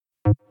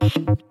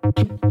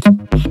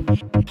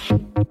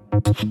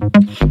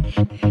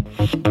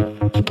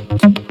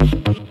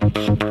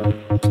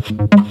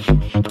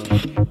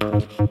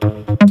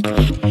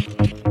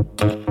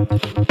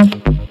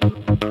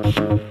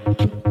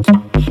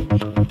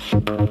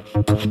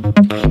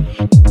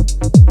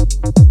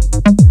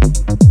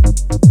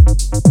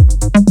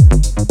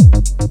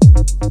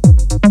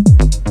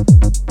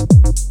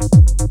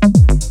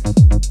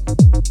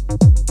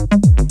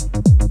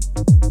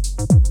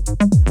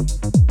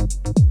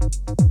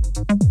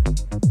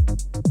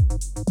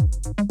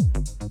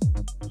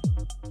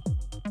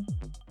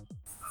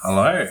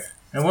Hello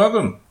and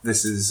welcome.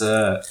 This is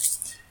well,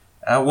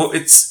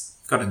 it's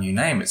got a new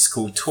name. It's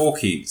called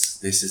Talkies.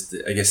 This is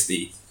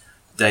the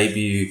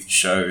debut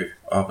show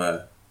of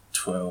a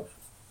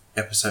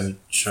 12-episode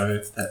show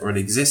that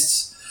already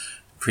exists.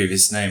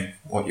 Previous name,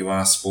 What You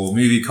Asked For,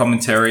 Movie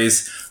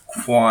Commentaries.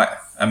 Quite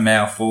a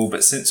mouthful,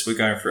 but since we're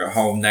going through a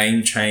whole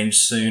name change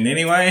soon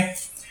anyway,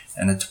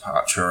 and a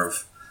departure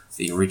of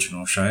the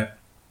original show,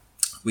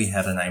 we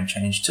had a name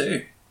change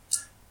too.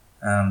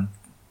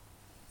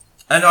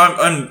 And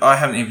I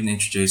haven't even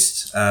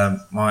introduced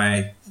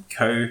my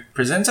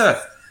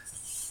co-presenter,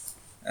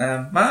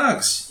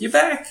 Margs. You're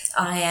back.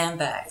 I am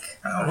back.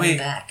 Are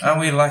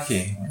we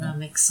lucky? And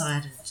I'm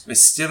excited. We're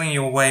stealing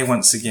your way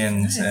once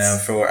again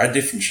for a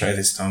different show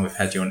this time. We've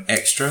had you on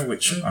Extra,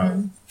 which I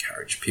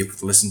encourage people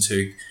to listen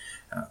to,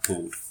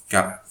 called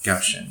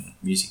Gush and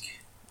Music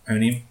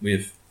Onium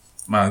with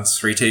Margs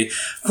 3T.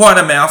 Quite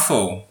a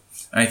mouthful.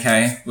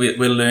 Okay, we're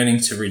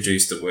learning to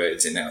reduce the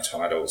words in our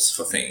titles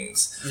for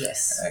things.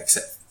 Yes.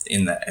 Except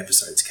in that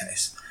episode's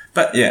case.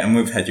 But yeah, and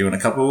we've had you on a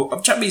couple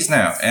of chubbies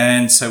now.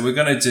 And so we're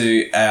going to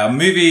do our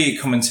movie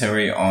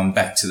commentary on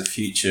Back to the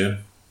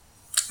Future.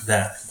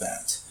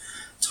 That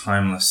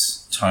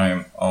timeless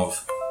tome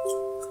of...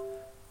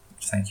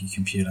 Thank you,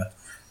 computer.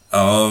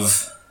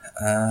 Of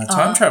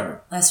time travel.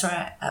 That's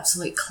right.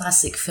 Absolute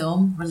classic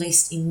film.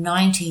 Released in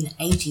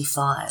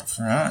 1985.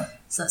 Right.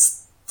 So that's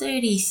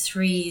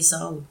 33 years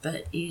old,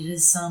 but it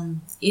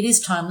is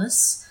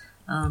timeless.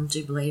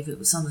 Do believe it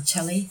was on the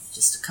telly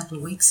just a couple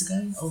of weeks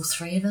ago, all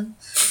three of them.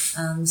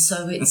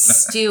 So it's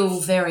still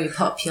very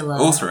popular.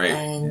 All three.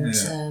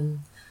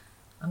 And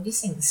I'm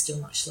guessing there's still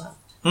much loved.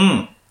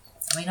 Mm.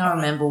 I mean, I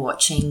remember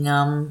watching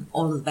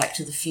all of the Back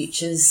to the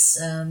Futures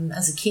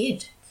as a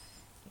kid.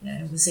 You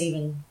know, it was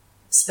even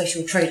a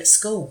special treat at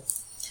school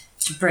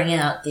to bring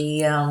out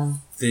the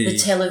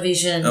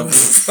television.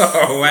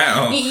 Oh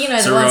wow! You know,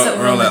 so the ones that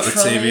were roll on out the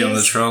TV on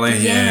the trolley.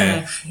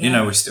 Yeah. You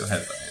know, we still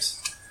have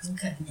those.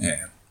 Okay.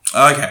 Yeah.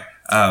 Okay.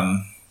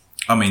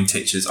 I mean,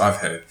 teachers. I've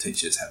heard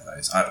teachers have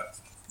those. I don't.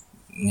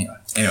 You know.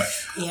 Anyway.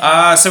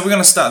 Yeah. So we're going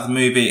to start the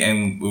movie,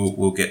 and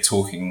we'll get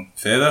talking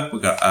further.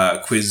 We've got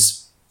a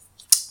quiz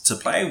to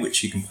play,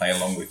 which you can play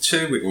along with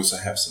too. We also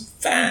have some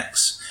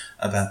facts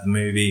about the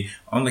movie.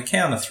 On the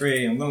count of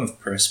 3, I'm going to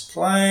press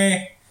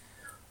play.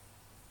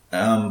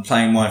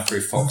 Playing mine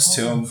through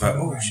Foxtel, but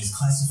is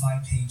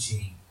classified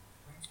PG.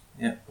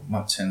 Yep, I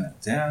might turn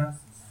that down.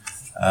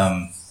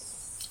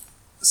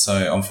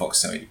 So on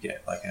Foxtel you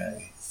get like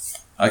a...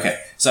 Okay,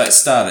 so it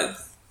started.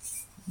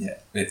 Yeah,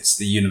 it's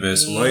the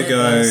Universal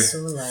logo.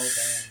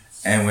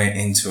 And we're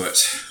into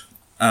it.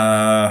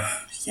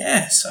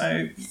 Yeah,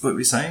 so what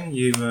we're saying,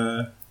 you've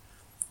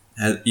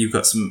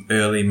got some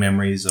early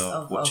memories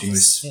of watching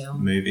this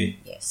film. Movie.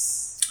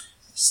 Yes.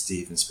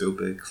 Steven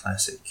Spielberg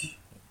classic.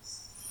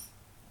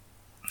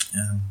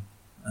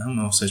 I'm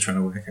also trying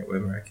to work out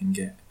whether I can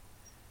get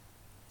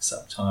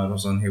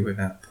subtitles on here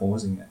without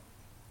pausing it.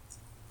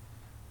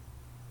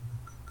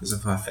 Because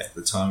if I affect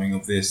the timing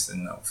of this,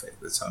 then that'll affect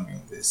the timing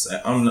of this.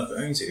 So I'm not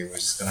going to. We're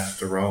just going to have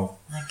to roll.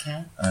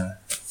 Okay.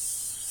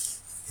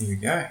 Here we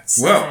go.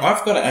 So, well,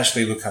 I've got to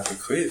actually look up a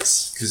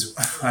quiz because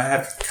I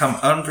have come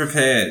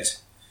unprepared.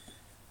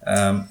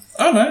 Oh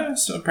no,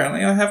 so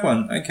apparently I have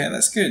one. Okay,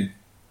 that's good.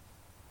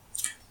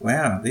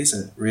 Wow, these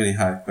are really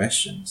hard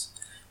questions.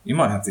 You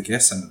might have to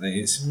guess some of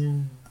these.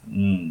 Well,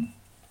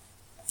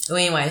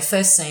 anyway, the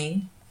first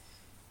scene,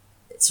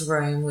 it's a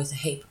room with a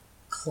heap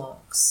of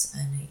clocks,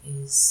 and it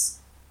is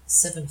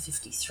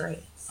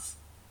 7:53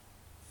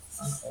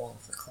 on all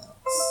of the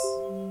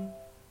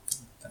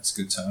clocks. That's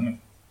good timing.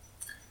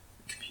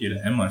 The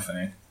computer and my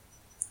phone.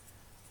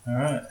 All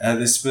right.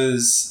 This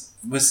was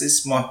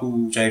this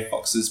Michael J.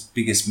 Fox's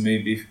biggest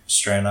movie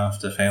straight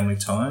after Family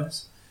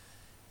Ties?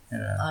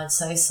 Yeah. I'd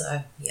say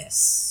so.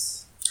 Yes.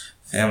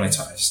 Family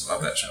Ties. I used to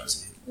love that show as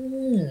a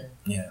kid.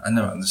 Yeah, I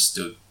never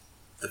understood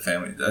the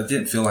family. It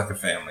didn't feel like a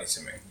family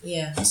to me.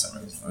 Yeah. For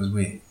some reason. It was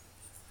weird.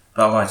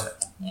 But I liked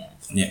it. Yeah.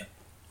 Yeah.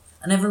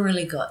 I never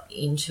really got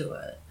into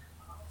it.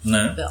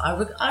 No. But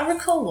I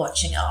recall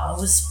watching it.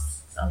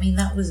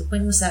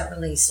 When was that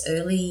released?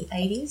 Early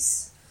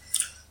 80s?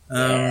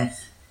 Yeah.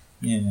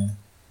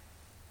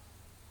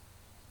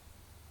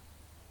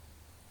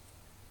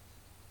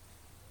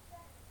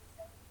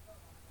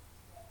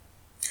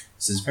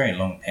 This is a very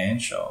long pan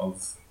shot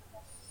of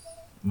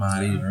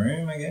Marty's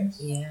room, I guess.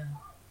 Yeah.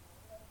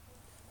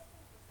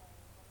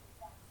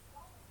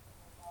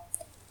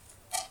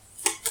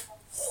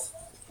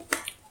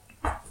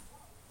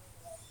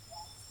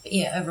 But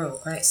yeah, overall,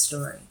 great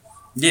story.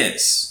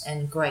 Yes.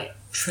 And great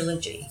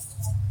trilogy.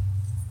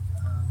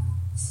 I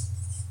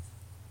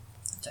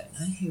don't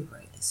know who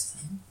wrote this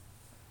film.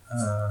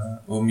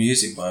 Well,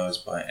 music was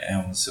by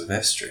Alan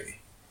Silvestri.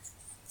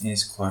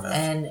 He's quite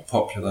a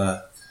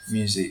popular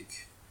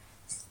music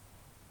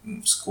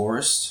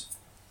scorist.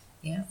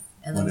 Yeah,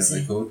 and there was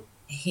whatever they're called.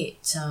 A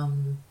hit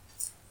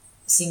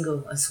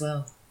single as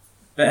well.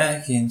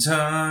 Back in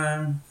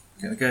time.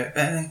 Gonna go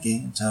back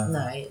in time.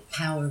 No,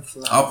 Power of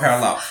Love. Oh, Power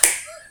of Love.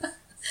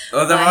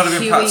 Oh, that might have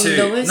been part 2.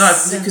 Lewis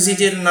No, because he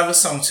did another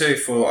song too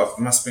for,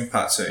 must have been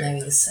part 2.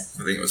 Maybe the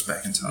second. I think it was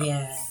Back in Time.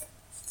 Yeah.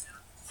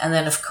 And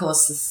then, of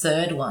course, the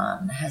third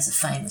one has a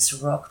famous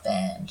rock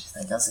band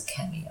that does a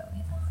cameo in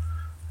it.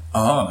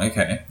 Oh,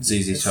 okay.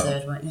 ZZ The Top.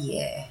 third one,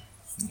 yeah.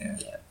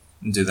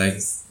 Do they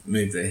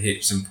move their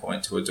hips and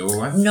point to a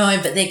doorway? No,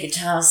 but their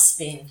guitars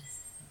spin.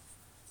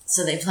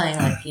 So they're playing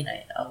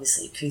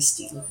obviously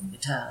acoustic looking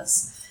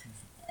guitars.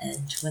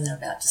 And when they're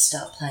about to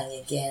start playing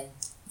again,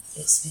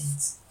 it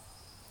spins.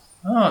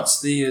 Oh, it's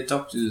the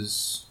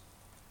doctor's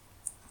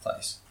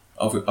place.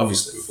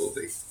 Obviously, with all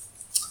the...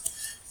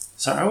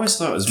 So I always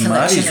thought it was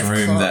Collection Marty's of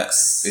room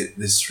clocks.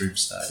 this room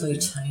started in.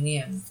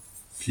 Plutonium.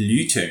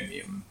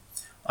 Plutonium.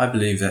 I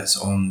believe that's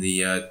on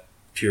the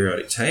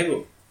periodic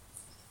table.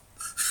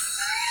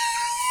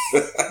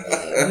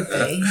 It would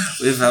be.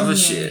 With other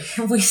shit.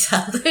 With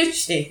other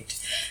shit.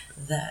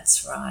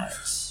 That's right.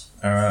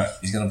 Alright,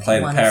 he's going to play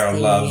the Power of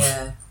Love.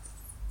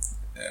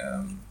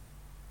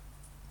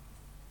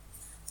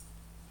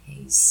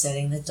 He's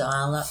setting the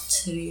dial up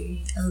to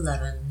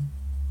 11.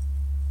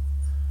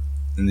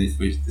 In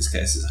this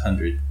case is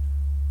 100.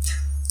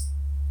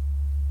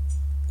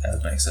 That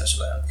would make such a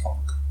loud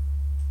clonk.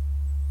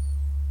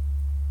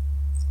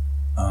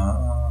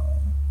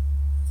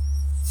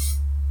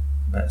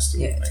 But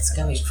still Yeah, it's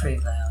going to be pretty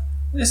loud.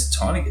 It's a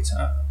tiny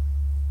guitar.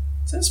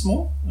 Is that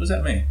small? What does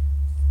that mean?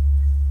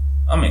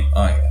 I mean,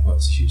 oh yeah, well,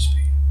 it's a huge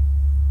speaker.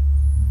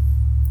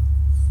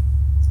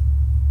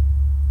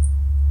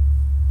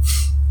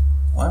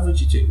 Why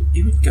would you do?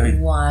 You would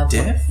go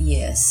deaf?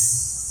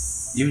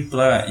 Yes. You would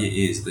blow out your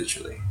ears,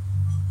 literally.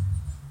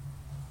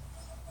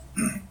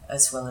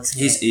 As well as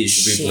his ears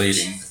should be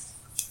bleeding.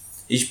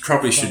 He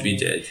probably should be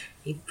dead.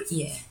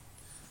 Yeah.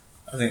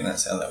 I think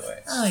that's how that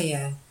works. Oh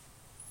yeah.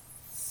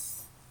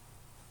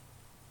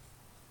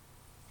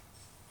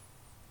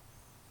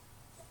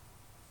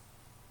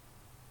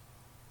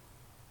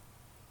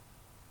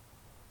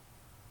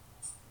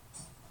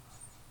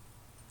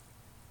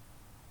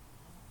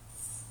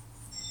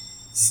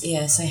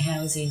 Yeah, so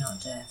how is he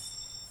not deaf?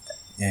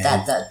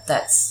 Yeah.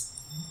 That's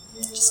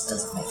just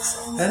doesn't make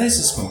sense. That is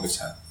a small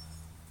guitar.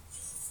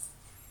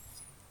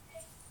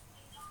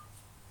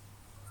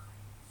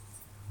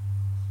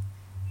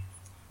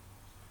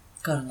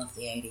 Gotta love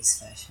the 80s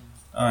fashion.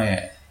 Oh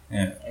yeah,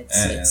 yeah.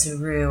 It's a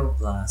real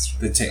blast.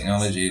 The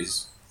technology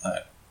is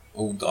like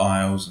all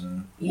dials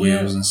and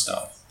wheels and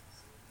stuff.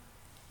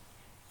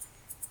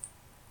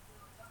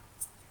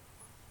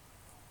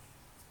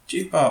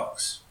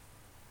 Jukebox.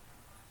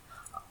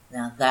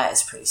 Now that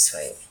is pretty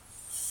sweet.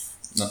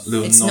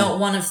 It's not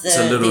one of the It's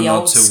a little the nod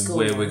old to school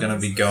where we're ones. going to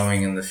be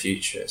going in the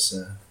future.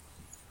 So,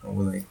 what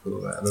will they call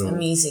that? The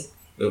music.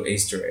 Little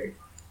Easter egg.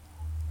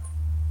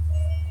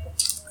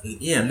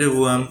 Yeah,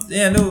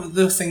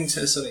 little thing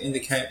to sort of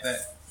indicate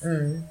that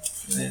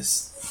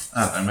there's.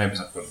 I don't know. Maybe it's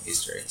not called an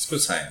Easter egg. It's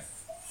good saying.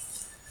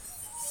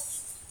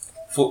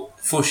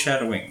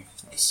 Foreshadowing.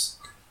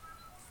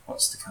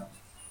 What's to come?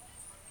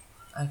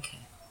 Okay.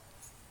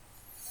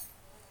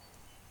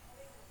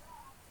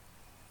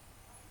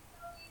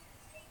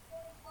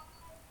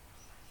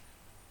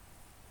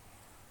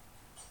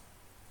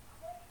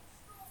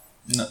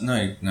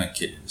 No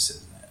kid who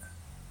says that.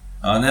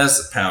 Oh, now it's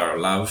the power of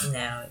love.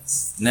 Now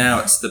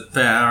it's the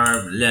power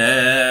of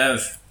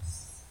love.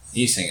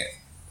 You sing it.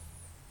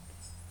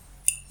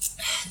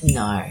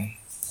 No,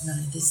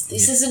 this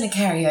isn't a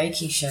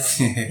karaoke show.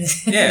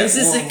 Yeah, this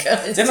is a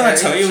commentary. Didn't I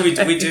tell you we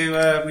do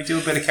a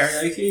bit of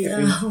karaoke?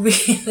 Oh,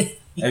 really?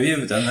 Have you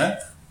ever done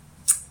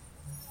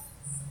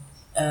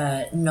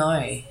that?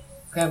 No.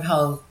 Grab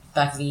hold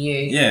back of you.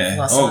 Yeah.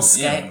 Whilst on a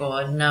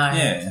skateboard. No.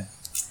 Yeah.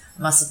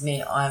 I must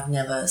admit, I've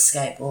never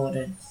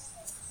skateboarded.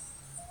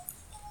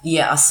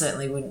 Yeah, I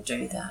certainly wouldn't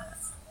do that.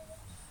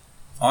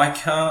 I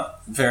can't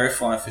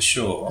verify for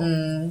sure,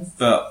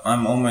 but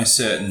I'm almost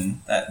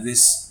certain that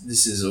this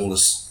is all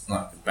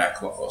like a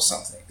backlot or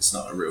something. It's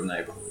not a real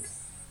neighbourhood.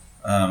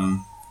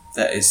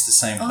 That is the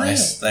same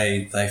place.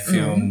 Yeah. They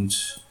filmed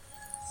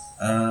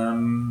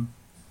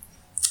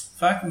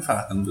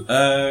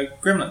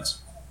Gremlins.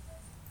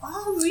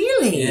 Oh,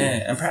 really?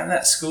 Yeah, and apparently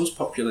that school's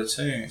popular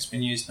too. It's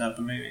been used in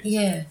other movies.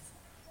 Yeah.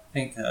 I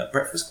think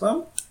Breakfast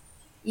Club.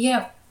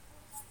 Yep.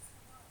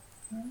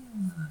 Oh,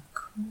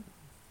 cool.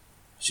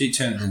 She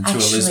turns into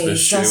Elizabeth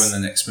Shue in the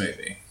next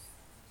movie.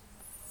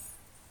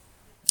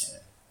 Yeah,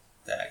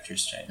 the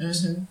actress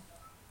changes. Mm-hmm.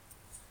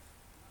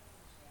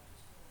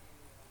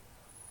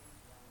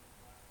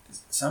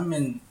 Some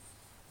men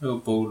who are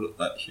bald look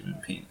like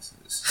human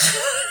penises.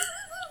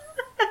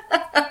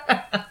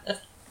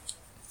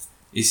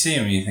 You see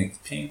him and you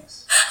think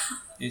penis.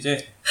 You do.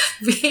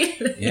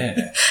 Really?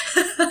 Yeah.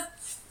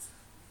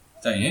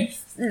 Don't you?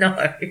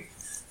 No.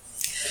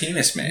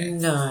 Penis man.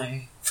 No.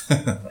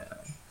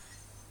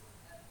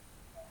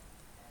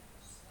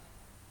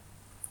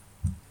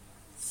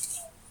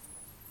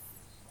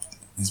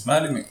 Is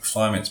Marty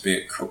McFly meant to be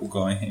a cool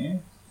guy here?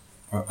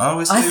 Or,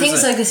 I think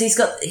so because he's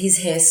got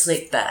his hair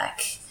slicked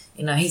back.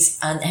 You know, he's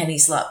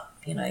like,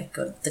 you know,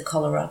 got the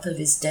collar up of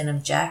his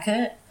denim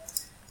jacket.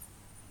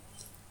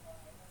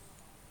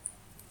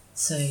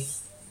 So,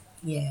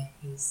 yeah,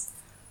 he's...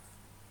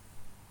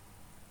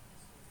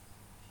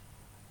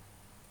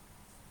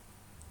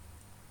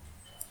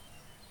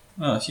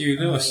 Oh, Huey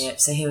Lewis. Oh, yeah,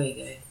 so here we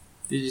go.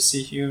 Did you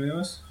see Huey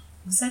Lewis?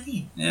 Was that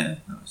him? Yeah,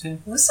 that was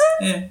him. Was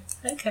it? Yeah.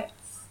 Okay.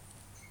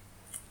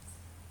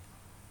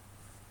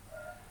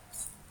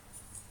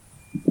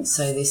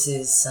 So this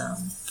is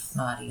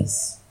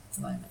Marty's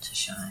moment to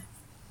shine.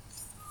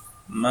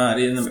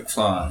 Marty and the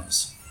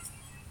McFlys.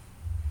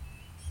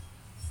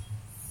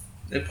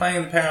 They're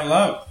playing the Power of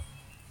Love.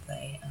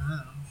 They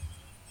are.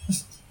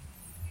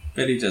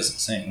 Bet he doesn't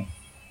sing.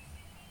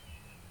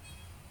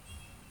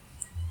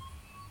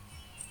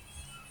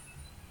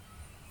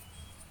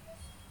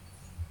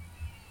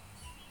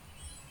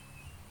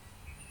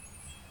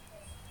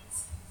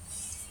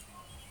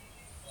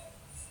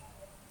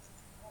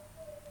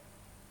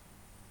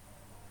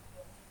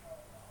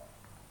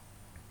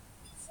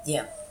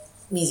 Yeah.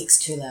 Music's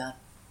too loud.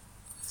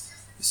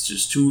 It's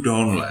just too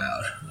darn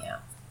loud. Yeah.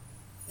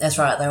 That's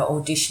right, they were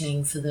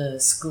auditioning for the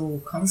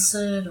school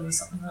concert or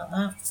something like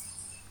that.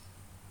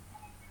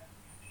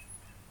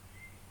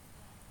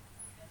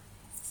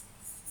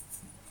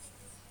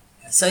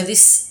 So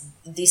this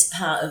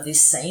part of this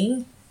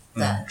scene,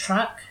 that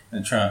truck,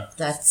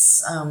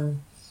 that's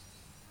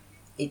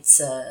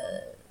it's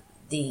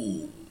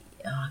the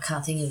I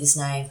can't think of his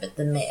name, but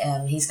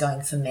he's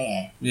going for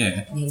mayor.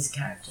 Yeah. And he's a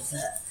character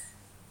that.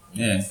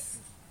 Yeah.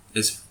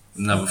 It's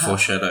another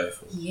foreshadow.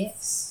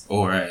 Yes.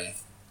 Or a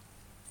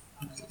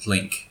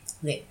link.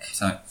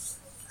 So,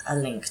 a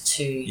link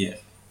to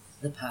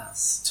the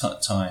past.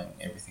 Tying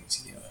everything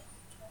together.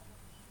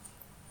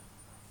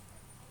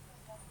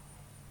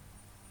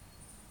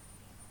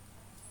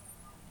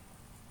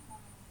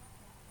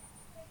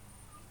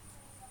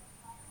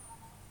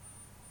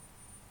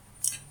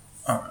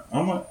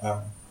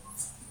 Alright,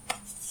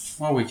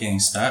 while we're getting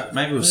started,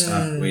 maybe we'll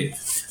start with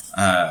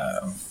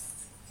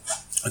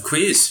a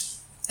quiz.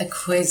 A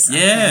quiz?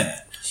 Yeah. Okay.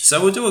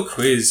 So we'll do a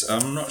quiz.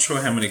 I'm not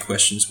sure how many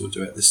questions we'll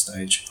do at this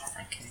stage.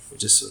 Okay. We'll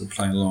just sort of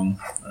play along.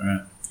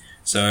 Alright.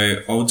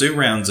 So I'll do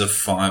rounds of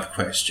 5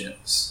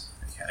 questions.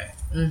 Okay.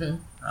 Mm-hmm.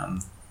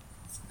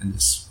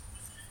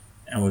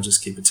 And we'll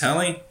just keep a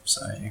tally.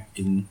 So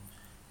if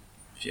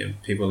you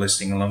have people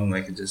listening along,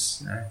 they can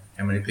just know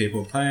how many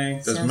people are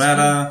playing. Doesn't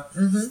matter.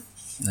 Mm-hmm.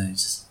 No,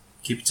 just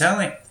keep a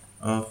tally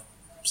of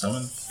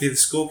someone be the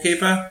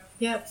scorekeeper.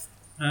 Yep.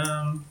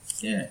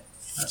 Yeah,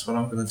 that's what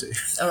I'm going to do.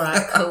 All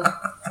right, cool.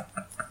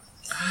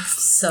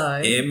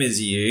 So M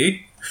is you,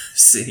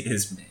 C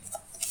is me.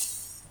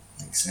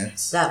 Makes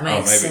sense. That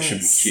makes sense. Maybe it should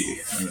be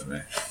Q. I don't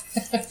know.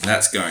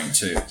 That's going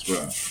too as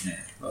well. Yeah,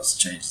 lots of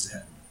changes to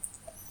happen.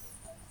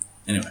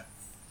 Anyway.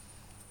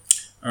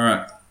 All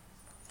right.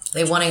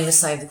 They're wanting to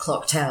save the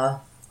clock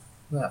tower.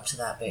 We're up to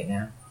that bit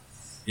now.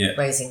 Yeah.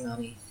 Raising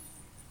money.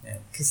 Yeah.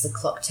 Because the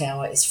clock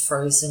tower is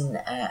frozen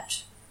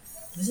at,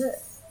 was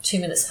it 2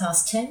 minutes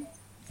past 10?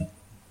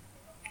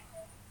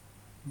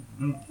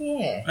 Mm-hmm.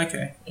 Yeah.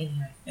 Okay.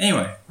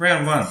 Anyway,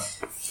 round 1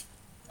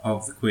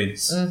 of the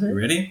quiz. Mm-hmm. You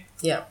ready?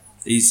 Yeah.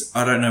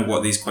 I don't know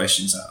what these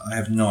questions are. I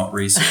have not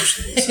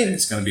researched these. So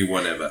it's going to be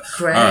whatever.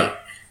 Great. All right.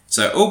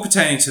 So all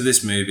pertaining to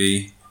this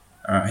movie.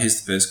 All right.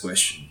 Here's the first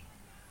question.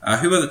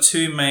 Who are the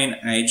 2 main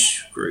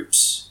age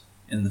groups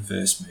in the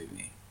first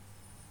movie?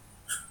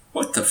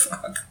 What the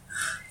fuck?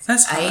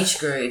 That's age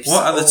groups.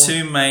 What are the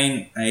 2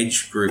 main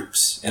age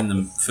groups in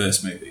the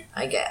first movie?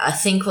 Okay, I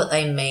think what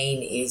they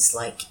mean is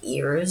like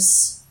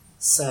eras.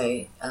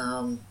 So,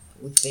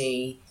 would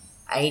be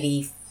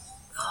 80.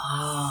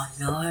 Oh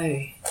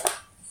no.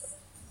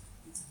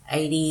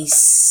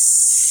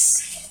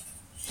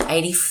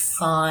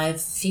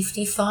 85,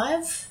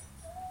 55.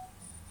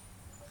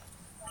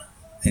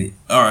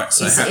 All right.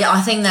 So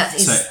I think that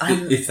is. So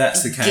if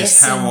that's the case,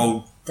 how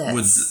old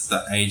would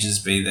the ages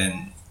be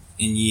then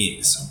in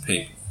years of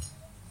people?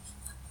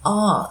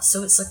 Oh,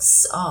 so it's like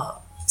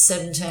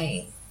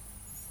 17.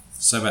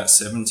 So about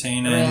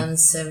 17 and... Around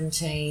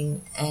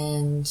 17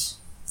 and...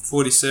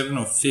 47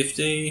 or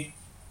 50?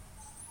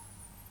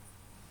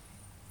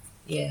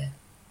 Yeah.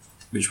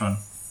 Which one?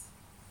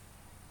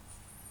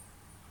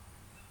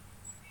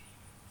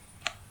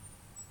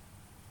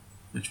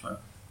 Which one?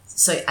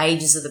 So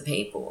ages of the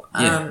people.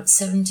 Yeah.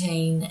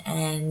 17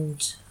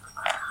 and...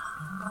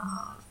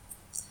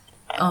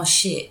 oh,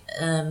 shit.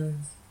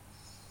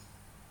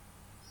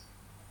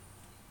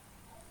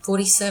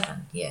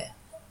 47, yeah.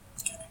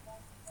 Okay.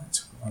 That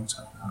took a long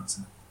time to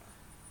answer.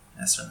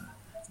 That's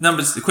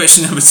right.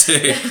 Question number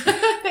 2.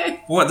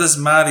 What does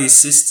Marty's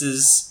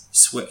sister's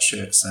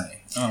sweatshirt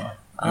say?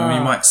 Well,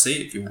 you might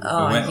see it if you walk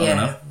away long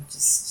enough.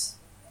 Just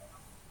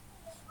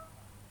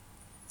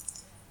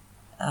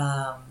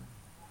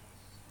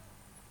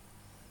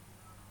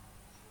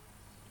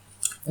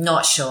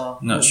not sure.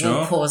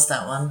 We'll pause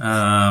that one.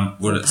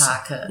 We'll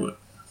park it.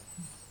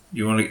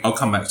 You want to? I'll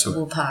come back to it.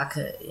 We'll park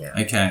it. Yeah.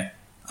 Okay.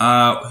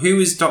 Who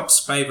is Doc's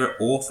favourite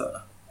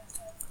author?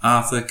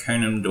 Arthur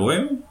Conan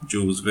Doyle,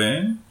 Jules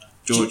Verne,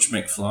 George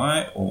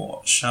McFly,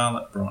 or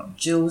Charlotte Bronte?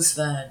 Jules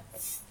Verne.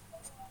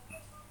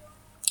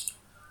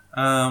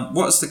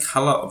 What's the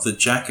colour of the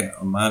jacket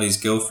of Marty's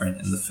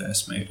girlfriend in the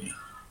first movie?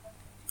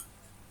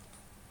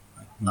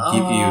 I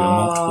can give you a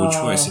multiple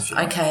choice if you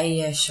like. Okay,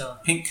 yeah, sure.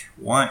 Pink,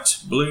 white,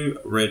 blue,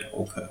 red,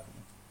 or purple?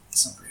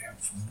 It's not very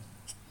helpful.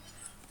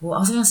 Well, I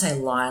was going to say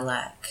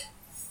lilac.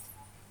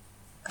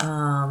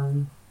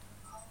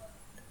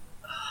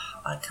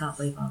 I can't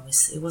believe I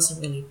missed it. It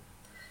wasn't really...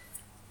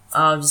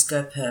 I'll just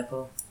go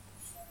purple.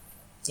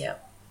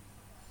 Yep.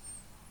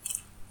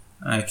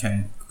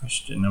 Okay,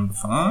 question number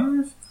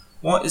 5.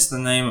 What is the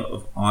name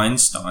of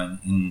Einstein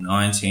in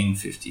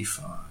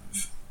 1955?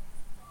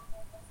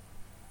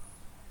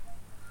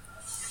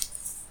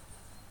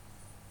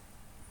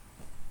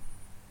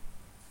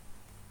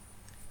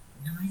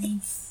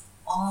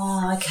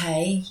 Oh,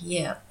 okay.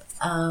 Yep.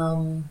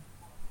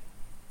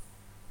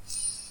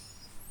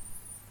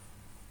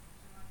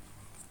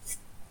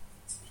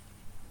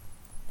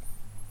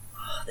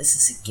 This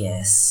is a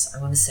guess.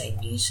 I want to say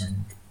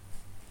Newton.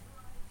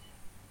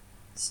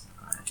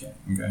 Okay,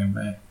 I'm going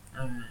back.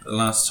 Alright. The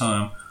last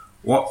time.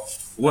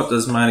 What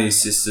does Marty's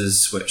sister's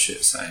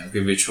sweatshirt say? I'll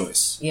give you a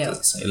choice. Yeah. Does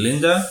it say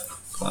Linda,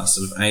 class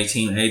of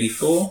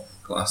 1884,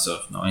 class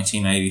of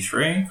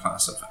 1983,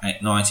 class of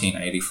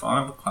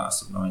 1985, or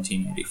class of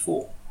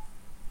 1984?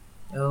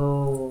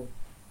 Oh,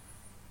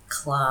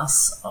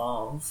 class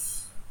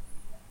of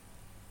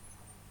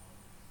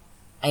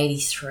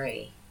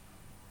 83.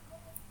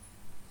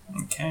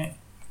 Okay.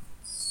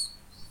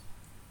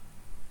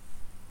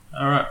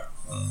 Alright.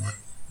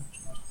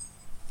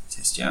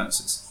 Test your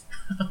answers.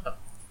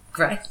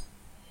 Great.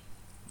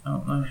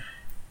 Oh no.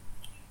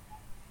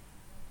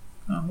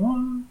 Oh, what?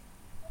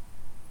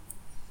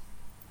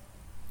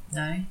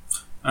 No.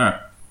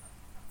 Alright.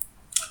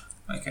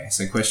 Okay,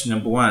 so question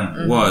number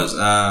 1 was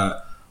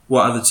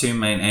what are the 2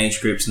 main age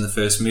groups in the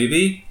first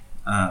movie?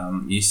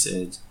 You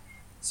said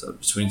so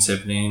between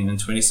 17 and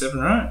 27,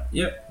 right?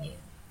 Yep. Yeah.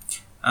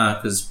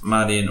 Because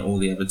Marty and all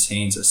the other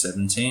teens are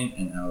 17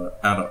 and our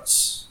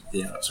adults,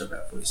 the adults are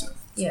about 47.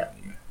 Yeah.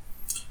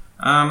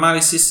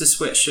 Marty's sister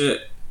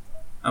sweatshirt,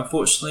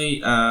 unfortunately,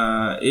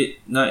 you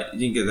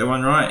didn't get that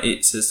one right.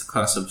 It says the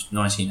class of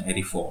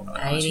 1984, not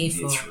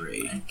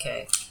 1983.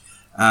 Okay.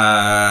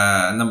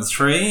 Number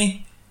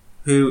 3,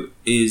 who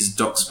is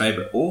Doc's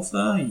favourite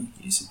author?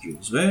 You said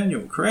Jules Verne,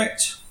 you're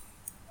correct.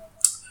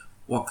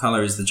 What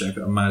colour is the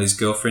jacket of Marty's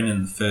girlfriend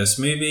in the first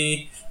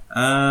movie?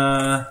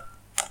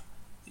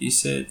 You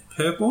said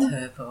purple?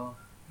 Purple.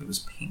 It was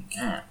pink.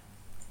 Ah,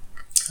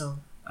 cool.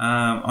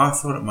 I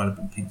thought it might have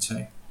been pink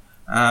too.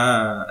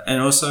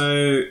 And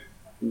also,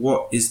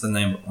 what is the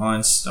name of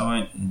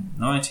Einstein in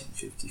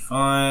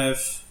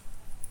 1955?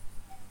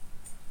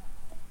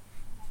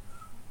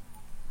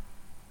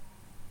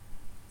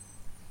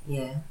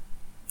 Yeah.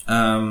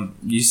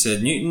 You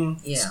said Newton.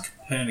 Yeah. It's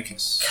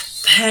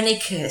Copernicus.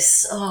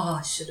 Copernicus. Oh,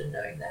 I should have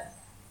known that.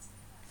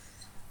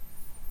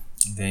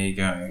 There you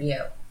go.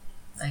 Yep.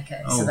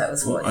 Okay, Oh, so that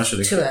was what? I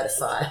should've- 2 out of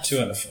 5. 2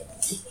 out of 4.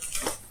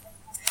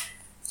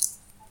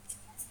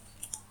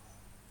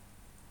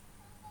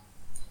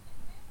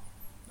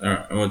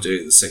 Alright, and we'll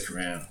do the second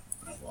round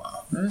in a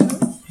while.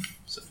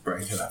 So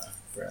break it up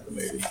throughout the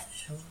movie.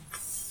 Sure.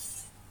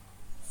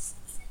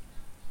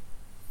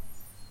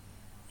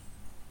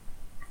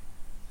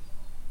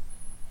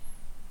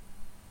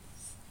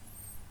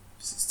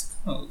 This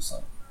kind of looks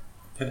like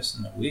a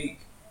person in a wig.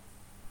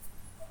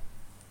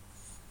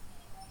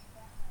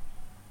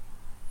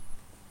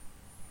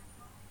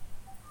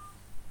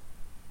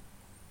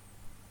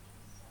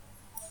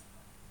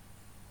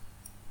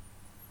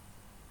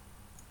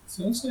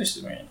 So also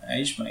she's wearing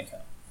age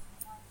makeup.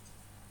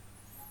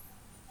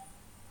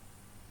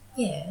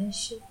 Yeah,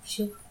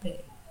 she'll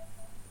be.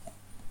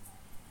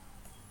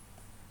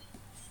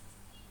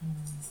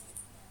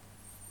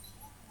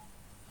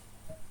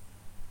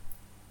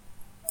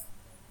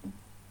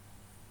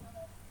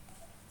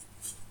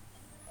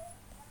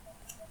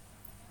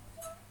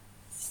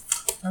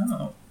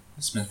 Oh,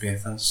 this must be a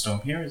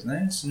thunderstorm here, isn't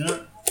it? Isn't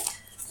it?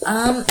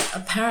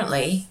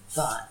 Apparently,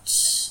 but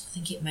I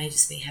think it may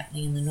just be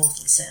happening in the north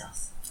and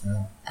south.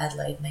 Oh.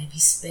 Adelaide may be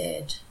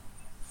spared.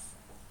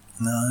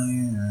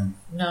 No.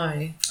 No,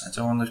 I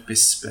don't want to be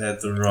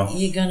spared the wrath.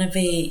 you're gonna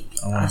be.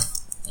 I want to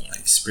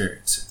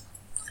experience it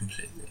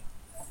completely.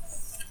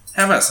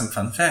 How about some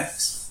fun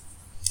facts?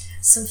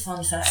 Some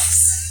fun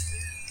facts.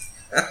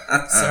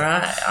 It's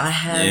alright. I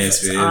have.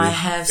 Yes, we I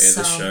have the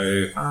some.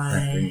 show that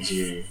I brings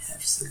you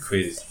have some. the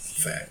quiz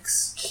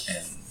facts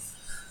and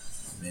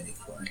many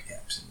quiet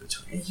gaps in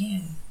between.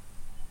 Yeah,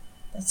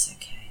 that's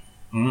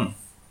okay.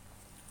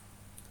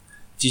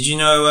 Did you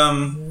know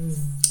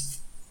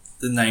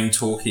the name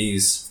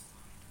Talkies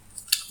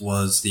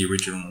was the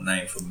original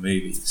name for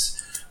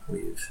movies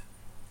with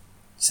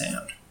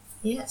sound.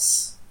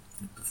 Yes.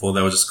 Before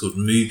they were just called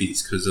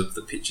movies because of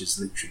the pictures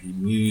literally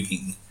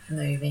moving.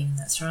 Moving,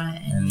 that's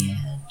right. And you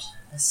had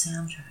a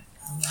soundtrack,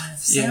 a live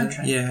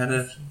soundtrack. Yeah, had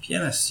a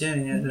pianist. Yeah,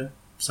 you had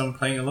someone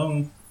playing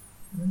along.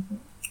 Mm-hmm.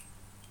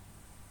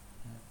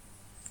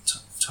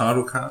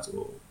 Title cards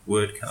or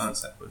word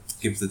cards that would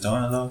give the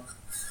dialogue.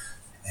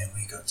 And then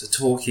we got to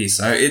Talkies.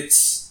 So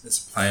it's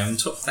a play on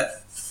top of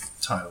that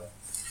title.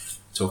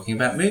 Talking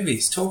about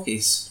movies,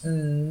 Talkies.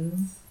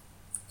 Mm.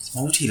 It's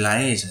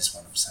multi-layered is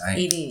what I'm saying.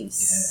 It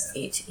is.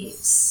 Yeah. It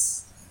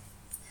is.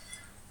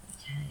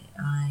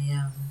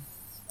 Okay,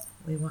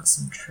 we want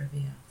some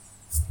trivia.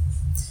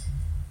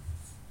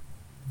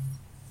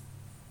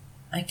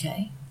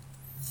 Okay.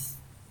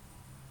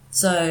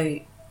 So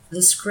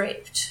the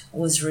script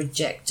was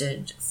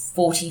rejected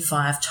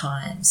 45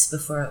 times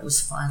before it was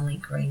finally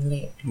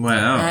greenlit.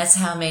 Wow. That's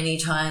how many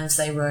times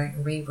they wrote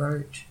and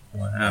rewrote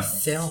the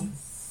film.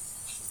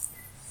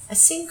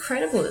 It's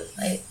incredible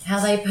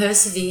how they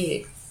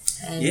persevered.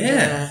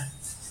 And,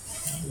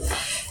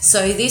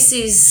 so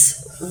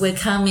we're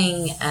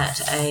coming at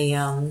a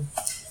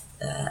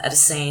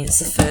scene. It's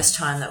the first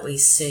time that we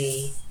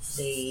see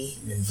the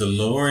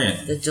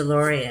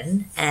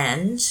DeLorean.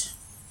 And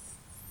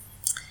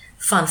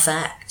fun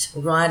fact,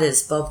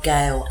 writers Bob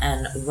Gale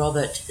and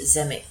Robert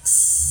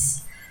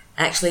Zemeckis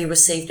actually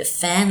received a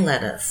fan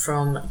letter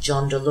from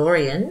John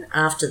DeLorean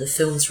after the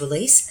film's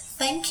release,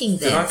 thanking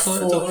them. Did I call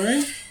it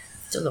DeLorean?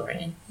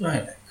 DeLorean.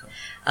 Right, cool.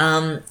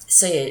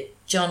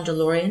 John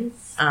DeLorean,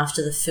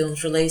 after the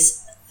film's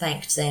release,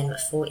 thanked them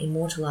for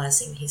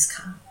immortalising his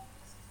car.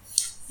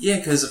 Yeah,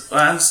 because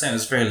I understand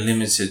it's very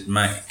limited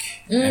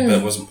make, but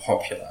it wasn't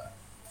popular.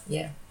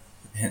 Yeah.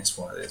 Hence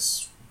why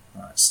there's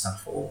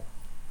stuff all.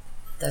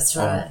 That's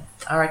right.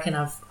 I reckon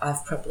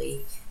I've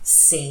probably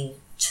seen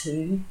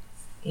 2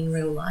 in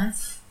real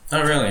life.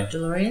 Oh, really?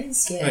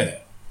 DeLoreans, yeah.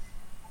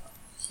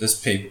 There's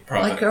people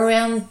probably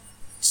around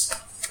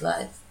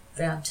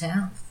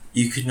town.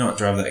 You could not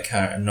drive that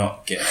car and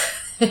not get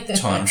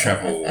time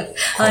travel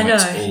I know.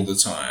 all the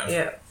time.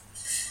 Yeah.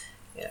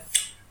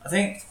 I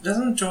think,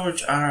 doesn't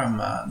George R.R.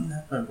 Martin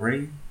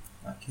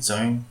have his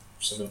own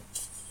sort of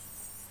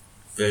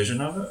version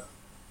of it?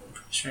 I'm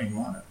pretty sure he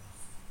might have.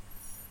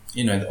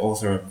 You know, the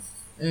author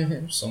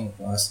of Song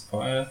of Ice and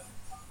Fire,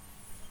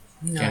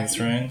 Game of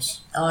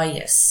Thrones. Oh,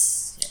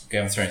 yes. Yeah.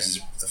 Game of Thrones is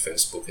the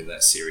first book in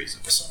that series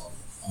of Song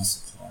of Ice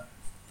and Fire.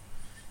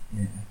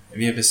 Yeah.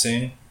 Have you ever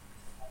seen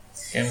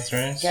Game of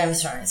Thrones? Game of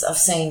Thrones. I've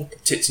seen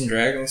Tits and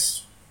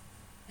Dragons.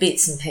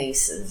 Bits and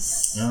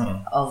pieces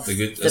of the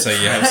good. So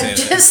you have seen it.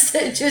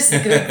 just the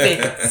good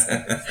bits.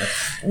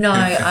 No,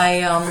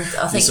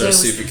 I think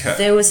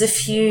there was a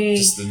few.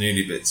 Just the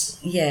nudie bits.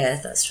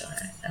 Yeah, that's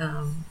right.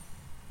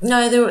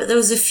 No, there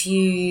was a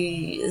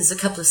few. There's a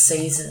couple of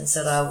seasons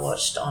that I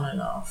watched on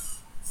and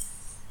off.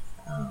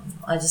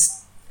 I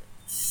just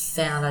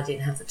found I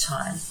didn't have the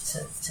time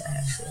to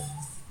actually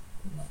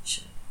watch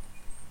it.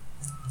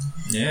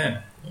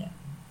 Yeah. Yeah.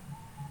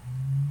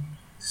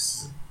 This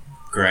is the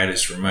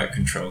greatest remote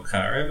control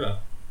car ever.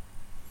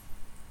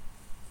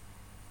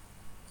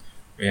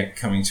 We are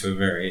coming to a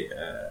very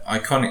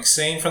iconic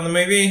scene from the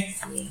movie.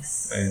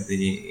 Yes. Where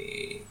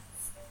the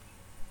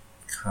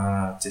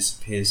car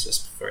disappears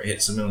just before it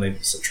hits them and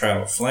leaves a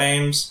trail of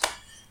flames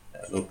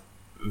that look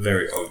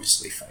very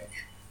obviously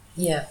fake.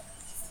 Yeah.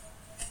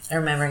 And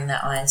remembering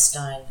that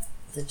Einstein,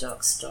 the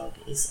dog's dog,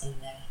 is in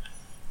there.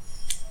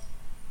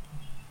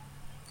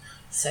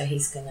 So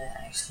he's going to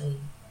actually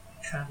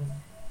travel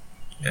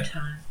in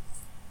time.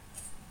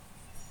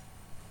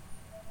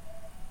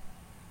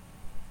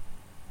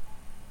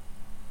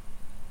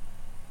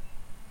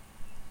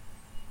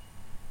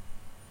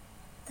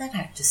 That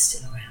actor's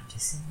still around,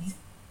 isn't he?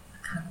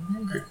 I can't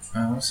remember.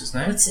 What's his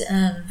name?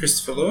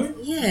 Christopher Lloyd?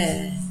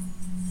 Yeah.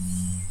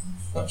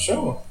 Not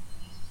sure.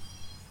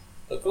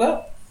 Look it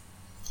up.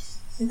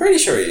 I'm pretty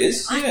sure he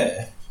is.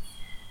 Yeah.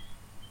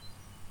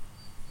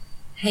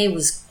 He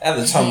was at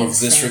the time of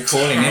this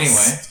recording,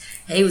 anyway.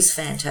 He was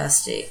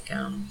fantastic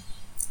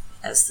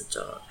as the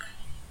dog.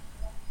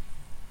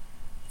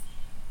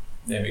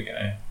 There we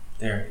go.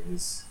 There it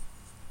is.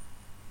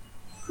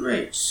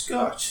 Great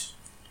Scott.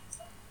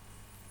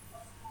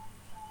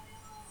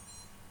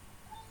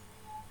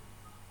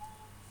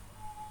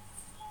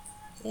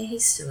 Yeah,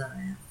 he's still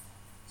around.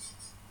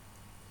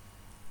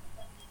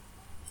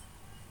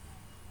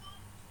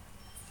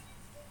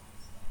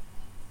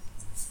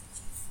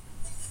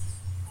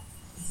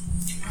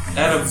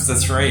 Out of the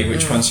 3,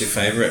 which one's your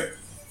favourite?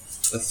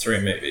 The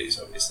 3 movies,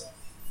 obviously.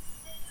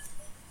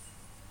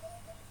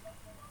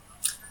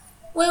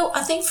 Well,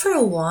 I think for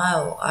a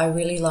while I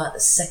really liked the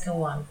second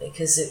one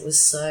because it was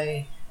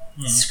so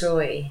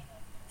screwy.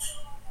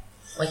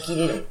 Like you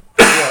didn't,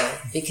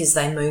 because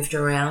they moved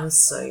around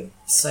so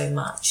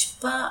much.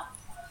 But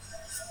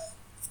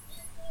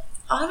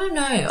I don't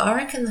know. I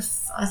reckon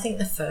I think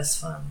the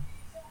first one.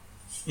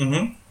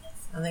 I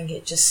think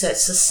it just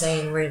sets the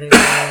scene really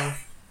well.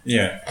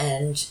 Yeah.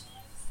 And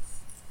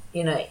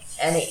you know,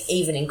 and it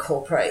even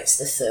incorporates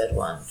the third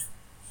one.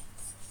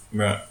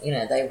 Right. You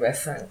know, they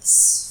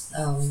reference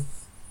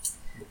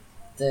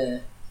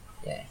the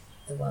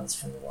ones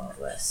from the Wild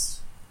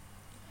West.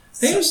 I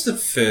think it was the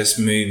first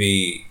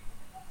movie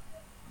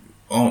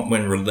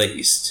when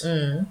released.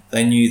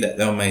 They knew that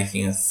they were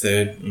making a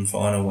third and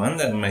final one.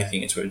 They were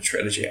making it to a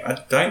trilogy.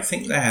 I don't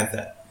think they had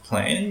that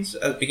planned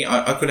at the beginning.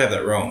 I could have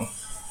that wrong.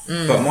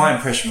 But my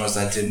impression was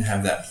they didn't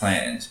have that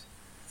planned.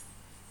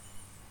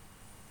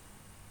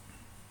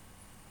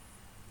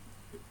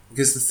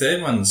 Because the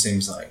third one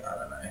seems like, I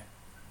don't know,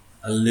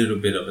 a little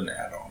bit of an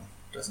add-on.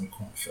 Doesn't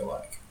quite feel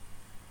like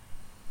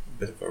a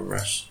bit of a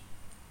rush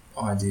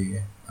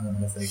idea. I don't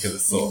know if they could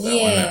have thought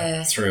that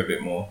one through a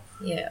bit more.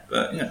 Yeah.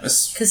 But, you know,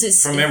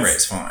 from memory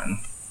it's fine.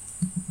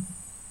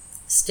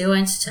 Still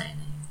entertaining.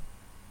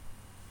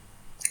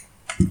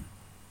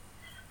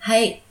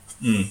 Hey,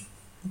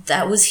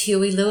 that was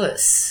Huey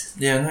Lewis.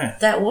 Yeah, I know.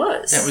 That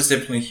was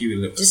definitely Huey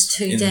Lewis. just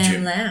too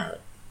damn loud.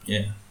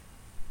 Yeah.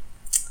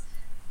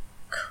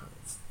 Cool.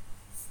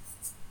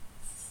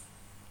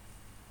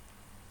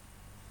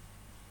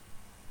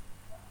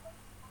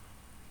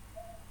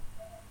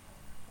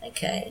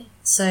 Okay,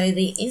 so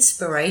the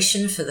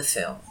inspiration for the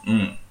film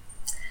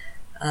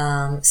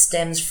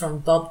stems from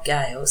Bob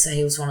Gale, so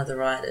he was one of the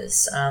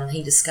writers.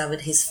 He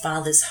discovered his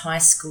father's high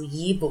school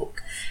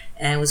yearbook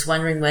and was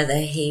wondering whether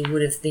he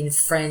would have been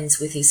friends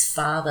with his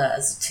father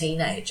as a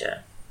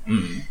teenager.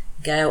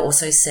 Gale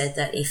also said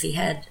that if he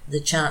had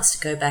the chance to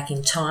go back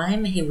in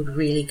time, he would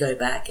really go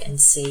back and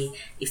see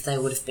if they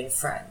would have been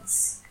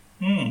friends.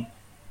 But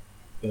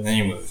then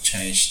you would have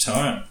changed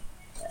time.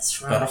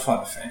 That's right.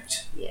 Butterfly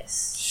effect.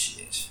 Yes.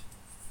 Shit.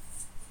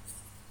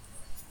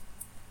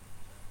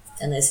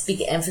 And there's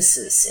big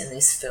emphasis in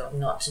this film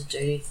not to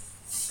do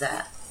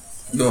that.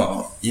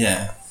 Oh,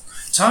 yeah.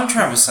 Time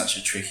travel is such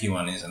a tricky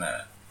one, isn't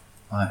it?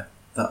 Like,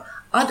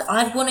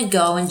 I'd want to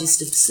go and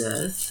just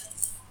observe.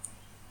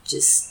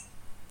 Just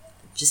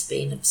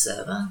be an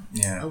observer.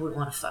 Yeah. I wouldn't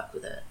want to fuck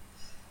with it.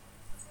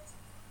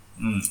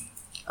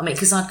 I mean,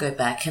 because I'd go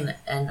back and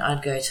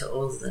I'd go to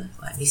all the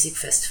music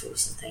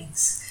festivals and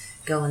things.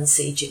 Go and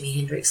see Jimi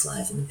Hendrix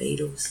live and the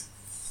Beatles.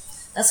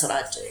 That's what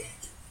I'd do.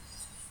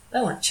 I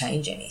don't want to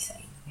change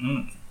anything.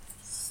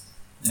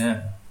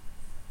 Yeah.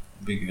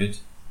 It'd be good.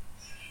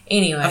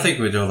 Anyway. I think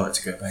we'd all like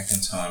to go back in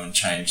time and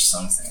change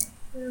something.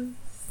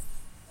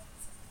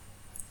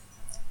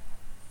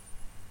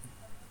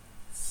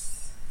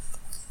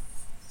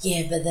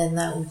 Yeah, but then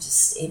that will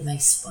it may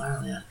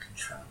spiral out of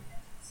control.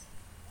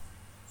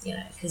 You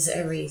know, because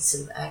every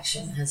sort of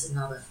action has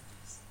another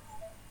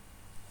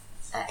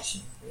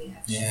action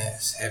reaction. Yeah,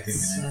 it's heavy,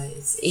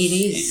 man. So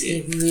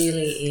it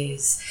really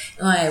is.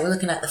 Oh yeah, we're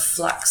looking at the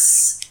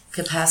flux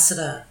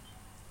capacitor.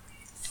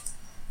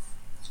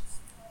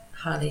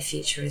 Highly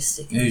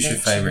futuristic. Who's your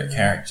favourite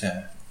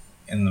character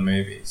in the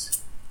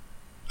movies?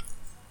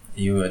 Are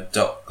you a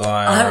Doc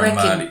guy or a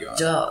Marty guy?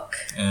 Doc.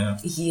 Yeah.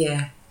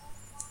 Yeah.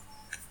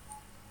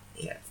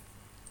 Yeah.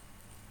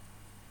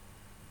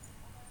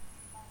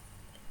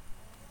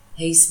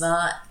 He's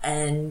smart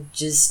and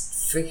just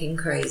freaking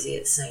crazy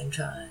at the same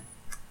time.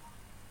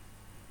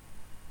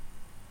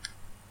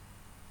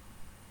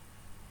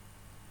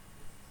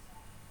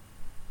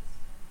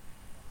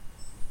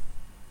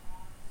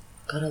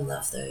 Gotta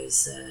love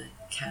those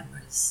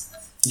cameras.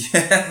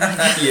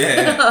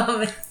 Yeah.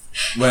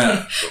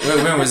 Well,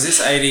 when was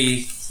this?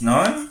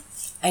 89?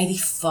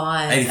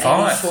 85.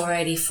 85? 84,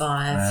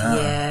 85, Wow.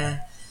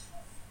 yeah.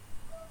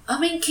 I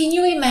mean, can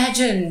you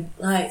imagine,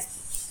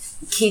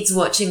 kids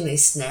watching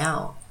this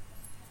now?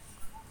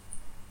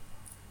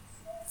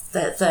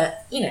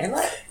 That you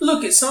know,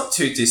 Look, it's not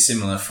too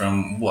dissimilar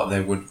from what they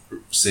would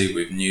see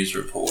with news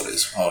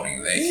reporters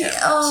holding their cameras.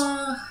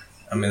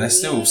 I mean, they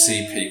still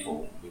see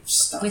people with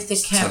stuff. With the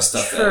camera,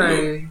 stuff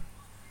true.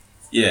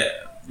 Yeah.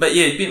 But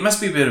yeah, it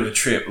must be a bit of a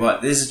trip.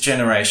 Like, there's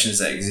generations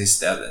that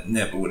exist out that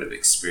never would have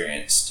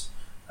experienced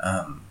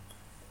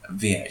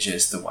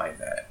VHS the way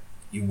that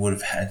you would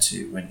have had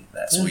to when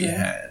that's what you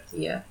had.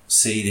 Yeah.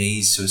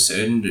 CDs to a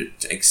certain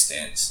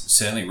extent,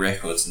 certainly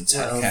records and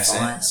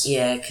cassettes.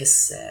 Yeah,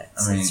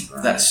 cassettes. I mean,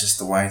 that's just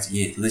the way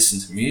to listen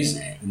to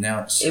music. Yeah. And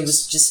now it's it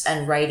was just,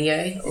 and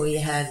radio, all you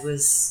had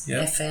was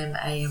FM,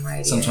 AM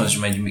radio. Sometimes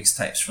you made your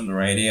mixtapes from the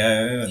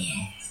radio. And,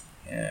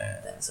 yeah.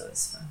 That was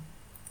always fun.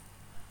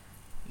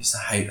 Used to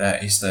hate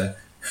that. Used to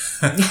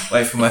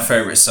wait for my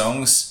favourite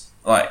songs.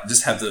 Like,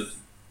 just have the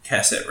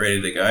cassette ready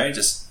to go.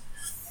 Just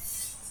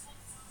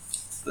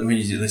when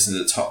you listen to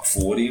the top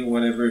 40 or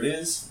whatever it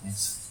is, you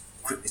just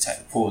quickly take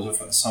the pause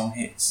off when the song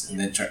hits, and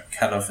then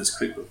cut off as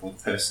quick before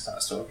the person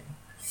starts talking.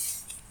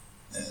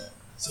 Yeah.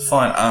 It's a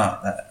fine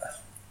art,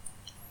 that.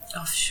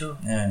 Oh, for sure.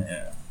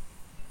 Yeah.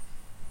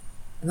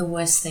 And the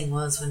worst thing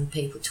was when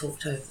people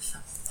talked over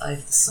the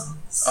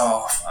songs.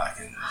 Oh,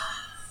 fucking.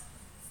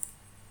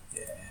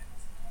 Yeah.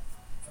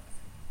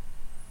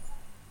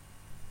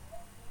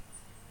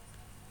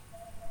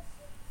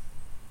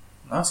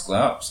 Nice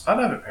gloves. I'd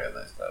have a pair of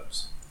those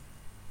gloves.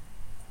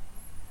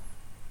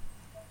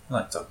 I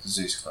like Dr.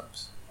 Zeus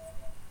gloves.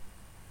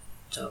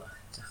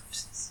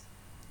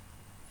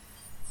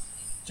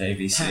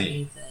 JVC.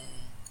 Apparently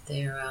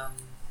they're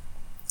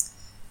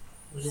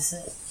what is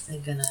it? They're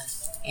gonna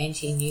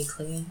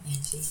anti-nuclear,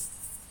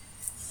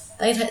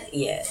 it'd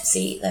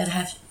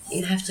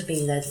have to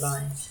be lead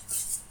lined.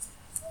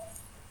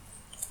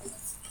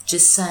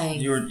 Just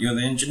saying. You're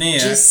the engineer.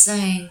 Just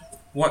saying.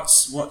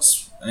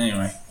 What's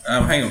anyway?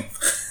 Hang on.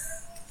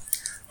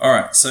 All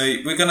right, so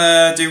we're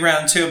gonna do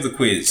round 2 of the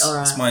quiz. All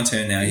right. It's my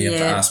turn now. You have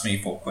to ask me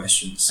 4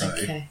 questions. So,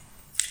 okay.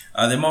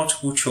 They're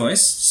multiple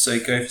choice. So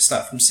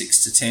start from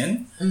 6 to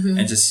 10,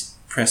 and just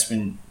press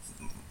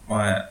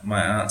my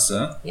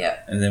answer.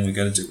 Yep. And then we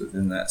got to do it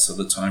within that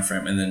sort of time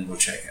frame, and then we'll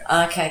check it.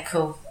 Okay,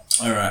 cool.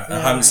 All right. I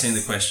haven't seen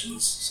the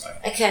questions, so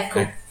okay,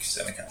 cool. Because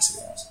I can't see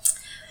the answer.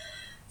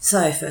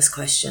 So, first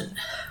question.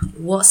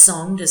 What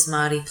song does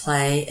Marty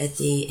play at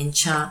the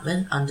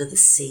Enchantment Under the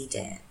Sea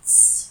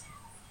dance?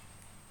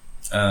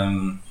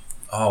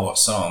 What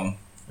song?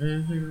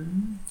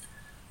 Mm-hmm.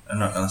 I'm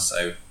not going to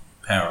say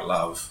Power of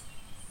Love.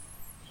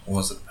 Or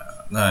was it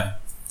Power? No.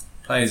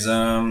 Plays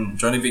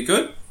Johnny Be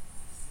Good.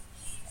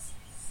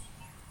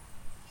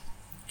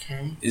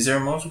 Okay. Is there a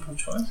multiple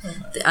choice?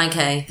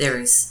 Okay, there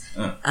is.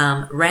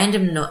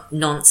 Random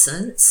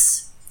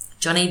Nonsense,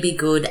 Johnny Be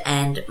Good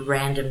and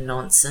Random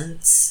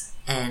Nonsense,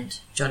 and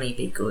Johnny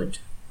Be Good.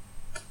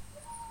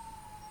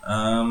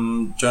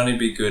 Johnny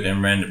Be Good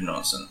and Random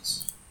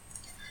Nonsense.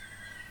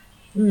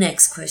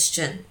 Next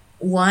question.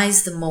 Why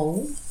is the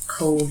mall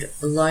called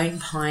Lone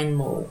Pine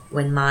Mall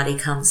when Marty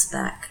comes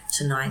back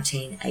to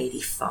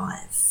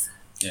 1985?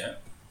 Yeah.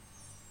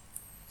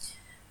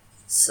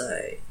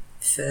 So,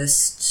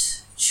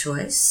 first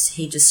choice,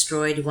 he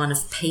destroyed one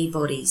of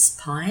Peabody's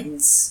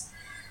pines.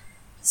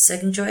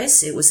 Second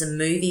choice, it was a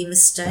movie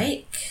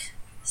mistake.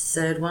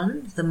 Third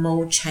one, the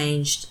mall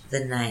changed the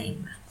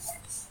name.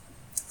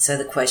 So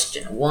the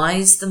question, why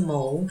is the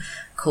mall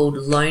called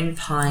Lone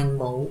Pine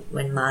Mall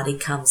when Marty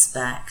comes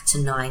back to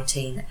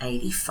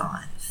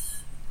 1985?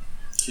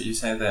 Could you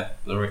say that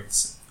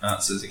lyrics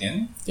answers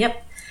again?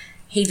 Yep.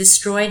 He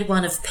destroyed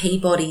one of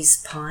Peabody's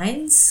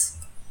pines.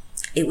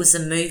 It was a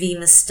movie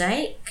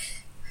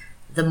mistake.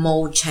 The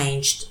mall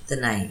changed the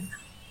name.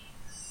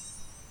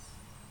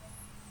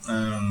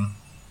 The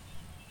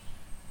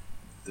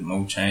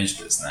mall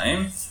changed its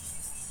name.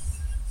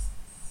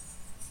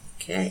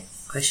 Okay,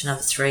 question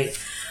number 3.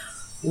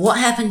 What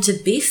happened to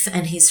Biff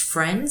and his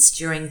friends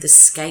during the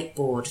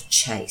skateboard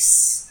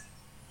chase?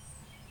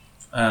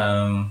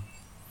 Fell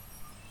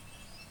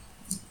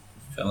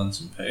in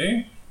some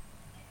poo.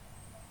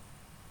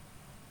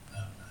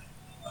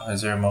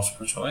 Is there a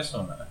multiple choice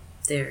or no?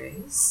 There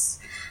is.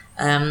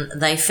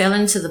 They fell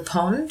into the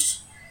pond,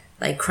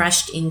 they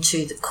crashed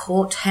into the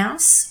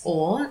courthouse,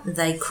 or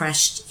they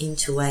crashed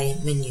into a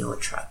manure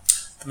truck.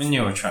 The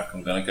manure truck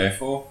I'm going to go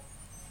for.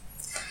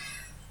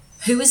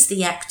 Who is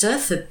the actor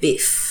for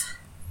Biff?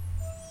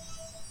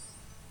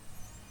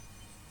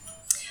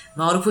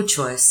 Multiple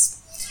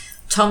choice.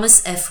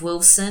 Thomas F.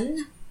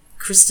 Wilson,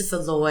 Christopher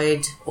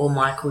Lloyd, or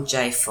Michael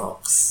J.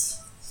 Fox?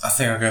 I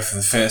think I'll go for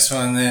the first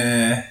one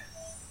there.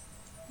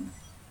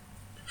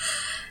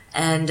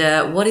 And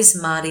what is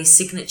Marty's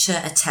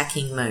signature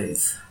attacking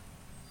move?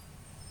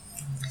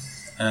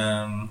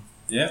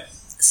 Yeah.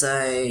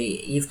 So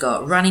you've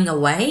got running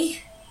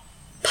away,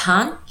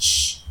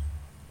 punch,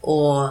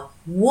 or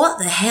what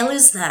the hell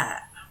is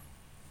that?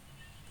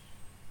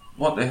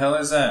 What the hell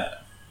is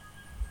that?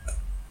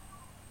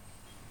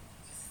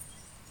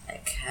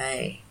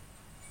 Okay.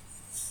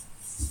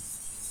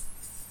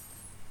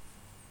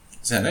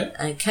 Is that it?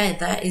 Okay,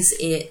 that is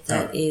it.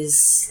 That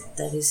is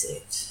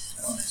it.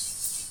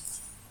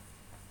 Nice.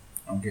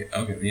 I'll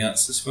get the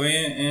answers for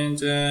you, and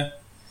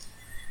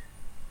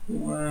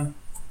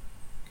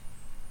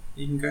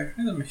you can go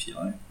through them if you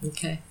like.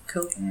 Okay,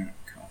 cool. Alright,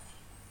 cool.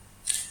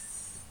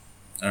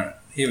 Alright,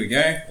 here we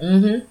go.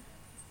 Mm-hmm.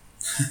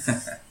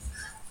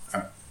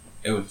 Alright,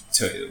 it will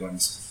tell you the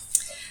ones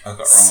I got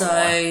wrong.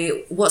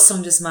 So, what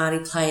song does Marty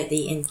play at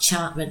the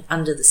Enchantment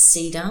Under the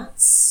Sea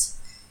dance?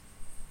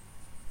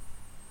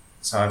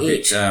 So I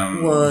picked Johnny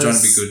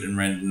Be Good and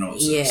Random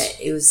Nonsense. Yeah,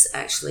 it was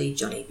actually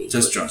Johnny Be Good.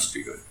 Just Johnny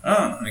Be Good.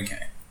 Oh,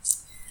 okay.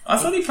 I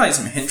thought he played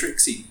some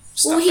Hendrixy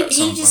stuff at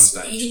some point on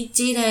stage. He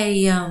did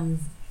a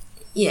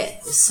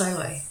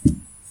solo.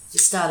 He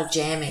started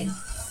jamming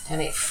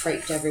and it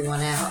freaked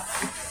everyone out.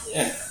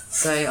 Yeah.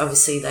 So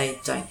obviously they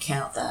don't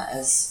count that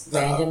as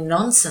random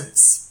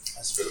nonsense.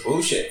 That's a bit of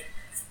bullshit.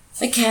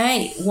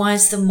 Okay, why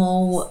is the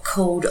mall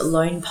called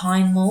Lone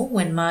Pine Mall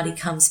when Marty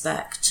comes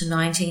back to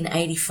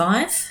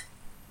 1985?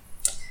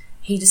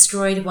 He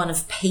destroyed one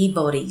of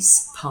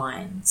Peabody's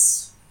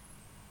pines.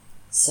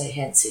 So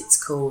hence it's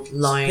called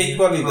Lone Pine.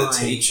 Peabody the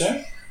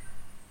teacher?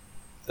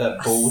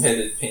 That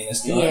bald-headed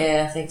penis guy?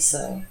 Yeah, I think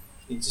so.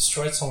 He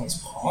destroyed someone's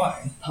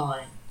pine?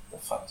 Pine. The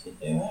fuck did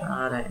he do that?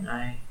 I don't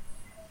know.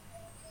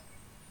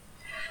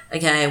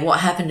 Okay,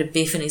 what happened to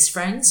Biff and his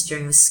friends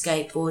during the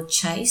skateboard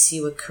chase?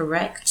 You were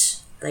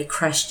correct. They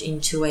crashed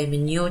into a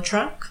manure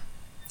truck.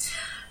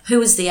 Who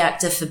was the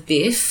actor for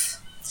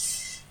Biff?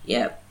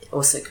 Yep,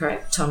 also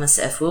correct. Thomas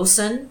F.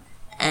 Wilson.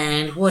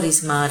 And what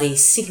is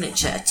Marty's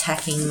signature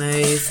attacking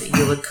move?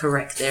 You were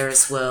correct there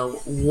as well.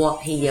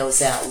 What he yells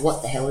out,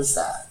 what the hell is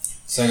that?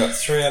 So I got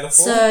 3 out of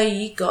 4? So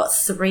you got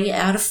 3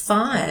 out of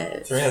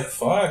 5. 3 out of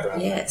 5,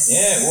 right? Yes.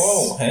 Yeah,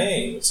 whoa,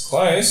 hey, it's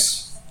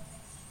close.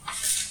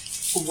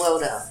 Well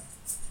done.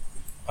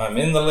 I'm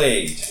in the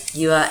lead.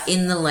 You are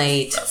in the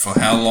lead. But for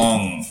how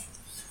long?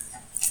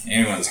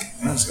 Everyone's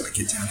got to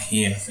get down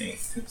here, I think.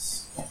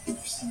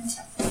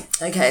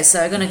 Okay,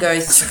 so I'm going to go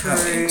Too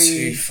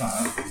through...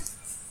 far.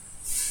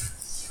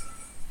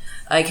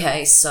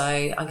 Okay, so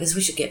I guess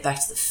we should get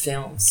back to the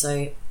film.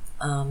 So,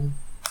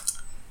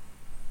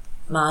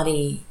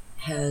 Marty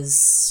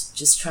has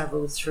just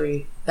travelled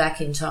through back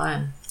in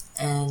time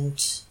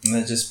and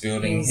they're just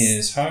building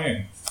his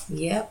home.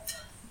 Yep.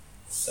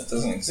 That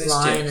doesn't exist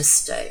Lion yet.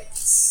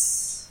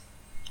 Estates.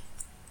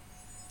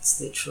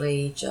 It's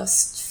literally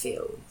just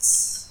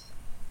fields.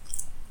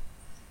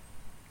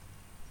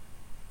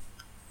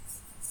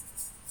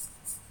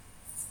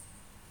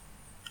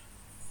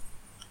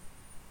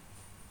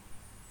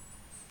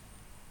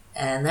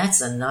 And that's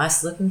a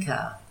nice looking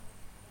car.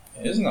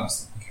 It is a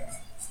nice looking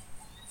car.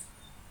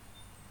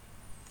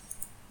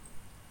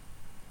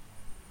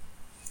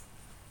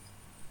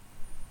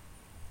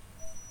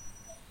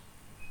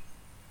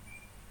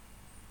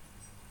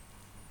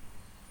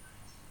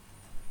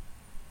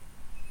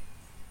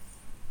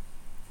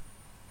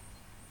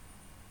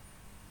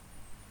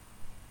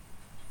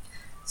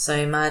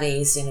 So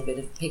Marty's in a bit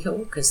of a pickle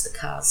because the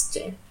car's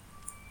dead.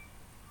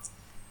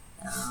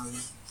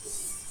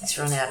 It's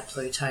run out of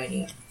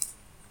plutonium.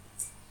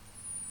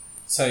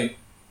 So,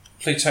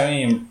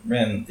 plutonium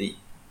ran the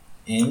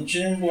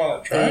engine while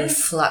it The drove?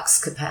 flux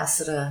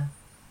capacitor.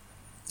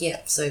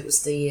 Yeah, so it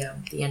was the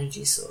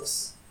energy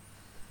source.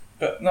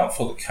 But not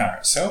for the car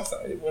itself,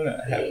 though.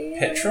 Wouldn't it have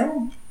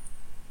petrol?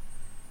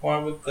 Why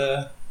would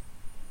the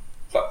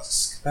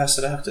flux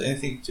capacitor have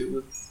anything to do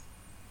with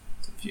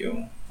the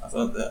fuel? I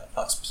thought the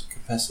flux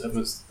capacitor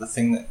was the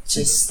thing that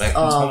Just back in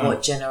time.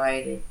 what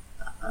generated?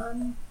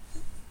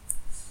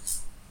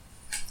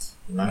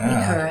 You might be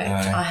No, correct.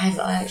 no. I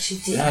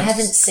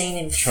haven't seen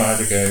him Try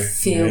to go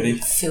ready.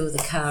 fill the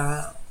car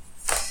up.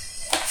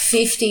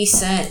 50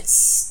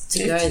 cents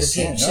to go 50 the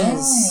cents.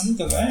 pictures. Oh,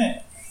 look at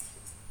that.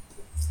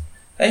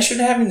 They should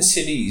have in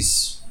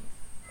cities,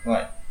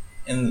 like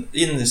in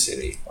the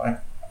city, like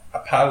a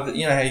part of the,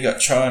 you know how you got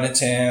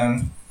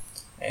Chinatown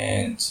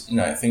and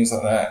things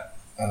like that.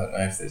 I don't know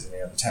if there's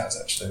any other towns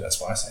actually. That's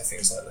why I say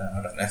things like that.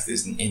 I don't know if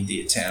there's an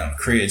India town,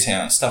 Korea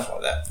town, stuff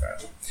like that.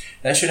 Right?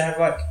 They should have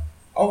like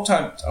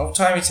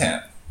old-timey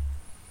town,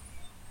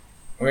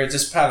 where it's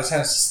just part of the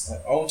town is just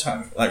like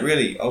old-timey, like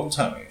really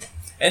old-timey.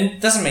 And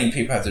it doesn't mean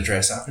people have to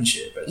dress up and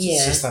shit, but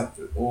it's just like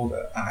all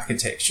the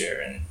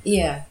architecture and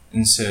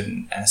in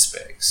certain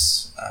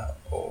aspects are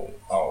all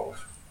old.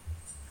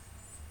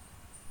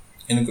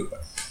 In a good way.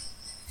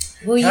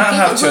 Well, you Can't get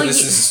have it- till well,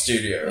 this you- is a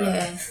studio, right?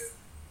 Yeah.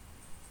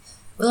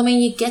 Well, I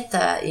mean, you get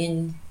that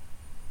in,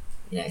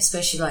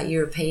 especially like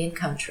European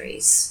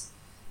countries.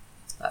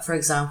 Like, for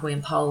example,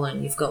 in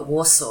Poland, you've got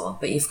Warsaw,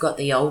 but you've got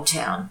the old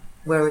town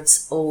where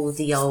it's all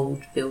the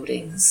old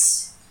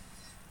buildings,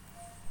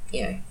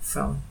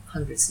 from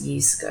hundreds of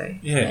years ago.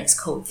 Yeah. And it's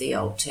called the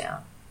old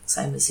town.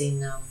 Same as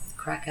in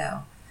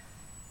Krakow.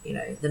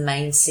 The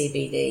main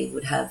CBD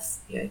would have,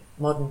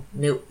 modern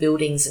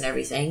buildings and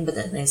everything, but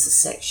then there's a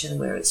section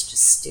where it's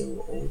just still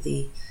all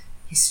the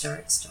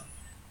historic stuff.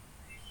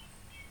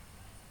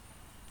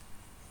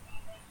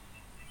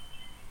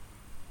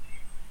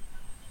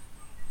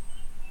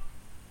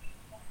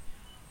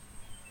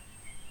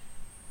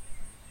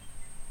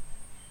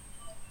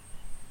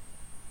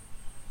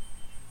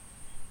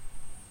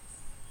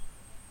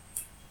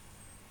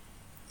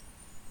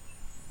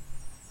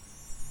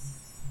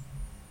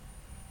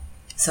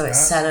 So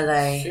it's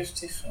Saturday,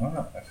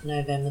 55.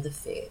 November the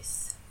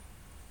 5th.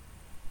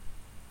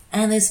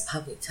 And there's a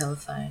public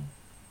telephone.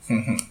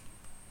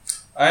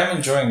 I am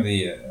enjoying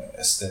the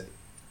aesthetic.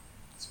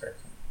 It's very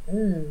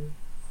cool.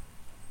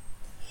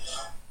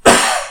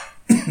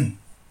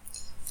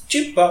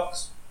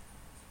 Jukebox.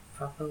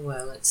 Proper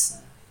Wurlitzer.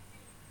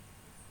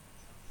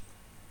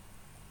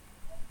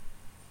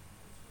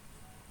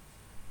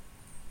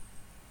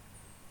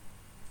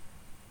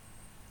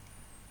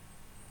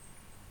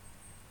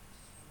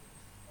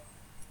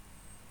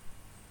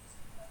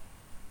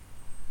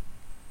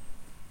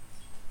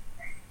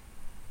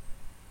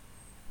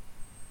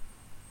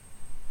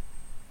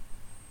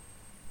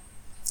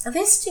 Are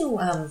there still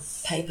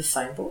paper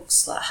phone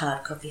books, like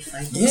hard copy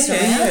phone books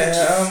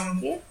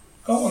around? Yeah.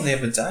 Got one the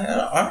other day.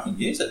 I don't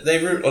use it.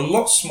 They were a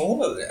lot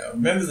smaller now.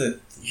 Remember the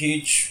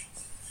huge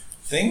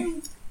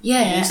thing?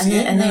 Yeah,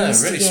 and they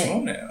used really to get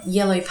small now.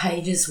 Yellow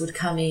Pages would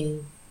come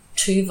in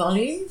 2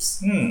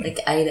 volumes, like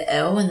A to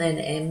L and then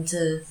M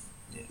to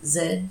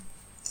Z.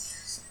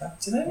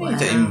 Do they need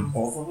to even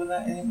bother with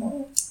that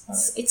anymore?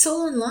 It's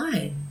all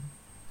online.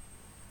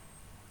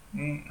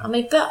 Mm. I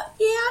mean, but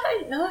yeah, I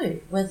don't know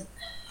whether.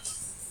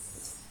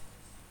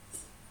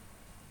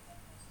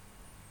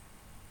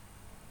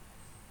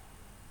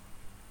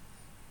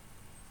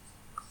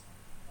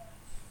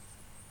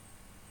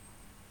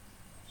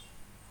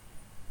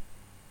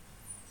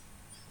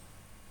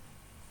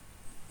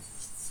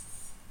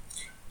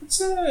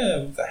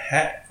 the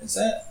hat? Is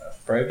that a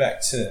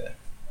throwback to...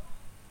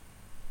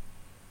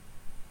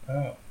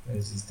 Oh,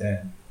 there's his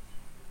dad.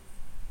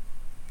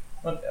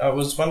 I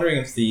was wondering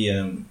if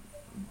the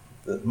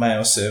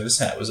mail service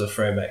hat was a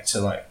throwback to,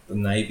 like, the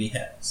Navy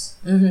hats.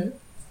 Mm-hmm.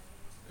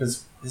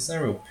 Because there's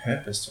no real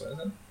purpose to it, is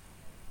there?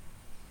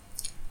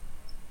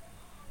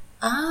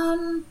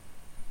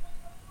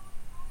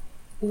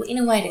 Well, in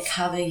a way to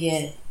cover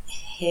your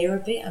hair a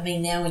bit. I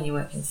mean, now when you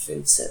work in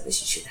food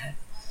service, you should have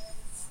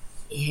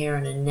your hair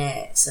in a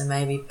net. So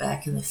maybe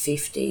back in the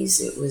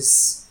 50s, it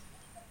was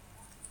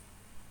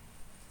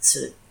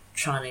sort of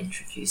trying to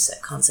introduce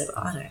that concept.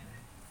 I don't know.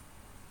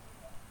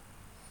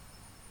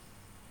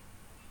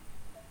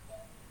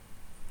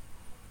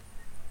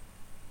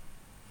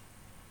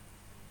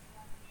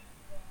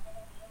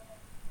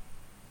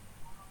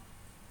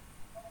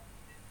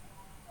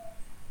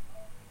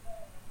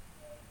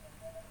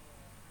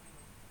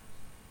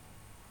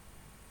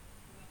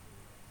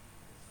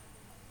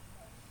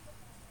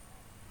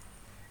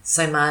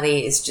 So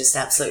Marty is just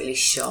absolutely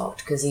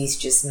shocked because he's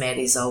just met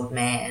his old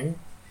man,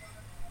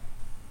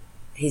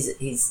 his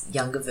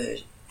young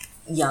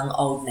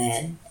old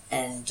man,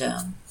 and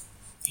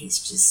he's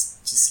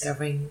just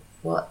discovering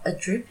what a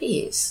drip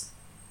he is.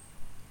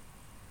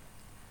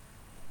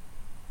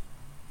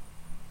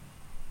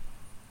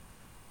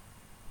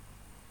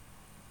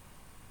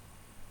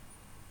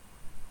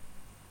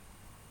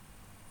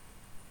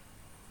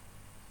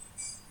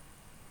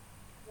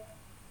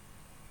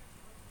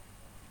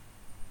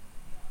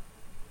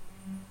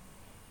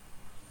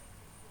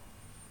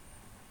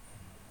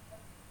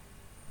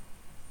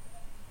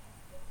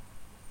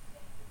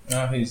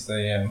 Oh, he's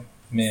the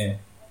mayor.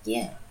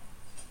 Yeah.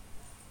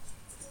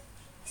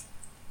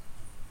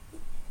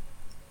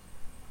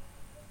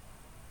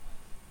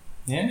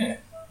 Yeah.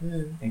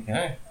 There you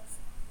go.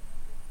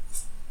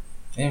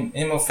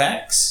 Any more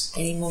facts?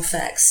 Any more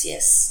facts?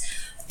 Yes.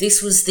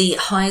 This was the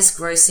highest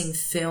grossing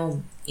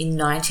film in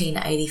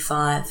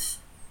 1985.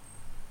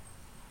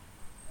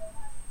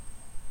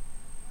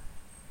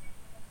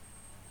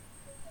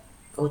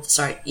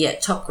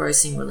 Top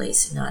grossing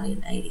release in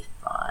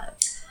 1985.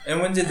 And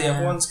when did the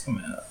other ones come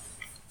out?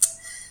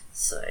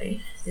 So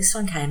this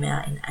one came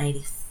out in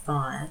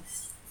 85.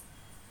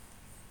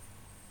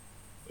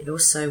 It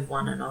also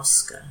won an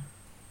Oscar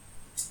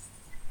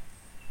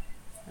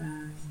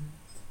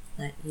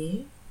that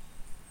year.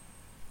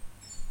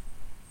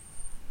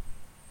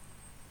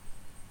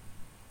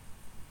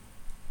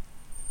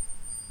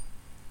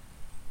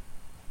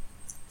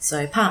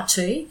 So part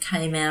 2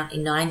 came out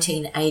in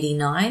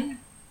 1989.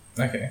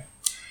 Okay.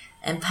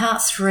 And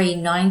part 3,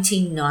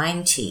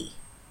 1990.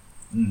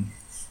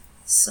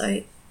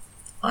 So,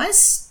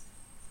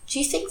 do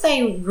you think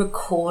they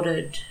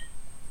recorded...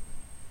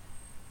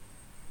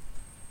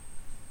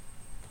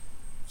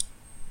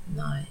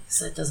 No,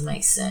 so it doesn't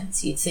make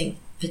sense. You'd think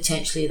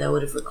potentially they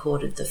would have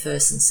recorded the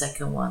first and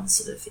second one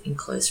sort of in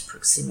close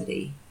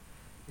proximity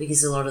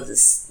because a lot of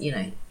this,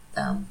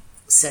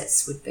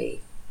 sets would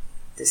be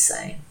the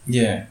same.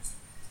 Yeah.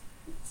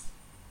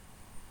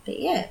 But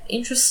yeah,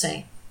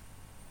 interesting.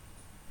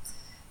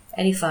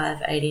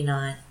 85,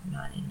 89,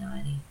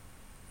 1990.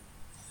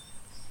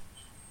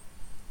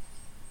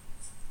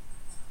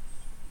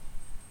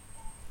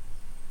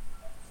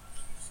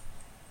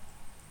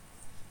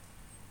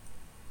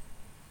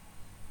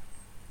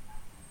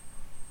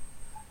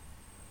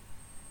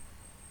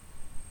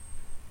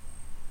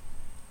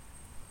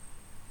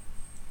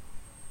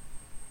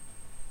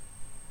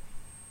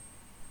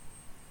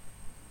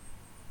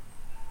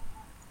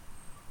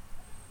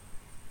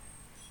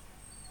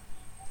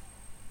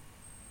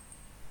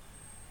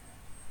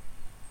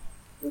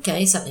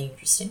 Okay, something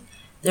interesting.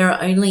 There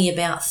are only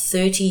about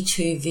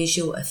 32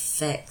 visual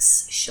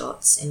effects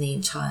shots in the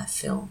entire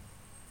film.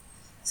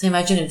 So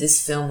imagine if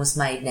this film was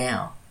made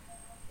now.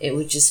 It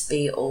would just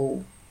be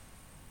all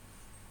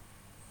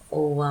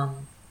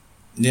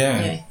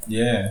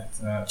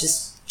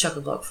just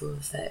chock-a-block full of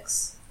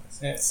effects.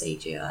 That's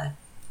it. CGI.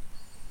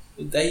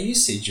 They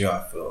use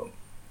CGI for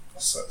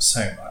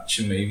so much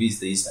in movies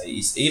these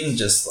days, even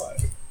just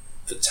like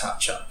for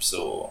touch-ups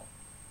or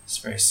it's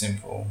very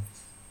simple.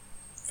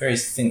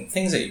 Various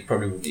things that you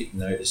probably wouldn't even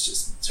notice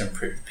just to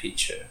improve the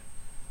picture.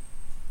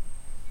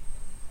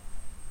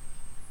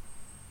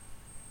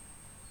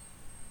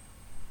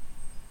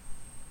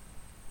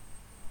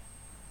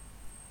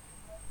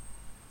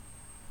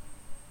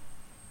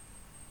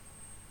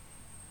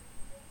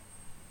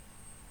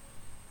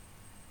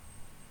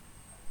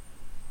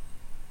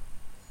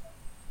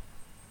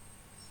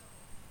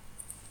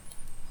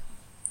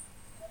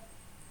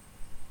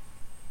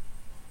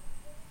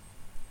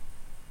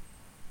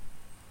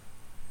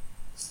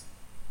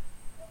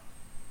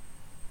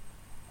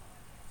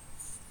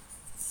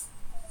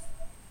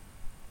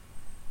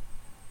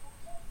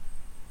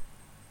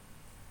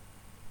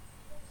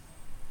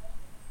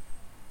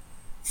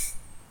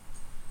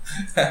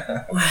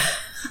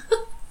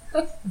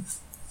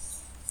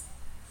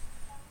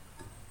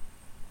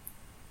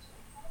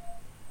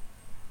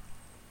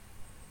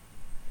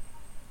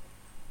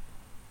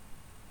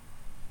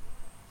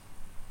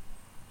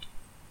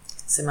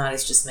 So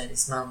Marty's just met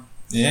his mum.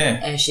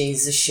 Yeah. And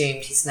she's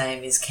assumed his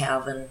name is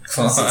Calvin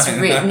because it's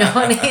written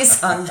on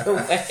his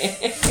underwear.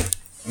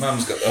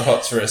 Mum's got the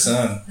hots for her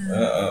son.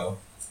 Uh-oh.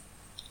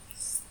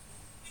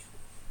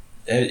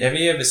 Have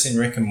you ever seen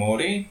Rick and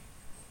Morty?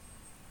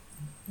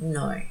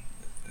 No, I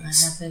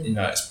haven't. You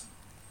know, it's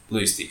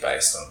loosely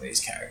based on these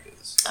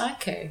characters.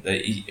 Okay.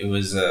 It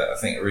was, I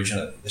think,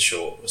 originally the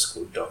short was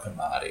called Doc and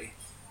Marty.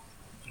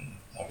 And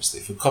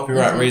obviously, for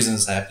copyright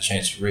reasons, they have to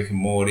change to Rick and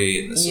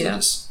Morty, and this sort of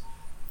just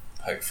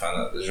poke fun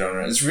at the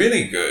genre. It's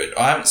really good.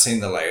 I haven't seen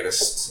the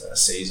latest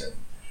season,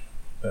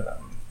 but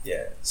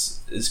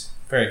it's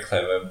very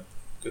clever,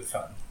 good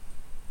fun.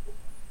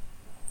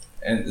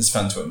 And it's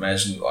fun to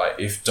imagine, like,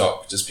 if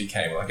Doc just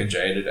became like a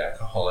jaded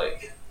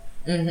alcoholic,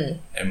 and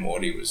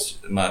Marty was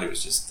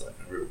just like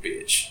a real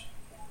bitch.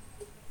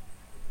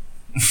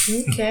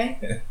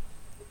 Okay.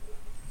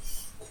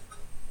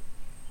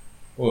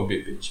 Or a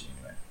bit bitchy,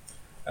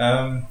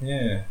 anyway.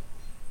 Yeah.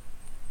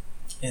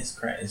 It's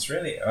great. It's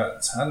really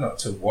it's hard not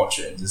to watch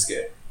it and just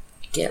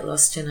get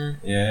lost in it.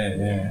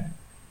 Yeah.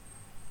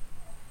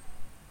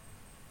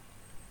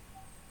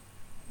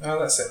 Oh,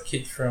 that's that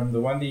kid from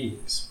the Wonder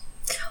Years.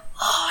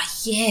 Oh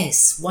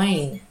yes,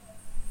 Wayne.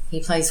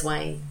 He plays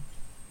Wayne.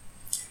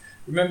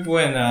 Remember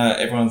when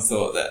everyone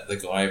thought that the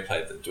guy who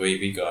played the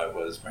dweeby guy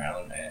was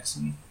Marilyn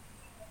Manson?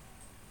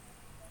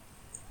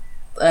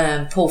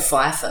 Paul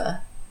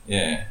Pfeiffer.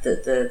 Yeah.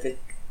 The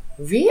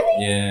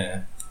really?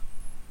 Yeah.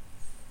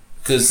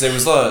 Because there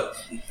was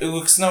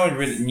because no one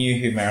really knew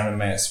who Marilyn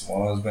Manson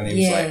was when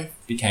he was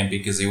became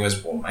big because he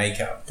always wore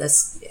makeup.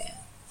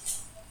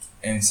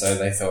 And so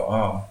they thought,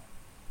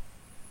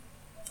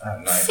 I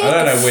don't know. I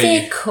don't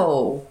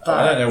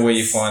know where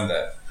you find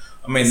that.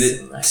 I mean,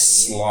 there's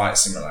slight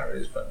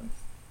similarities, but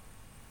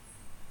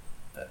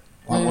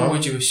why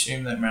would you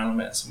assume that Marilyn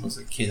Manson was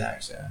a kid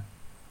actor?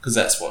 Because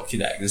that's what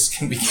kid actors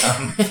can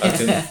become.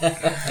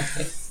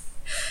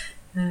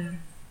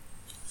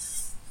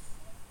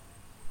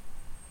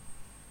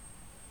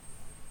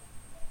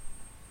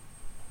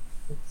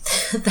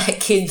 That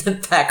kid in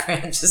the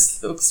background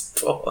just looks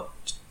bored.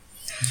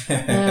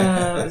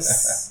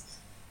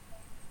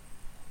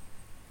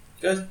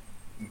 Good.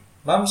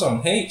 Mum's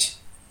on heat.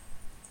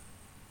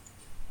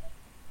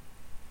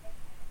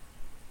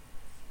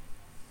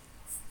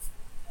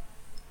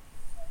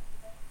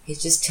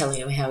 He's just telling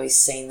him how he's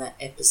seen that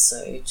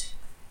episode.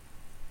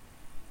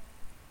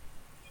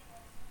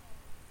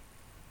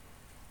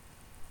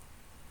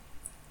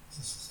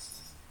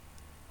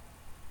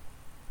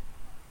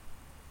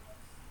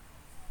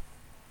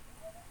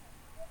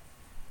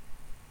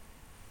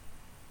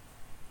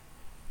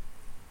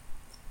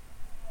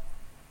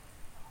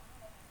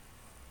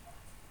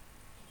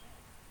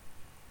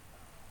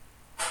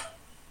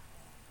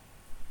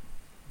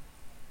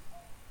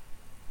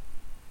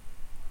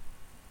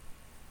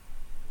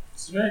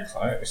 It's very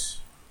close.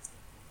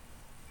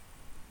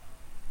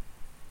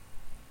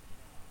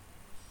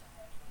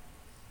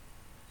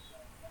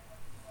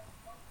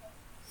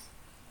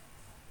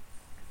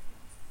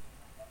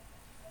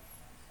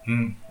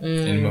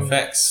 Any more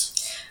facts?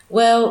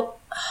 Well,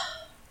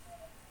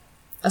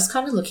 I was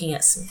kind of looking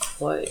at some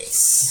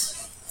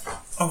quotes.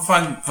 I'll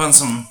find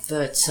some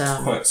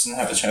quotes and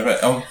have a chat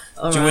about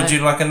it. Would you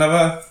like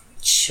another?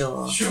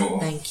 Sure.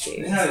 Thank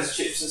you. There's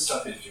chips and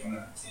stuff if you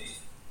want to eat.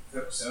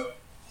 Help yourself.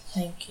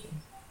 Thank you.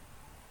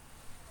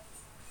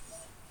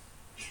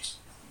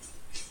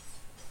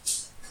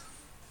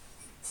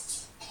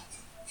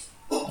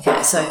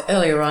 Okay, so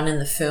earlier on in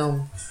the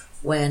film,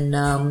 when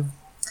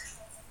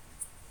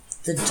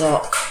the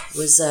doc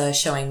was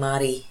showing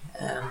Marty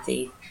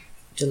the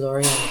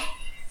DeLorean,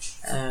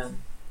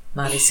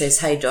 Marty says,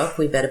 "Hey Doc,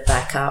 we better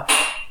back up.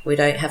 We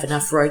don't have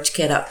enough road to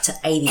get up to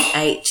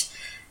 88.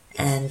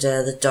 And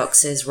the doc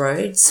says,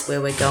 "Roads, where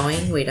we're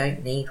going, we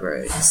don't need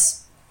roads."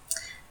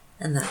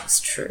 And that was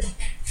true.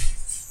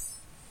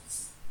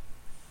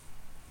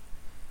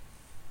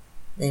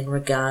 Then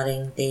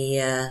regarding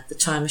the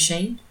time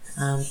machine,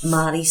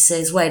 Marty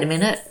says, wait a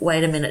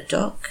minute,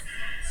 Doc.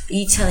 Are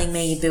you telling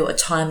me you built a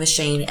time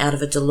machine out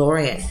of a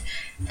DeLorean?"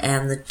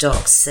 And the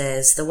doc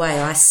says, "The way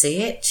I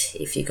see it,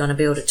 if you're going to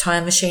build a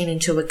time machine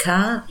into a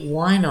car,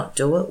 why not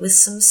do it with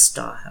some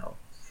style?"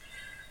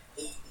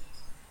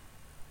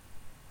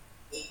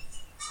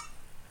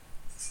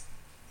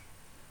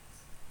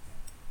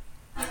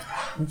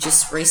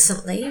 Just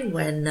recently,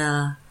 when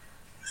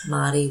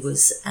Marty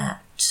was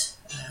at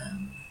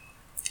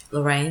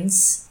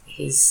Lorraine's,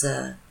 his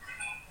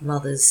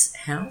mother's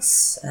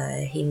house,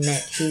 he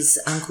met his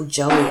Uncle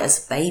Joey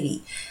as a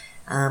baby.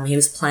 He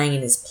was playing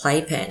in his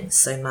playpen,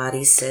 so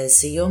Marty says,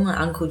 "So you're my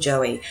Uncle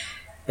Joey.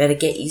 Better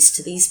get used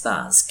to these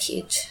bars,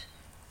 kid."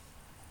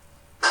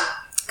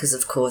 Because,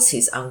 of course,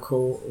 his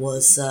uncle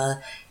was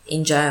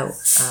in jail.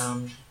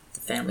 The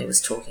family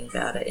was talking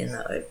about it in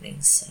the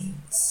opening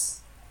scenes.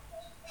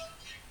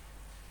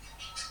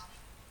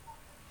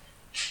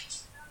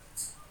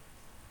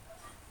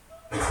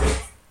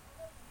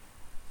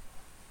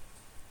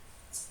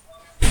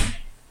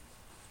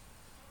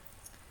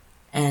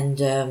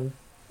 And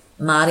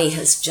Marty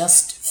has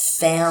just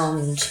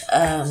found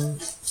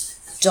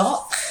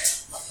Doc,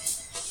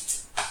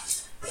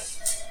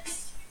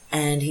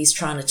 and he's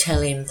trying to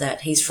tell him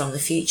that he's from the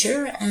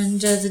future, and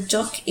the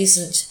Doc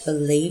isn't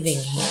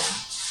believing him.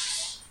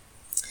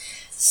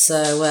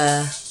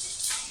 So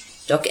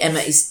Doc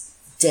Emmett is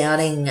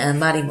doubting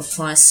Marty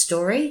McFly's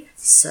story.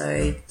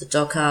 So the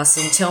Doc asks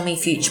him, "Tell me,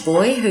 future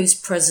boy, who's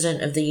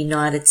president of the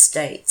United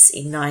States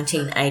in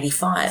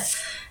 1985?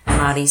 And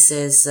Marty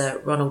says,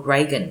 Ronald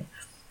Reagan.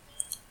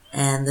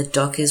 And the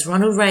Doc is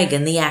Ronald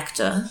Reagan, the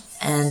actor.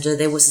 And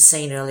there was a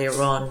scene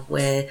earlier on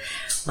where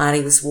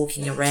Marty was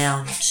walking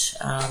around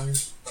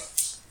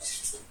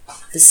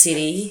the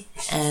city,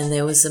 and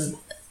there was a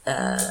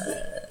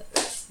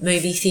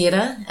movie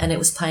theatre, and it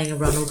was playing a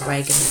Ronald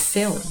Reagan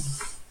film.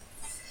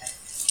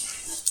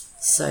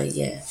 So,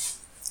 yeah,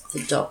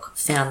 the Doc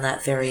found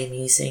that very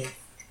amusing.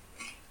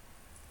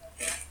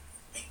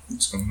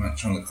 It's going to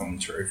match on the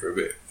commentary for a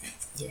bit.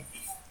 Yeah.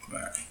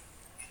 Right.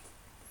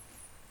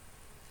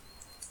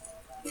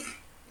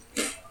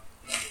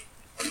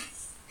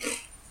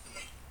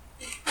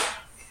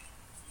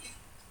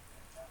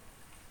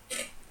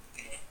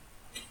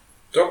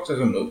 Doc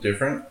doesn't look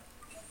different.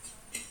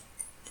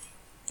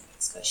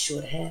 He's got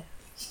short hair.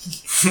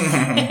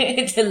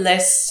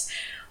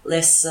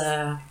 less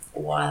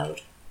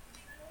wild.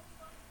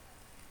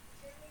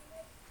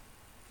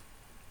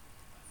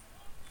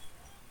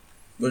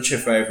 What's your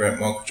favourite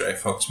Michael J.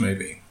 Fox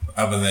movie,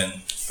 other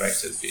than Back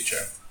to the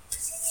Future?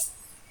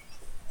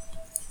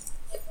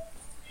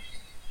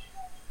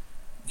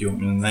 Do you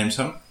want me to name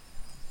some?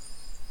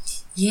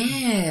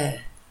 Yeah.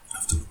 I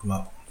have to look them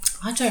up.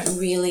 I don't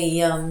really,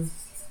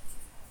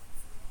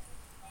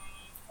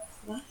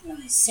 why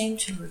don't I seem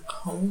to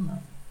recall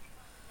them?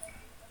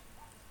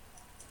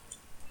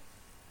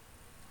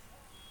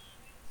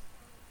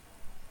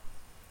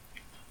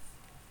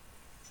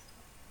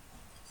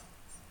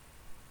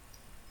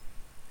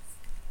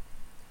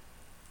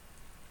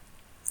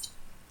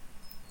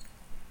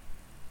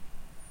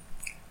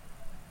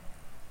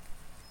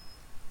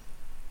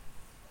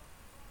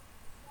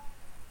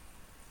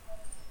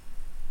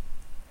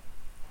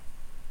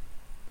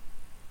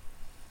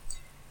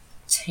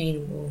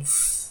 Teen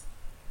Wolf.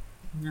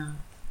 No.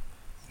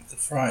 The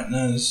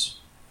Frighteners.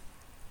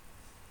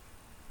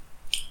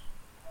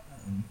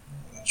 I'm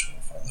not sure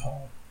if I find the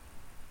whole.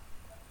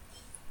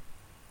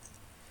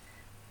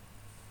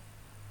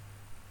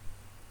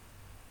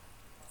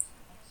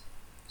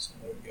 So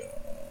we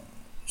got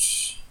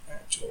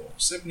actual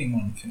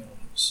 71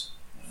 films.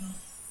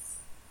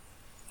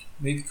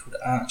 Movie called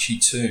Archie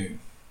 2.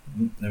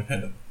 Never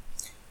heard of it.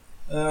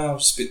 I'll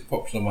spit the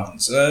popular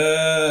ones.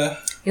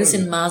 He was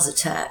in Mars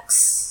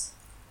Attacks.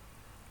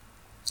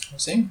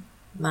 What's he?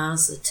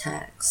 Mars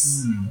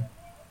Attacks.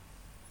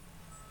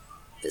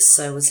 But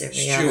so was every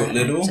Stuart other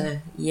Little.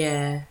 actor.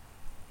 Yeah.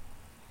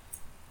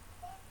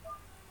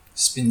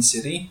 Spin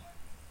City.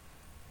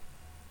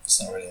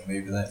 It's not really a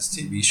movie, that's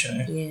a TV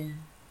show. Yeah.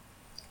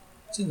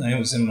 Didn't know he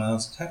was in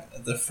Mars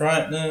Attack. The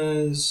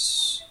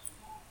Frighteners.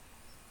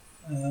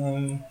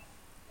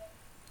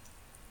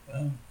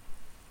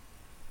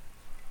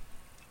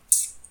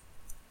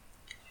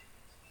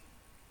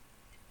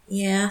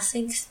 Yeah, I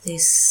think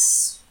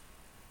these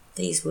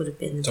would have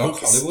been the Doc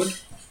biggest. Hollywood.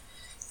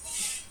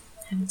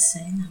 Haven't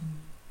seen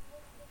them.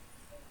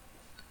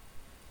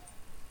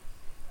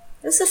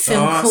 There's a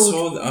film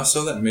called... I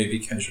saw that movie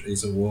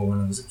Casualties of War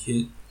when I was a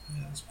kid.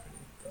 Yeah, it was pretty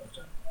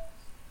good.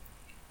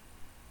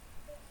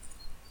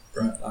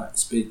 Bright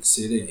Lights, Big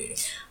City.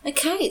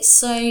 Okay,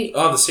 so...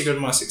 Oh, The Secret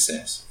of My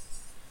Success.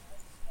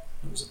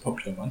 That was a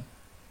popular one.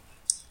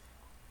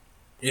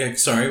 Yeah,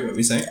 sorry, what were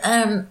we saying?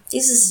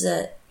 This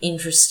is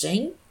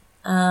interesting.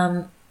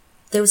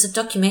 There was a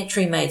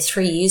documentary made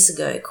 3 years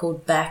ago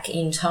called Back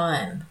in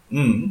Time.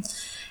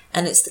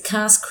 And it's the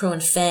cast, crew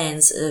and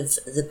fans of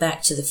the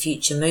Back to the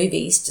Future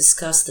movies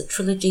discuss the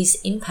trilogy's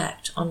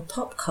impact on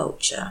pop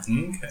culture.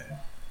 Okay.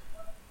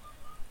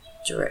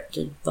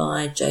 Directed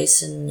by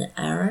Jason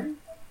Aaron.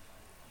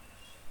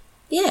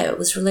 Yeah, it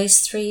was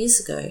released 3 years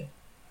ago.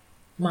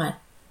 Might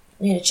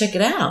need to check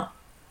it out.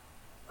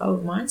 I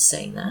wouldn't mind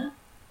seeing that.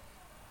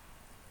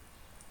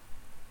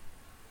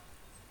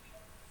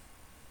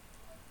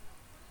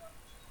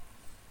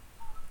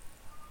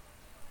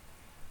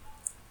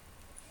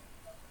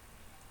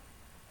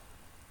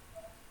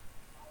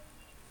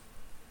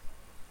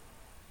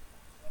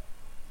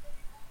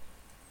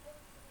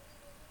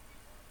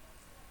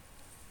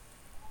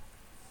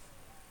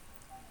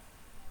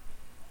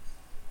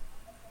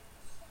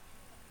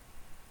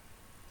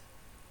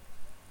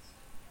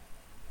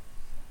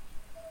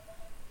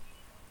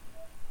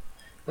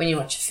 When you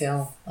watch a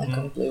film, like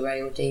on Blu-ray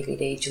or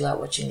DVD, do you like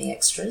watching the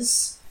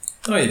extras?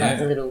 Oh, yeah. Like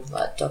the little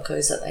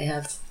docos that they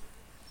have?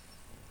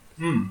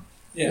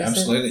 Yeah,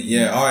 absolutely.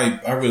 Yeah,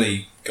 I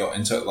really got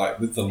into it, like,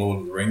 with the Lord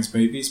of the Rings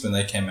movies when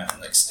they came out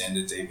on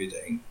extended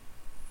DVD.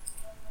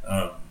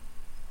 I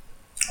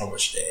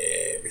watched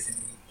everything,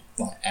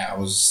 like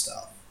hours of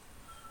stuff.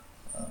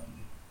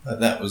 But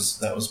that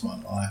was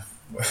my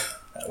life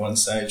at one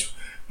stage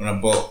when I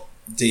bought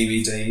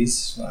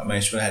DVDs. I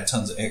made sure I had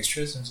tons of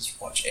extras and just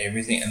watch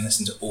everything and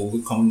listen to all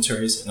the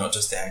commentaries, not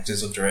just the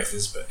actors or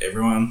directors, but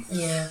everyone.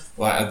 Yeah.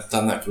 Like, I've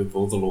done that with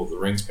all the Lord of the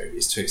Rings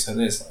movies too, so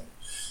there's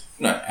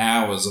like,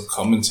 hours of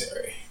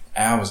commentary.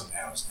 Hours and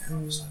hours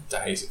and hours.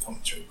 Like days of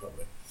commentary,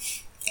 probably.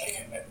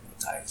 Okay, maybe not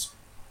days.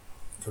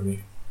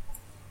 Probably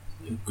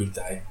a good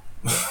day.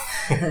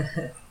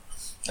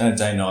 And a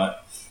day night.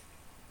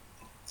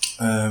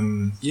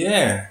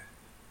 Yeah.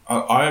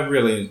 I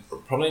really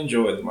probably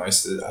enjoyed the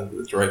most of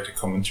the director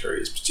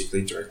commentaries,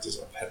 particularly directors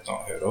I had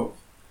not heard of.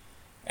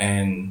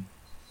 And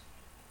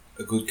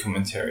a good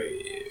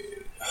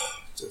commentary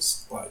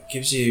just like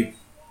gives you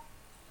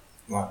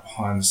like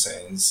behind the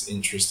scenes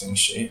interesting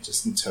shit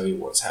just to tell you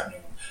what's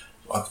happening.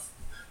 Like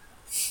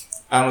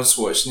Arnold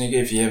Schwarzenegger,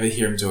 if you ever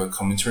hear him do a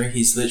commentary,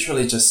 he's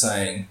literally just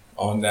saying,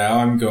 "Oh, now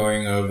I'm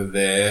going over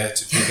there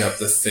to pick up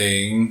the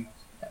thing.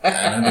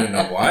 And I don't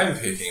know why I'm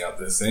picking up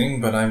the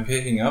thing, but I'm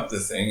picking up the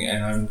thing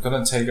and I'm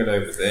going to take it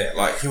over there."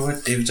 Like,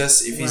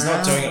 if he's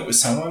not doing it with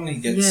someone, he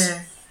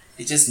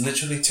just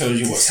literally tells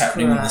you what's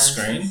happening on the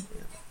screen.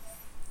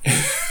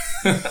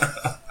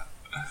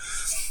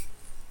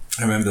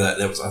 I remember I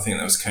think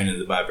that was Conan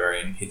the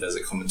Barbarian. He does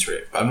a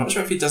commentary, but I'm not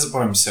sure if he does it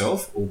by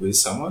himself or with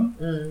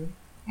someone.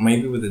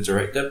 Maybe with the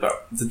director,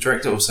 but the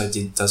director also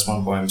does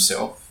one by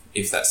himself,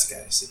 if that's the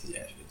case, if he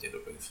actually did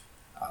it with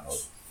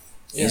Arnold.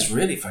 Yeah. It's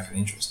really fucking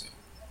interesting.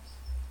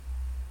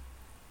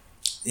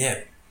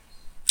 Yeah.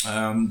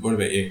 What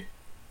about you?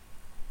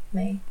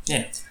 Me?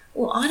 Yeah.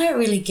 Well, I don't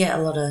really get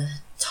a lot of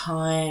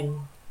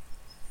time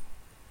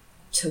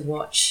to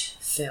watch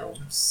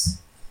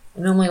films.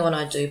 Normally when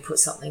I do put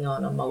something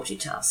on, I'm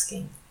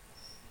multitasking.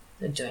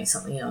 I'm doing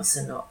something else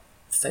and not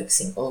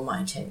focusing all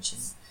my attention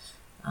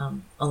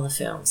on the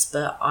films.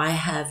 But I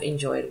have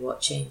enjoyed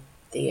watching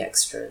the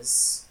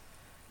extras,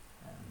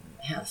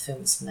 how the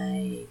film's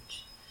made,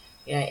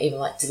 even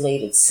like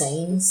deleted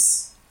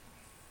scenes.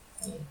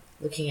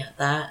 Looking at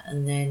that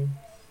and then,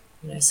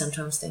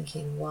 sometimes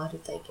thinking, why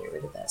did they get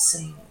rid of that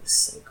scene? It was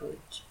so good.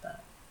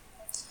 But,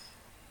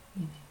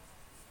 I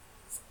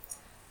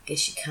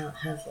guess you can't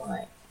have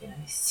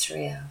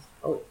 3 hours.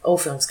 All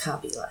films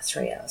can't be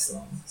 3 hours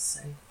long, so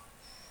you've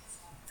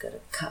got to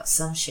cut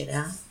some shit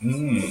out.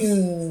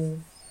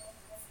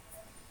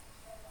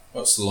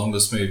 What's the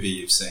longest movie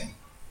you've seen?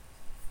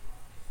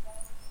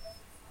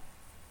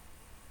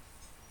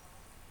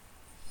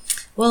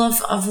 Well,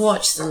 I've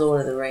watched the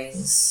Lord of the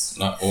Rings.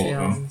 Not all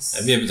films.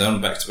 of them. Have you ever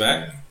done back to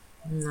back?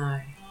 No,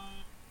 I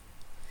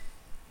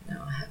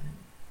haven't.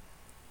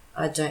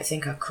 I don't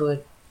think I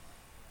could.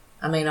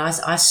 I mean,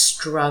 I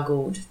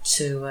struggled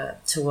to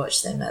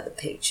watch them at the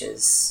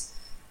pictures.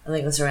 I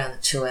think it was around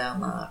the 2 hour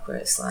mark where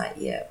it's like,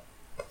 yeah,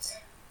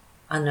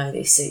 I know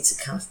these seats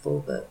are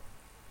comfortable, but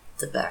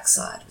the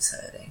backside was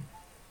hurting.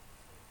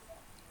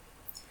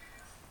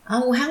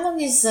 Oh, well, how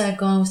long is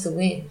Gone with the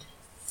Wind?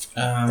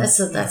 That's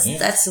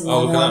a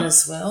long one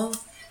as well.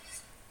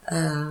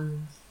 Are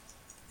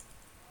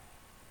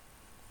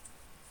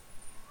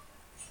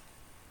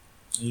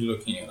you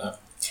looking it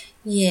up?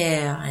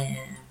 Yeah, I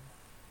am.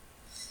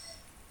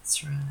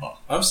 That's right. Oh,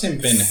 I've seen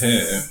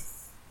Ben-Hur.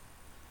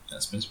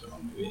 That's been a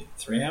long movie.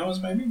 3 hours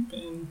maybe?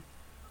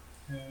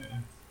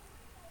 Ben-Hur.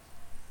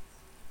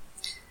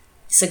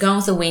 So Gone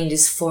with the Wind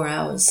is 4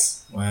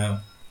 hours.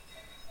 Wow.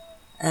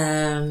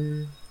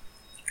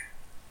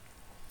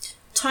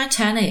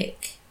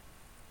 Titanic.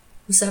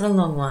 Was that a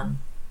long one?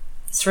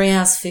 3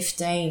 hours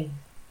 15.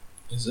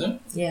 Is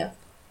it? Yeah.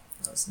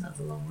 That was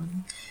another long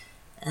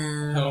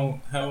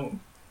one.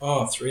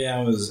 How 3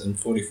 hours and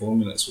 44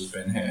 minutes was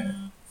Ben-Hur.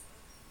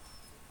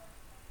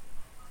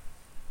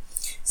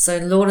 So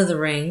Lord of the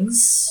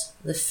Rings,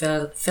 the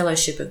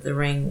Fellowship of the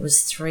Ring,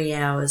 was 3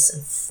 hours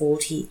and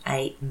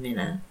 48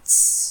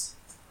 minutes.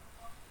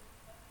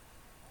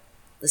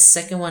 The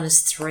second one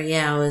is 3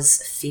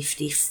 hours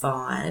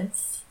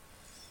 55.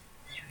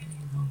 They're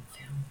really long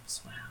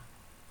films, wow.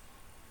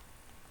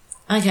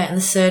 Okay, and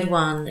the third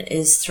one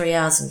is 3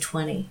 hours and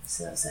 20,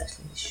 so that's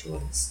actually the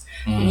shortest.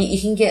 You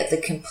can get the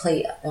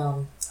complete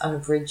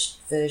unabridged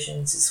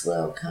versions as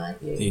well,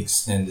 can't you? The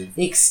extended.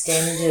 The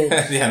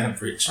The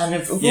unabridged.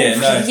 Yeah,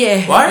 no.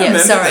 Yeah, well, I remember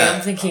sorry, that.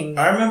 I'm thinking.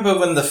 I remember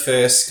when the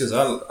first, because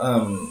I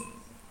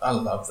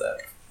love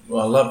that.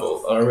 Well,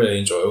 I really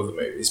enjoy all the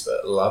movies,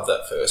 but I love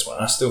that first one.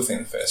 I still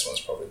think the first one's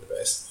probably the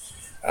best.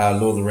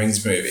 Lord of the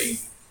Rings movie.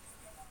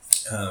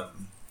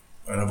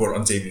 When I bought it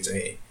on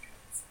DVD.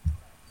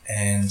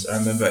 And I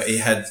remember it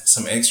had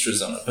some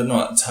extras on it, but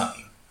not a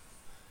ton.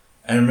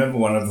 And I remember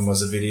one of them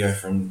was a video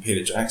from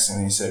Peter Jackson,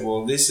 and he said,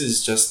 well, this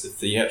is just the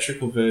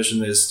theatrical version,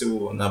 there's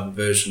still another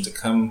version to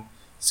come,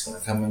 it's going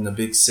to come in the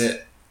big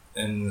set.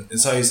 And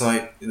so he's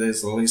like,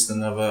 there's at least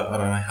another, I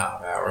don't know,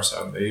 half hour or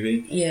so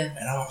movie. Yeah.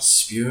 And I was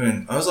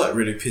spewing. I was like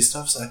really pissed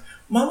off. I was like,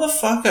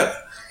 motherfucker.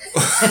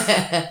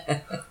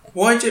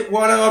 Why do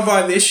I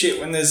buy this shit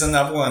when there's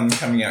another one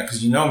coming out?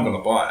 Because I'm going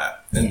to buy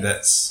it. And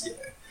that's, yeah.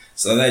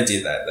 So they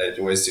did that. They'd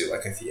always do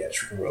like a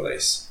theatrical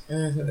release.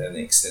 Mm-hmm. But then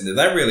the extended.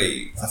 They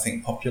really, I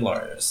think,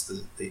 popularised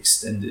the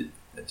extended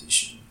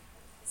edition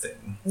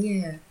thing.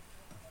 Yeah.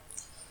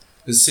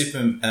 Because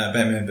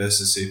Batman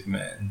versus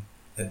Superman.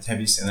 Have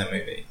you seen that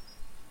movie?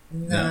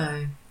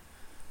 No.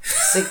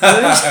 Is it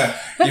good?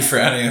 You're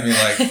frowning at me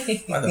like,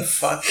 why the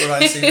fuck would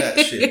I see that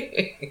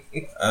shit?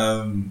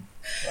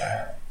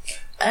 Wow.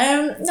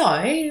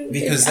 No.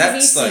 Because have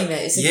that's you like, seen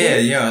it? Is it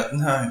good?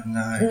 no.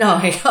 No.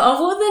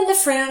 Oh, well, then the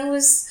frown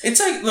was... It's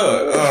like,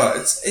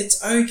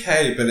 it's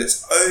okay, but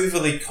it's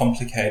overly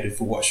complicated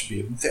for what should be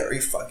a very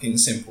fucking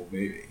simple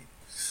movie.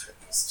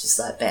 It's just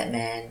like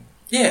Batman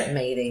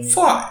meeting.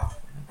 Fight.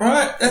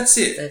 Right? That's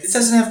it. It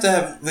doesn't have to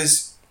have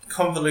this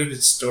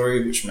convoluted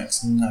story which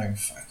makes no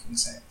fucking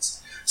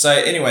sense. So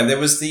anyway, there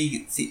was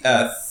the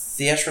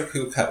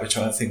theatrical cut, which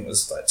I think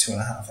was like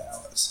 2.5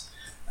 hours.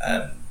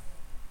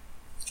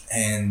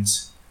 And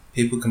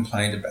people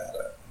complained about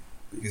it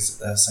because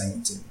they were saying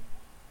it didn't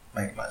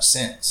make much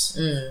sense,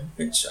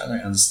 which I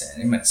don't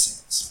understand. It makes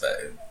sense,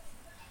 but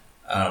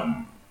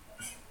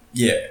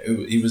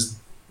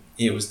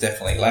it was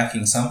definitely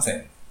lacking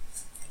something.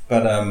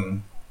 But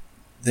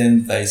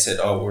then they said,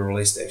 "Oh, we'll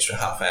release the extra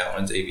half hour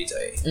on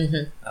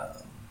DVD,"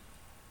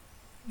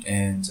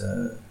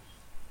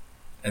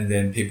 and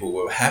then people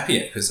were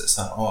happier because it's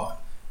like, "Oh,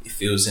 it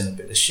fills in a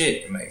bit of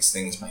shit. It makes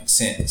things make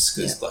sense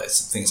because like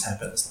some things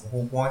happen. It's like,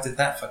 well, why did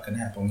that fucking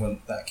happen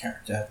when that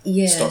character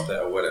stopped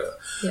there or whatever?"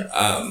 Yeah.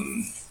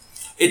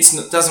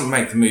 It doesn't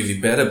make the movie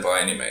better by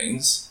any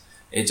means.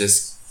 It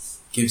just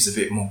gives a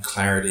bit more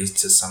clarity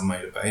to some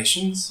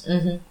motivations.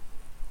 Mm-hmm.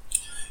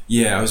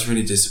 Yeah, I was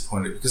really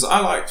disappointed because I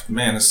liked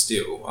Man of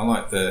Steel. I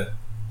liked the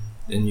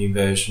new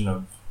version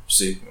of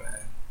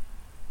Superman.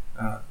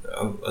 I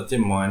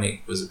didn't mind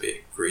it was a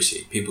bit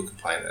gritty. People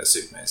complain that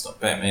Superman's not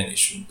Batman. It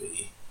shouldn't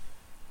be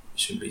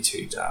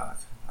too dark.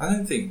 I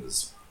don't think it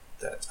was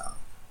that dark.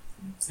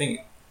 I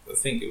think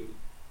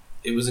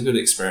it was a good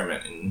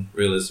experiment in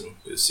realism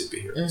with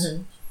superheroes.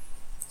 Mm-hmm.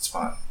 It's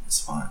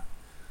fine.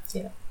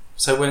 Yeah.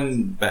 So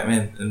when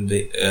Batman and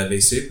v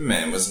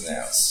Superman was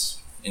announced,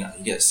 you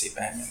get to see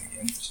Batman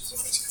again, which is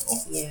always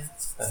cool. Yeah.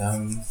 But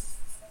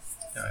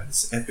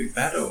this epic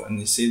battle, and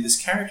you see this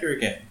character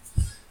again,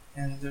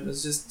 and it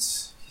was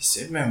just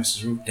Superman was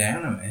just real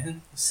downer,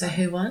 man. So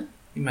who won?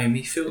 He made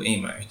me feel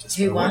emo just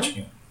by watching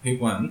him. Who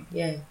won?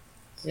 Yeah.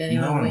 Did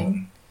anyone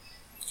win?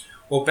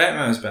 Well,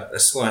 Batman was about to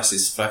slice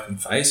his fucking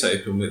face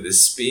open with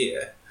his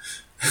spear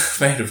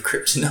made of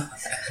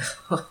kryptonite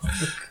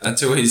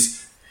until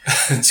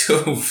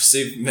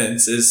Superman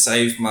says,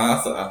 "Save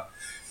Martha."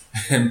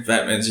 And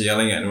Batman's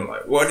yelling at him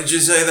like, "Why did you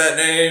say that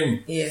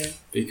name?" Yeah.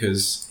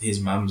 Because his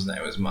mum's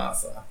name was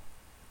Martha.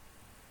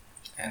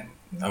 And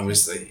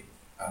obviously,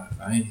 I don't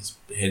know, his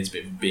head's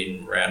been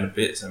beaten around a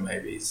bit, so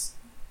maybe he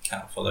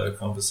can't follow a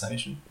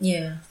conversation.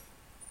 Yeah.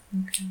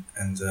 Okay.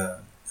 And they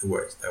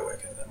work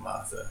out that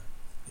Martha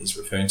is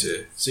referring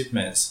to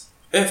Superman's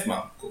Earth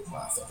mum called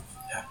Martha.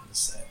 They happen to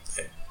say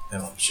they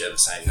all share the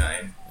same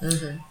name.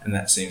 Mm-hmm. And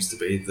that seems to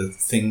be the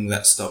thing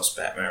that stops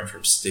Batman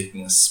from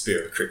sticking a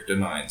spear of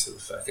kryptonite into the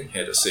fucking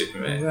head of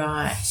Superman.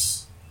 Right.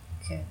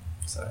 Okay.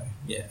 So,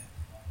 yeah.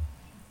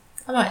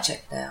 I might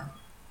check it out.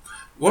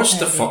 Watch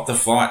the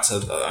fights are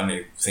the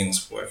only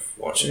things worth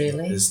watching.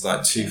 Really? There's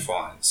like 2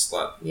 fights.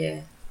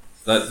 Yeah.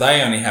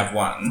 They only have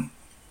one.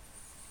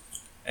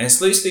 And it's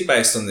loosely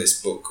based on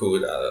this book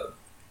called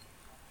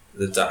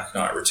The Dark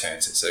Knight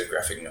Returns. It's a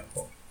graphic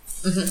novel.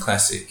 Mm-hmm.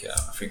 Classic,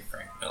 I think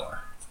Frank Miller.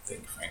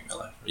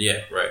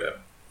 Yeah, wrote it.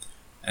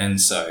 And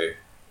so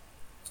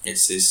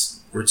it's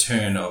this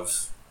return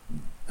of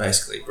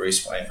basically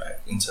Bruce Wayne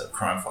back into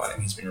crime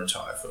fighting. He's been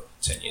retired for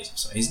 10 years or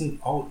so. He's an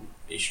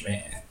old-ish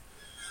man.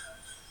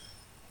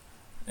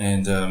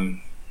 And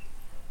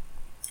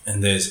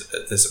there's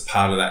a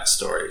part of that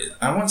story.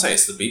 I won't say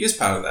it's the biggest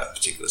part of that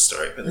particular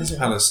story, but there's a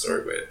part of the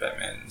story where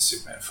Batman and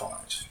Superman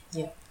fight.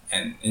 Yeah.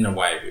 And in a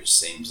way which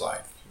seems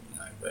like,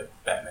 where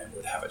Batman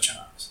would have a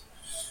chance.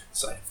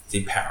 So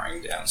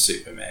depowering down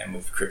Superman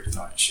with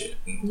kryptonite shit.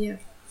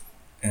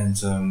 And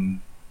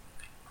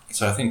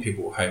so I think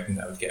people were hoping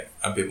they would get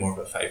a bit more of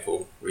a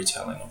faithful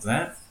retelling of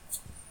that.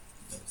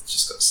 It's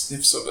just got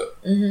sniffs of it,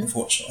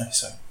 unfortunately.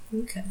 So.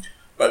 Okay.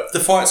 But the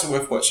fights are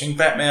worth watching.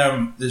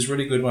 Batman, there's a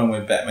really good one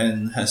where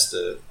Batman has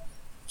to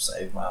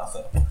save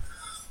Martha.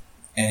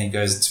 And he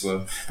goes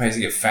into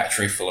basically a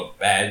factory full of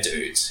bad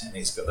dudes. And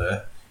he's got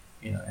I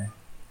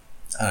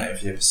don't know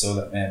if you ever saw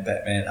that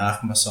Batman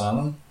Arkham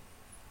Asylum.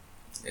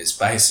 It's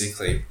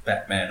basically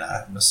Batman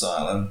Arkham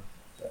Asylum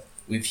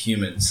with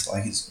humans.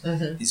 Like he's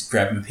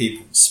grabbing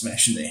people,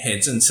 smashing their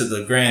heads into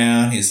the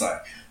ground. He's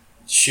like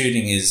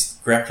shooting his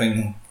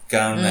grappling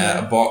gun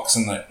out a box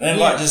and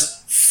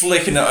just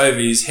flicking it over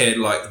his head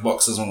like the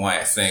box doesn't weigh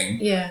a thing.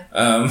 Yeah.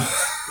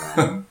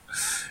 Wow.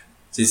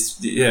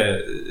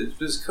 It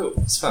was cool.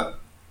 It's fun.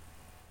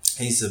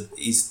 He's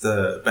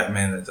the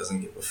Batman that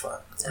doesn't give a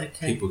fuck. Like,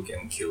 people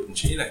getting killed and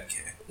shit. He don't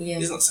care. Yeah.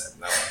 He's not saving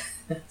no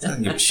one. He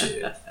doesn't give a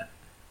shit.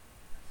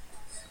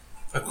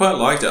 I quite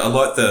liked it. I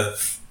liked the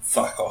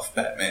fuck off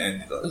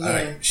Batman. Like, I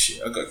don't give a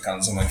shit. I've got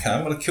guns on my car.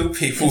 I'm going to kill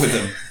people with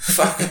them.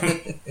 Fuck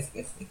them.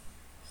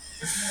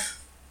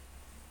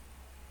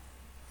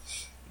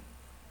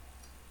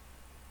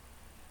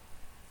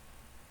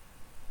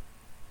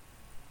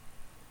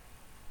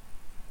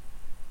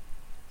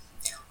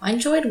 I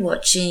enjoyed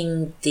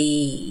watching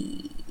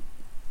the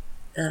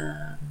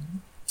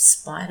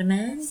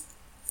Spider-Man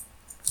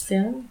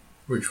film.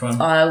 Which one?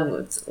 I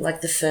would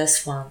like the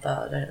first one,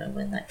 but I don't know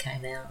when that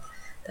came out.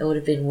 That would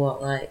have been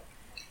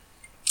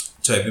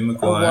Tobey a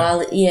Maguire.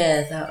 while.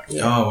 Yeah,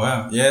 Oh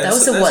wow, yeah. That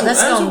was a while.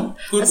 That's a gone.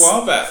 good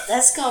while back.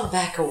 That's gone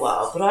back a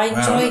while, but I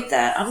enjoyed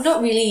that. I'm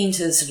not really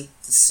into sort of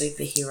the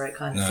superhero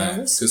kind of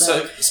films.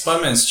 Because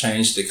Spider-Man's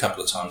changed a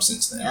couple of times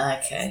since then.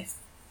 Okay.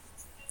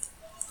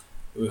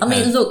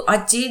 Look,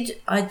 I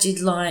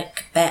did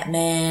like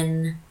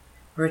Batman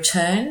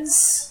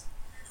Returns.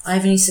 I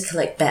even used to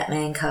collect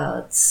Batman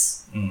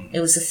cards.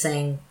 It was a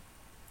thing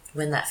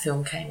when that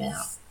film came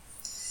out.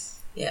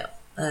 Yeah.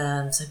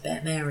 So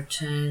Batman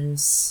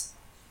Returns.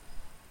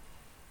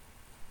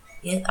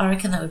 Yeah, I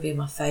reckon that would be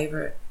my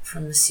favourite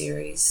from the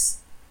series.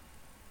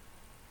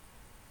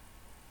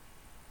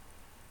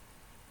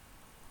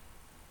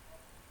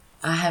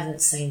 I haven't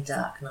seen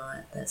Dark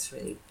Knight. That's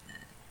really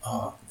bad.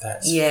 Oh,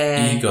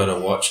 you gotta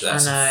watch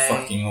that. That's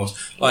fucking awesome.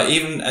 Like,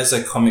 even as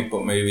a comic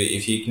book movie,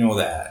 if you ignore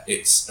that,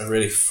 it's a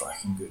really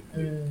fucking good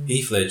movie.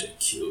 Heath Ledger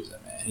kills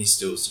it, man. He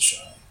steals the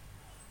show.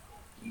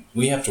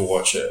 We have to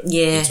watch it.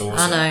 Yeah, it's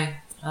awesome.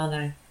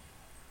 I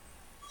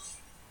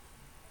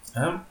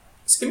know.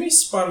 Just give me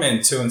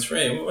Spider-Man 2 and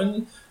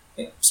 3.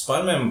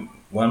 Spider-Man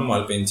 1 might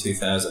have been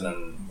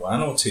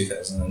 2001 or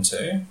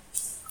 2002.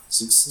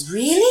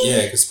 Really?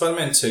 Yeah, because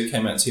Spider-Man 2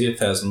 came out in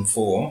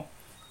 2004.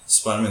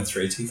 Spider-Man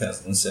 3,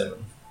 2007.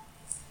 Wow.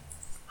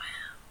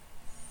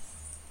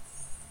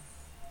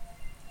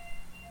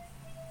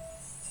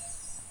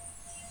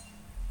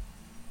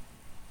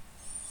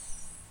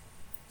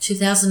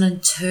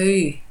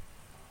 2002.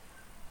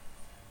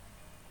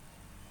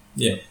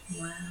 Yeah.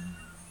 Wow.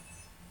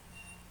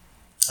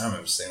 I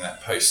remember seeing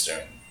that poster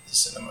in the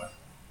cinema.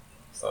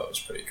 I thought it was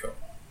pretty cool.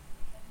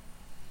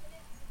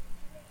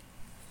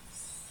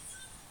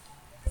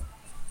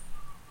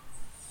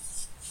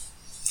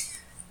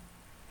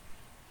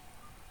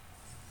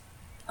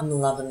 I'm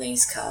loving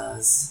these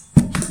cars.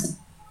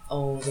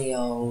 All the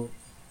old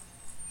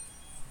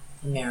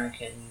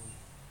American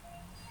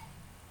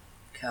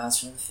cars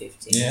from the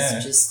 50s. Yeah.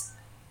 Just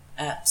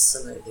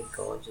absolutely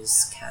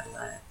gorgeous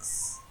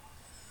Cadillacs.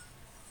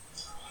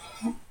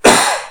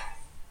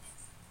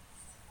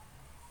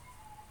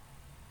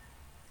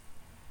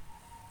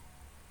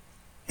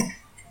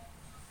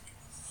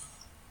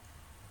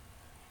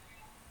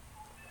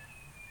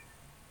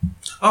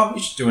 Oh,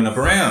 we should do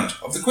another round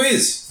of the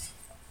quiz.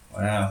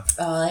 Wow.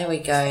 Oh, there we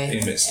go.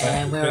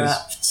 And we're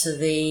up to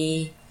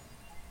the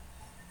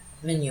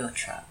manure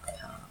truck part.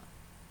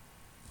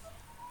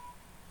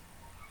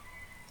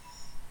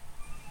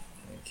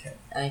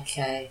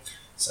 Okay.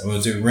 So we'll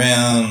do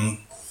round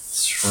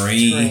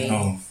 3.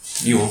 Oh,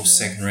 your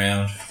second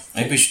round.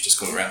 Maybe we should just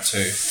go to round 2.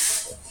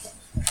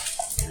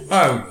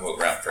 Oh, we can go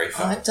round 3 first.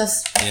 Oh, it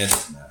does. Yeah, it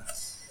doesn't matter.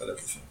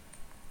 Whatever.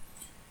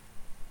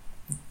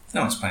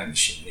 No one's playing this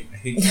shit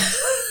anyway.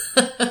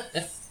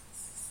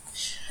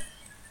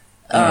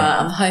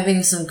 Alright, I'm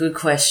hoping some good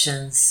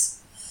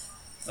questions.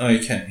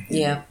 Okay.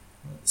 Yeah.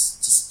 It's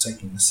just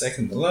taking a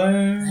second to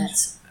load.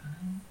 That's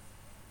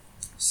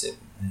 7,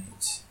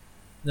 8,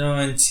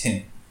 9,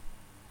 10.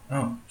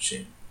 Oh,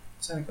 shit.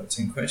 It's only got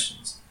 10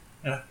 questions.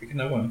 And I pick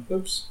another one.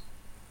 Whoops.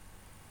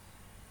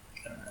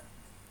 Alright.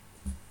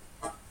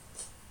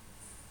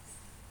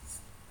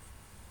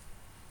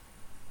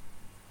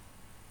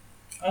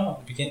 Oh,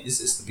 is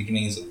this the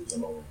beginnings of the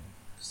DeLorean?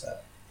 Because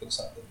that looks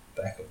like the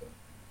back of it.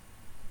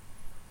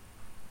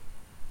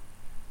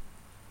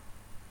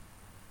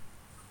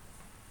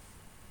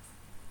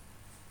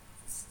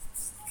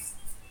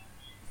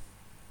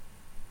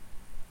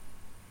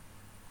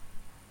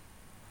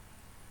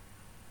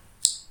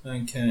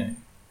 Okay.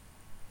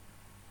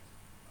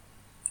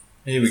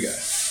 Here we go.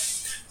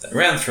 So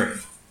round 3.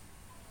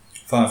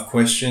 5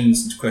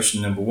 questions.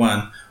 Question number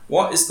 1.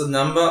 What is the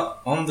number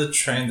on the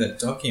train that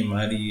Doc and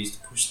Marty used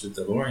to push the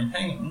DeLorean?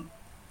 Hang on.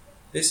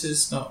 This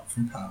is not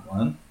from part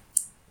 1.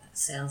 That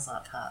sounds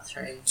like part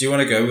 3. Do you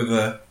want to go with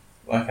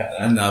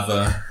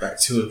another Back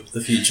to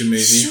the Future movie?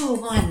 Sure,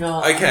 why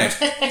not? Okay.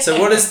 So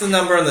what is the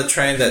number on the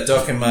train that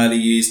Doc and Marty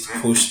used to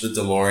push the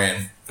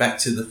DeLorean? Back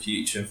to the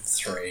Future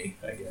 3,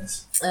 I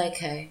guess.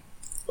 Okay.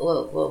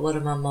 Well, what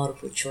are my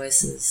multiple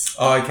choices?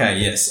 Oh, okay,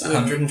 yes.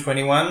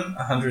 121,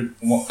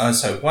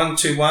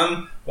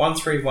 121,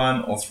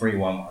 131, or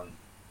 311.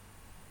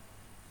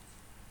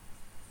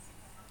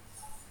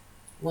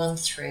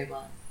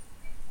 131.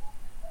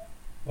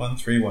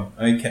 131,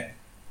 okay.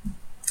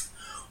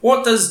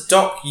 What does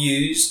Doc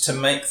use to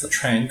make the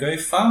train go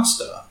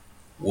faster?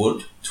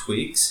 Wood,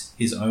 twigs,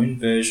 his own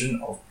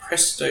version of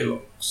Presto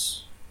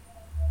logs.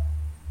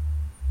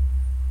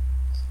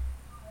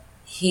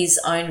 His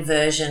own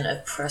version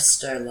of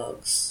Presto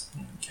logs.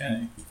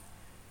 Okay.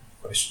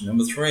 Question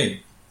number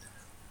 3.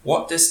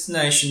 What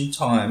destination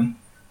time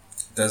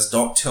does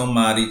Doc tell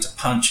Marty to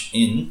punch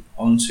in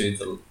onto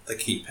the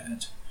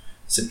keypad?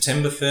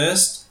 September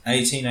 1st,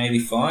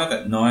 1885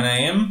 at 9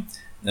 a.m,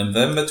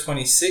 November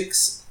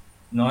 26th,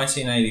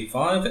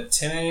 1985 at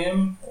 10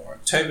 a.m, or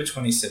October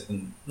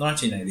 27,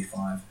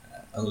 1985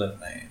 at 11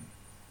 a.m.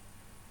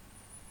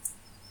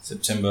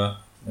 September,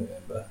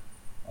 November,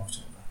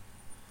 October.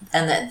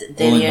 And they're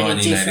All the in only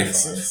 1985.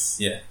 differences.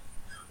 Yeah.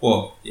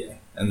 Well, yeah,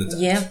 and the dates.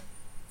 Yeah.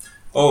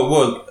 Oh,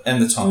 well,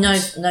 and the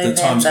times. November.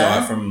 The times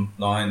go from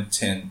 9,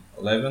 10,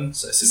 11.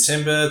 So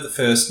September the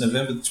 1st,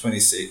 November the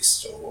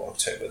 26th, or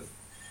October the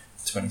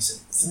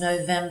 26th.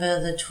 November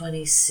the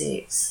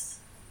 26th.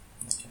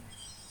 Okay.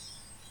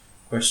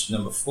 Question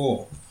number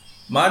 4.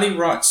 Marty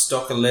writes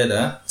Doc a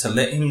letter to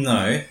let him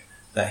know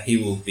that he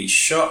will be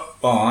shot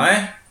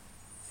by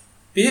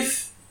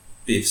Biff,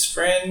 Biff's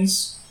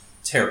friends,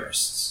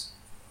 terrorists.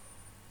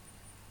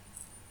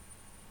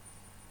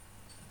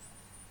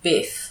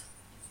 Biff.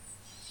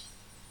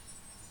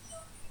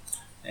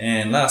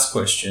 And last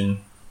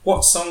question.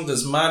 What song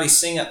does Marty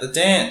sing at the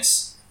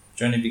dance?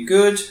 Johnny Be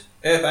Good,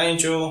 Earth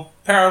Angel,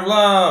 Power of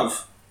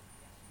Love.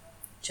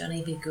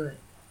 Johnny Be Good.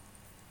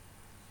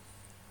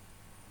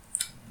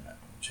 Alright,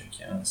 we'll check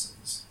your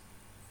answers.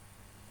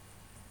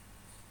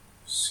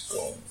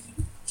 Scroll.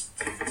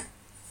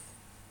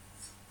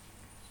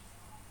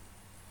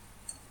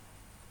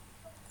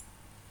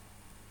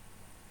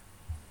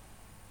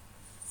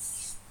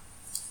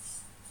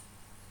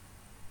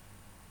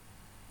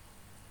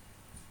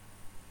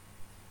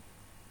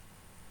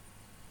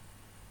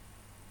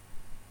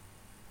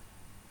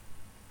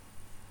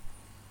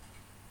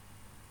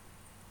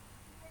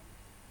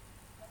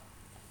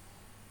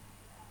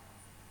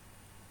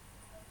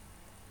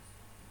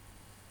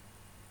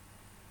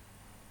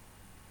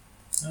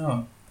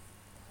 Oh.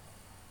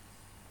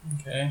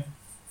 Okay.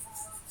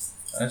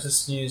 I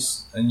just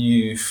used a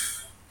new. Sorry,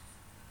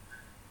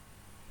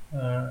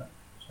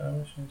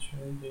 which one's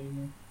really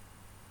doing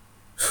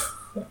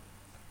it?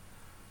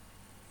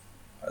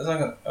 I was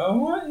like, oh,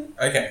 what?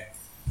 Okay.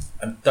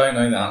 I don't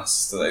know the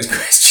answers to those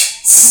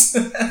questions.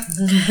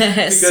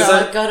 So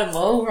I got them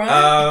all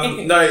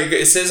right. No,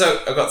 it says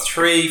I got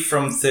 3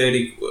 from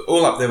 30.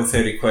 All up there were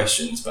 30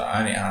 questions, but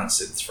I only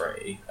answered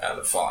 3 out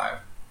of 5.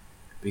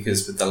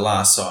 Because with the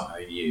last song I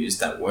used,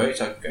 that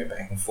worked. I could go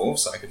back and forth,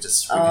 so we could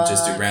just do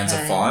rounds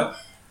of 5.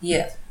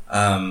 Yeah.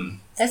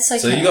 That's okay.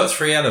 So you got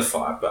 3 out of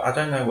 5, but I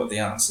don't know what the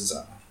answers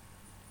are.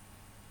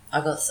 I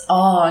got.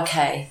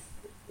 Okay.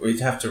 We'd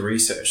have to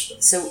research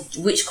them. So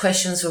which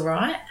questions were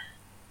right?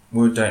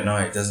 We don't know.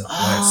 It doesn't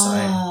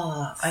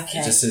say. Okay.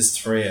 It just says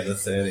 3 out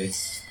of 30.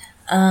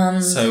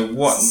 So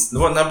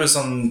what numbers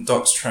on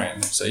Doc's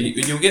train? So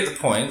you'll get the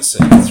points.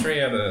 So you get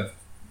 3 out of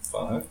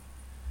 5.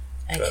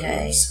 Okay. But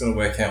we're just going to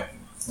work out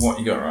what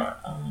you got right.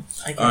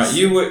 I guess. All right,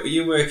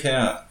 you work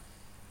out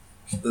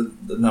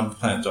the number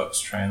planet Doc's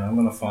train. I'm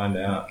going to find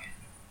out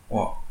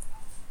what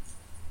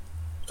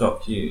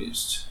Doc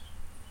used.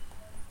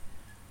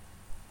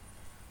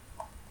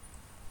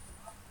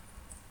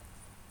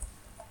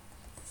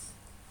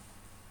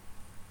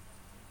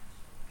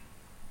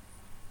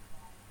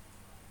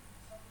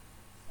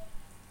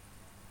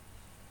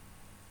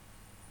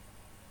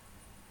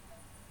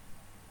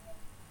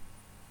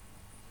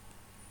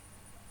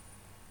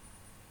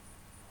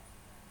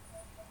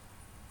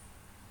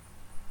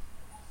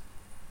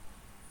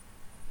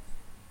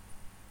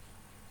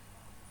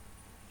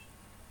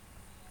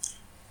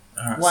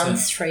 All right,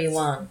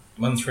 131.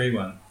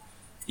 131.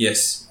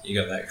 Yes, you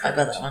got that correct.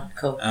 I got that one.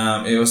 Cool.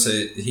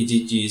 He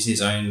did use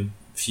his own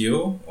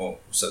fuel,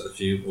 so the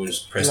fuel was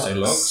Presto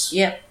logs.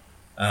 Yep.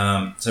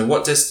 So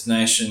what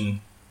destination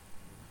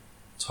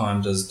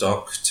time does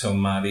Doc tell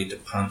Marty to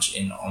punch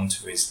in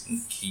onto his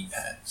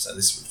keypad? So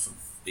this would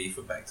be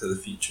for Back to the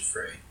Future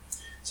 3.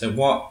 So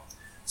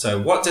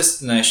what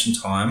destination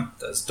time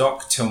does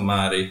Doc tell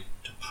Marty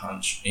to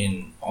punch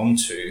in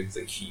onto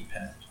the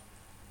keypad?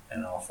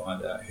 And I'll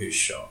find out who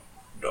shot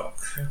Doc.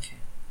 Okay.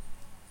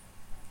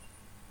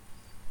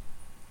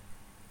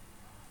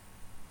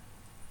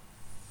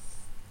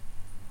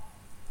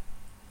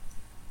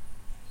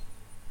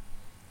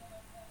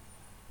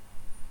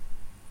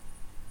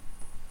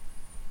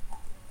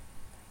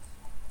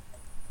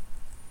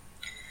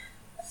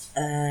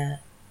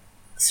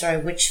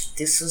 Sorry,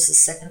 this was the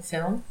second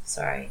film?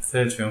 Sorry.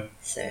 Third film.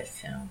 Third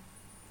film.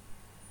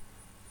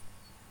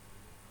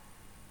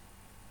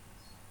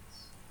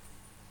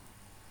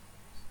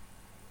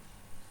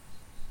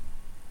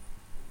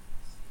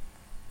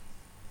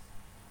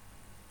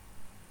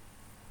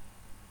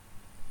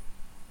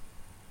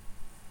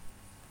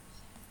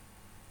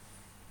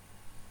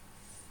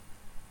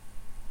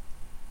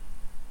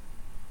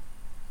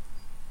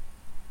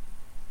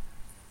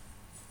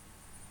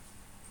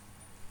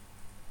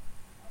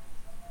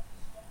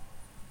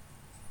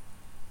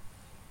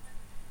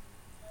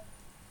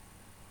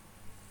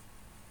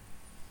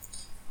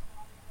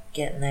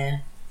 Getting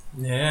there.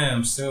 Yeah,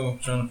 I'm still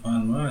trying to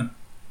find mine.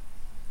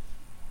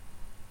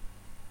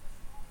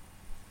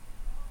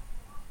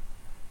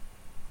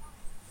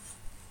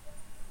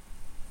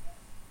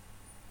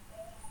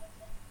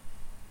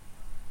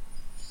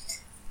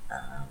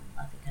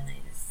 I think I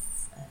need a...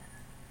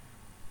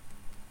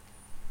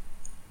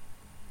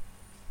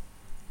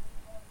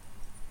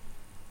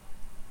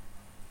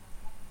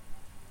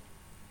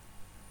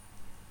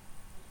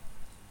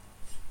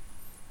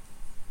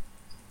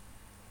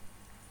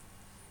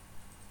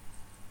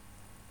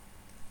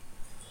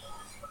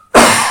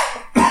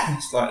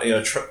 slightly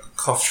a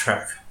cough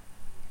track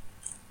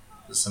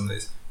for some of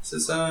these. It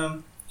says,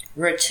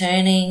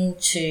 returning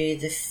to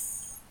the...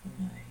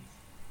 no.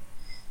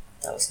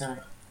 That was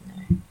not...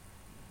 no.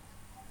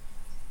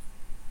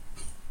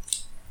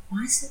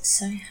 Why is it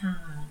so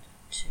hard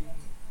to...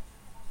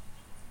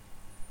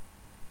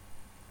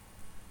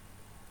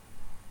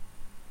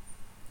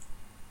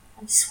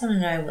 I just want to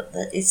know what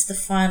it's the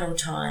final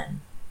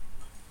time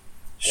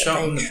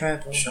shot in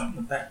travel.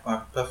 the back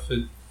by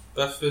Bufford,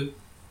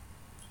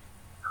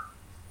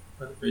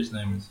 whatever his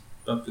name is,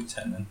 Bufford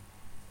Tennant.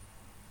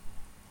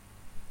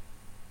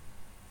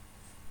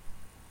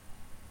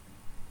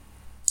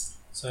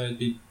 So it'd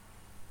be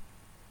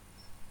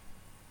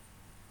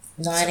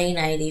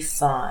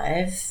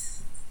 1985.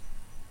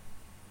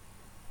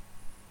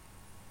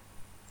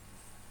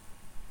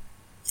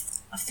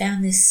 I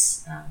found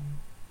this,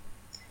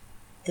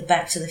 the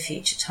Back to the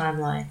Future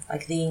timeline,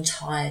 like the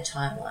entire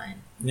timeline.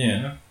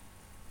 Yeah.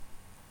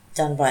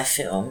 Done by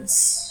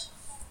films.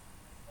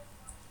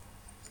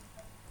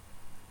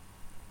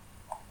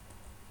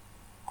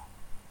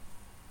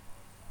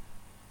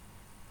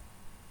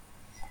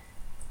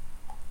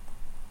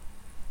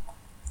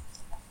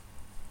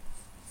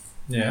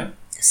 Yeah.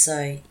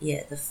 So,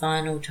 yeah, the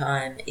final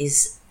time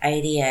is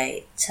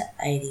 88 to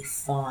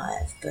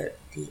 85, but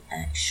the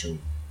actual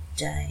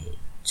date...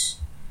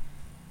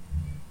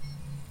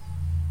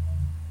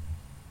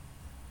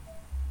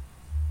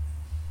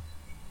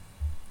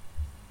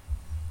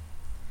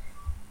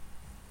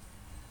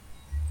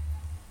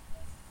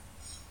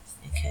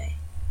 Okay.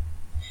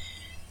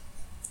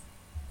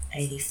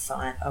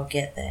 85, I'll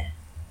get there.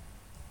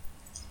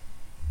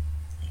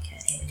 Okay,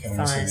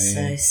 85,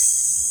 so...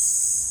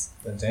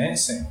 the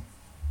dancing.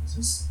 This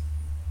is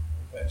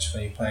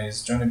actually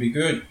plays Johnny Be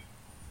Good.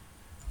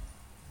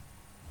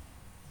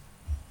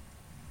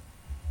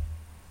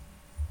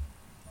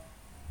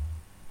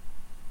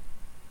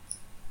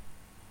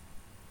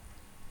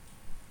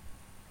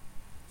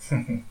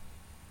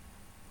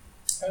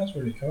 That's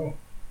really cool.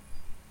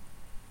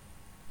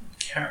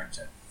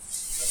 Character.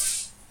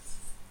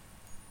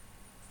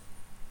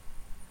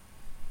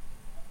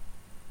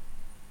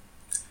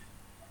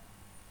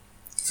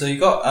 So you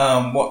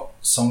got what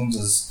songs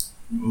does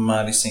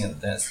Marty sing at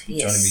the dance?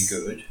 Yes. Johnny Be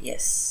Good.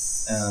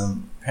 Yes.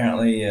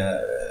 Apparently,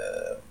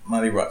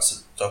 Marty writes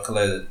a doc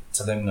letter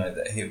to them know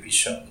that he'll be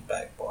shot in the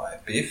back by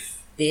Biff.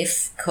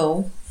 Biff,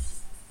 cool.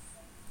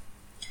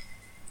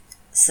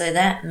 So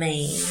that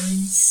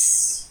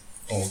means...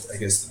 Or I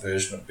guess the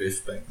version of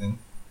Biff back then.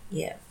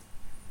 Yeah.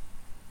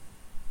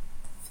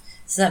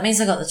 So that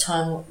means I got the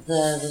time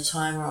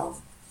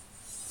wrong.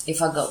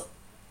 If I got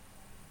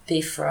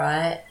Biff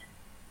right,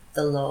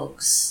 the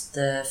logs,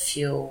 the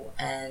fuel,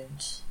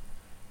 and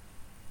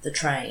the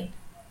train.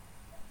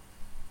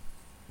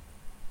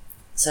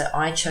 So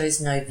I chose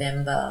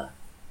November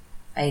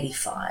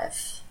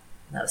 85.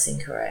 That was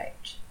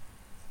incorrect.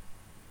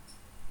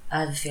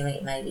 I have a feeling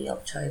it may be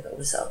October. It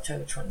was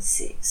October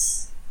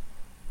 26th.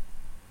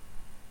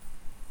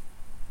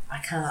 I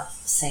can't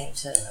seem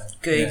to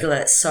Google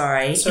it,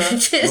 sorry. That's all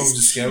right. We'll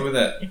just go with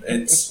it.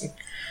 It's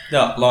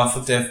not life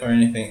or death or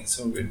anything. It's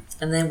all good.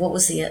 And then what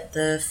was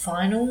the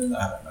final?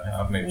 I don't know.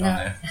 I've moved on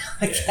there.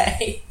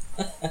 Okay.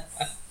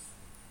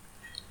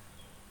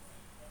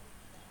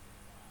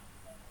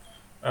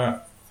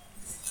 Alright.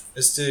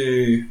 Let's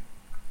do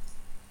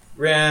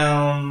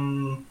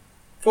round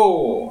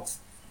 4.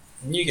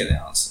 And you get to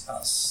ask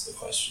the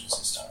questions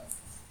this time.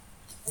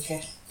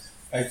 Okay.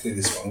 Hopefully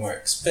this one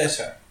works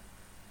better.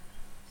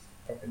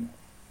 Probably not.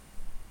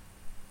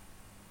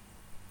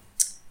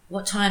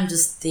 What time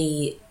does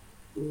the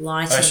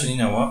lighting... Actually, you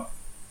know what?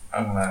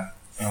 I'm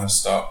gonna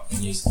stop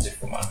and use a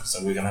different one because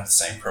we're gonna have the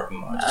same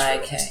problem I just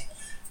realised. Okay.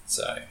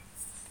 So,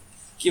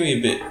 give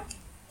me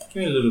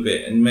a little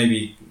bit, and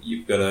maybe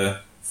you've got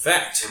a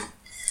fact.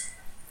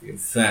 You can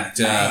fact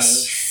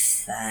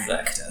us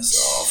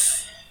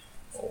off,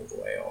 all the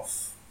way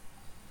off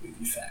with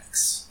your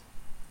facts.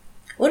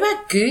 What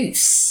about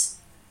goofs?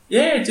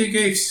 Yeah, do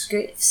goofs.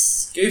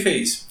 Goofs.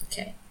 Goofies.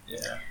 Okay.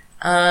 Yeah.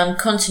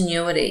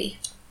 Continuity.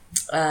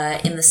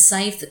 In the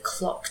Save the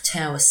Clock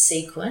Tower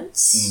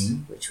sequence,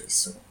 which we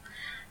saw,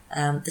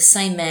 the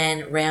same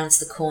man rounds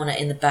the corner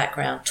in the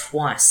background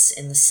twice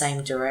in the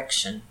same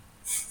direction.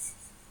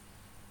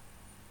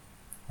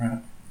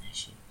 Right.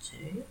 As you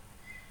do.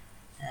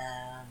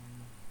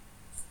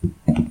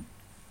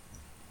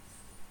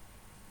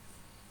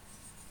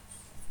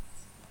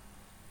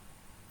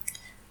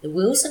 The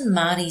wheels on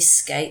Marty's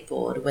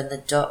skateboard when the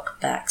doc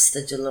backs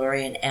the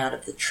DeLorean out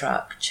of the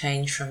truck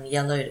change from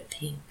yellow to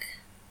pink.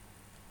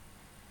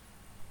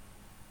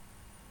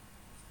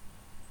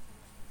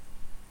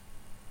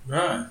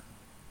 Right.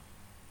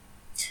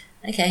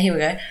 Okay, here we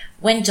go.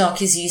 When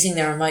Doc is using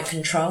the remote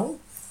control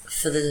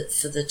for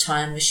the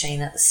time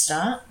machine at the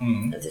start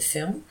of the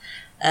film,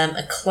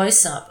 a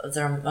close-up of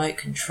the remote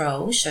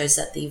control shows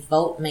that the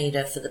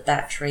voltmeter for the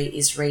battery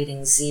is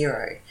reading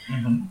 0.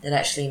 That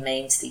actually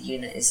means the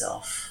unit is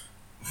off.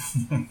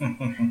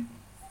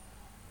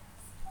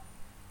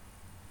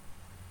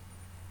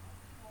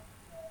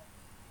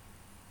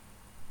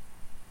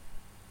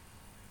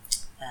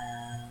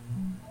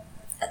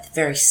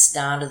 very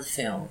start of the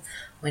film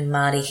when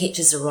Marty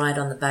hitches a ride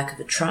on the back of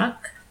a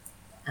truck.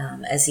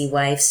 As he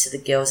waves to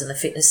the girls in the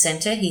fitness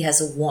centre, he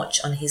has a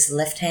watch on his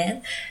left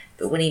hand,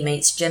 but when he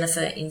meets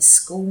Jennifer in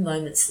school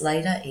moments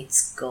later,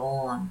 it's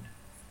gone.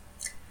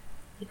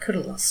 He could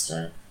have lost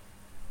it.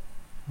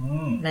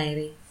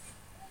 Maybe.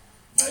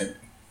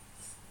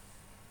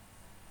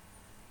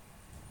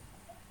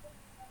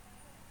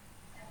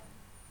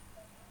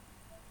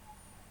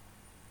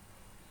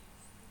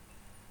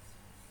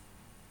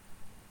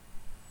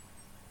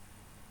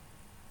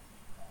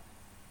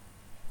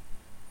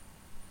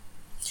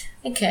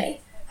 Okay.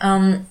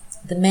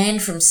 The Man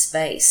from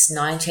Space,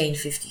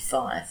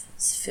 1955.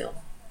 It's a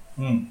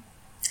film.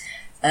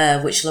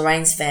 Which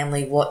Lorraine's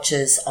family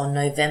watches on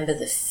November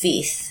the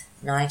 5th,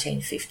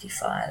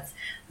 1955.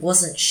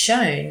 Wasn't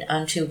shown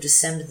until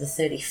December the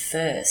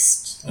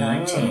 31st,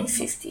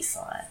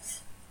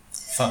 1955.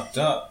 Fucked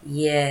up.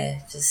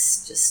 Yeah,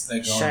 just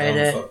They're showed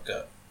it. fucked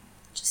up.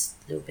 Just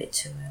a little bit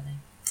too early.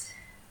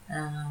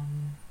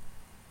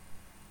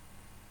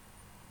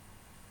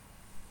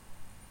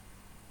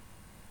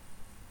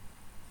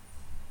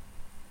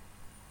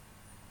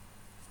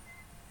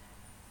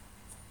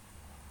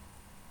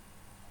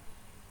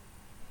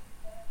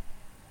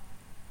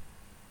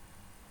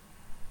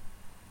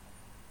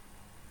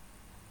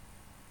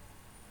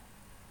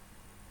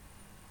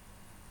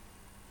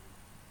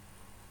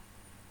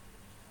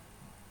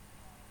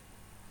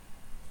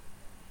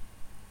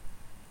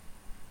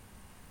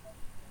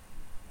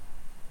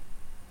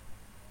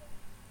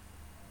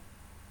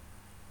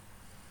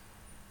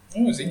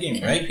 Oh, is he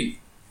getting rapey?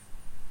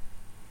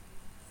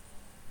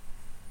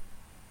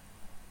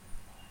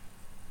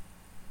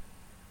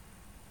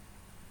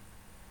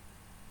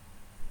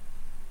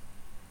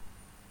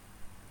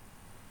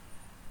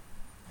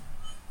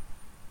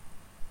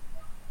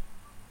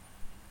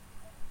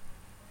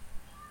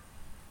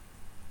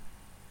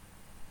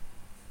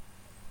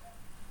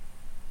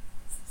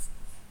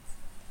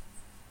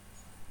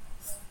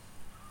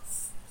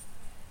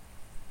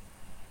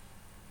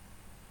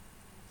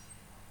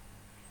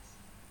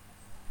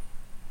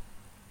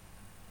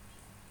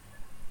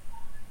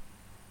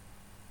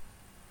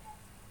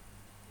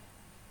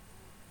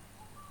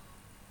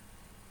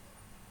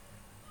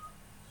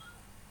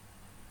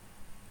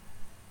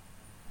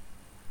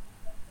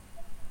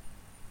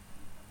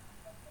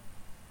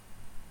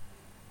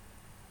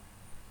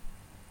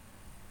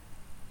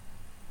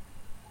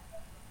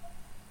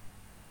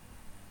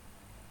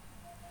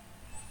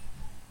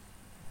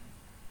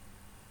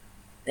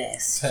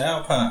 Best.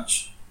 Power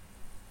punch.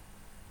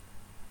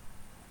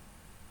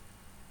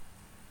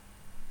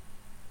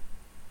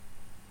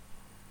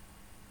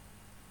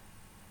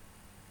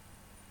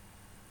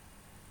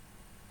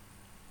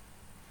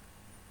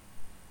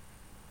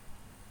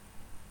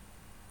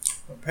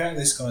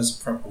 Apparently this guy's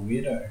a proper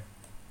weirdo.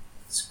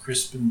 It's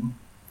Crispin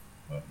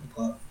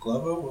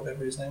Glover,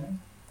 whatever his name is.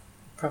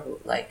 Probably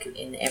like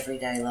in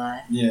everyday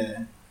life.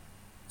 Yeah.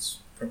 It's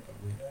a proper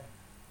weirdo.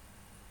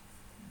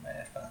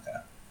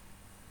 Motherfucker.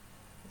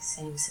 He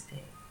seems a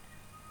bit...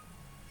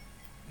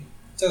 He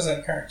does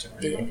that character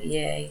really well.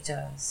 Yeah, he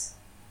does.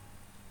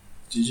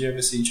 Did you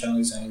ever see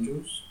Charlie's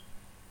Angels?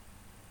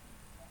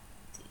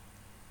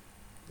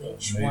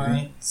 Which Movie?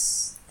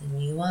 ones? The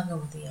new one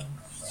or the old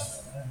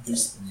one?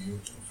 Just the new.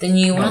 The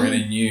new Not one?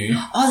 really new.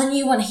 Oh, the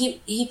new one.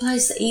 He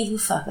plays the evil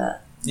fucker.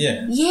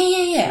 Yeah.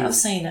 Yeah. I've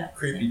seen it.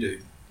 Creepy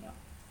dude.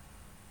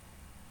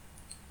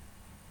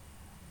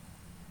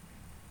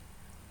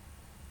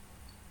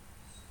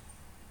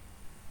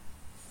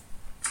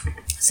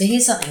 So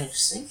here's something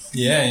interesting.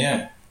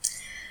 Yeah.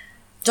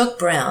 Doc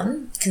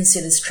Brown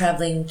considers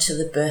travelling to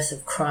the birth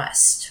of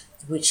Christ,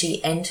 which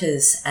he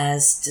enters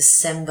as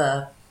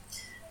December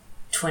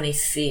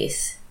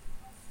 25th,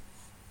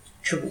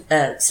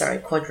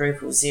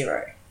 quadruple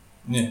zero.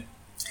 Yeah.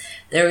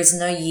 There is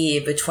no year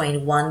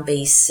between 1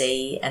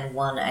 BC and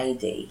 1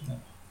 AD.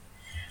 No.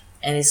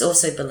 And it's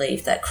also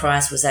believed that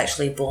Christ was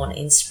actually born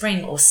in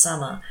spring or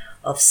summer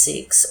of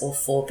 6 or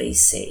 4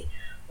 BC,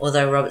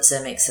 although Robert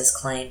Zemeckis has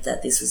claimed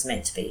that this was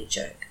meant to be a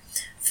joke.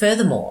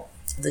 Furthermore,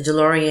 the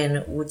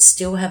DeLorean would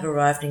still have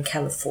arrived in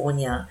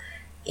California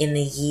in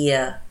the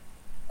year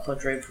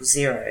quadruple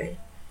zero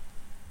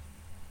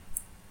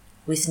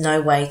with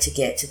no way to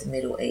get to the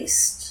Middle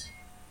East.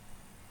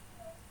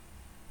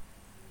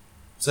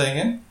 Say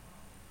again?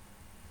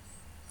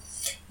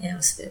 Yeah, it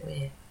was a bit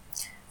weird.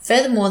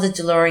 Furthermore, the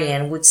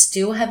DeLorean would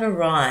still have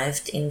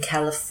arrived in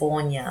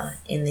California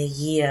in the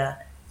year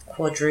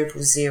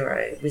quadruple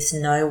zero with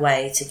no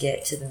way to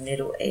get to the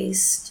Middle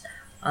East.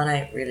 I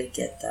don't really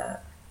get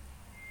that.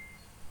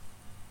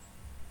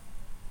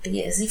 But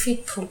yeah, as if he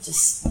put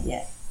just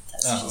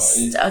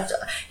he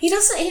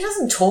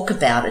doesn't talk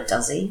about it,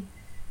 does he?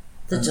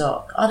 The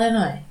doc. I don't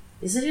know.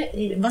 Is it?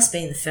 It must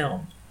be in the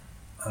film.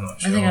 I'm not I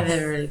sure. don't think I've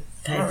ever really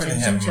paid I don't really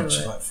attention have to much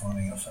it. like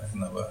finding off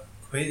another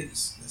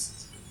quiz. This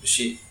is a bit of a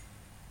shit.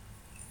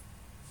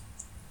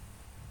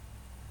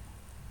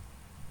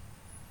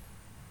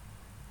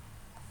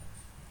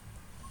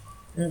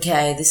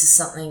 Okay, this is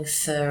something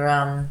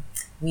for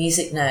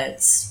music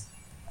notes.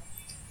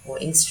 or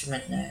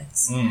instrument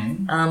nerds.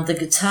 Mm. The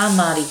guitar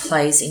Marty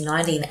plays in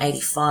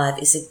 1985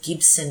 is a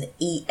Gibson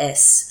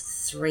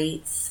ES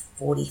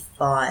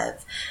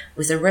 345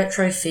 with a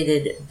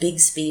retrofitted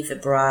Bigsby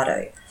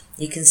vibrato.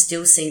 You can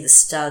still see the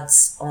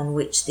studs on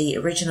which the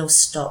original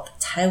stop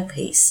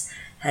tailpiece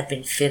had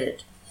been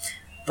fitted.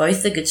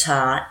 Both the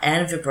guitar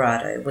and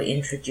vibrato were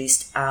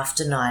introduced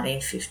after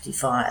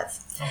 1955.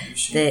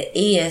 The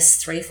ES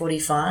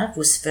 345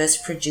 was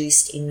first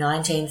produced in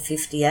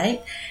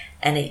 1958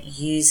 and it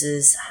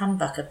uses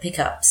humbucker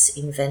pickups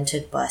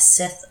invented by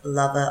Seth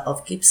Lover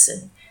of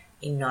Gibson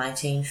in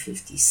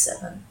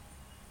 1957.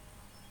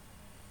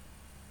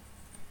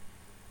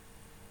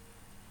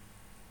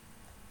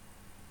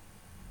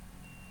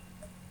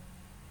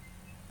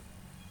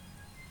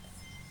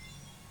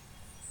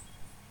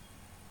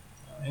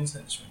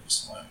 Internet's really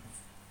slow.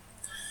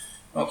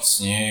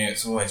 What's new?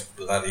 It's always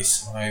bloody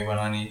slow when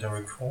I need to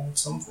record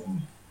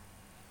something.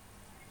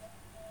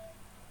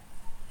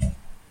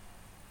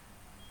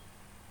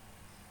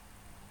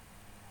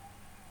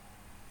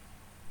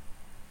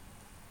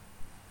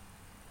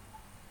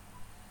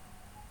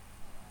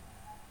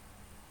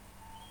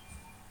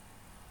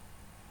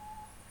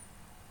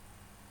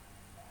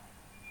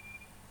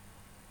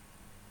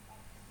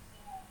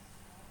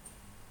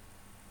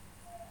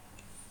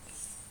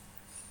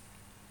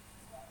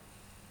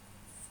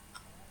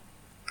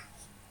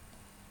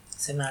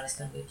 So Marty's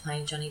going to be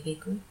playing Johnny B.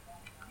 Good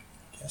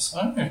Guess so.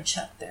 and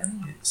Chuck Berry.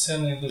 It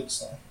certainly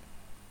looks like.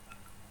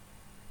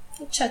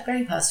 Chuck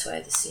Berry passed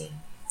away this year.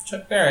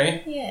 Chuck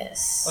Berry?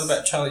 Yes. What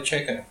about Charlie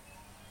Checker?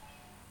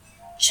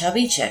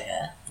 Chubby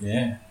Checker?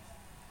 Yeah.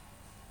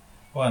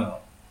 Why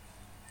not?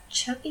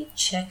 Chubby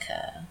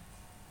Checker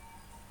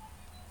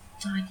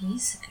died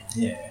years ago.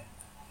 Yeah.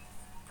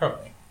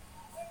 Probably.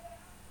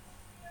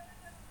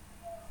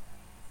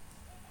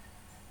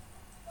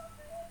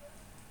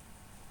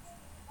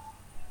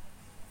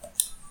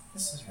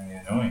 This is really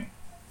annoying.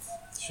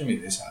 It shouldn't be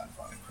this hard to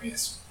find a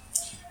quiz.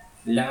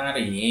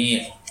 Bloody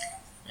hell.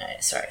 No,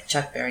 sorry,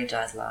 Chuck Berry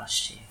died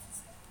last year.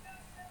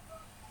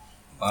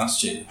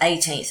 Last year?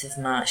 18th of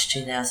March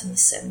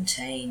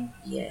 2017,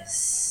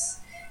 yes.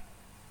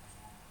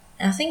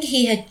 And I think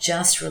he had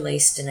just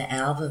released an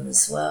album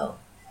as well.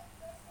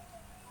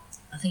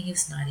 I think he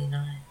was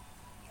 99.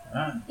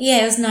 Right.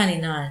 Yeah, it was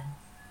 99.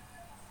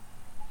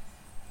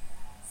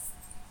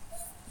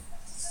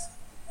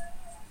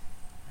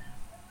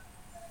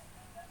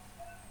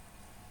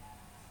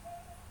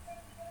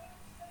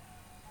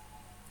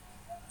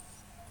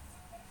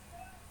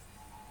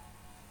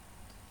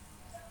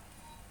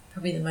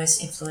 Probably the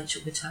most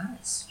influential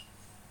guitarist.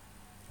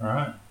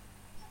 Alright.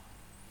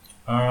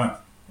 Alright.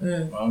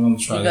 Mm. Well, I'm going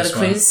to try You got this a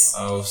quiz?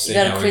 one. I'll see You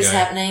got how a we quiz go.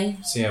 happening?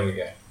 See how we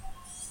go.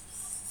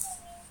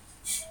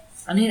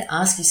 I need to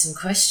ask you some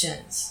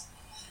questions.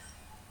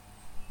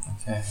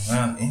 Okay,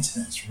 wow, the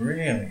internet's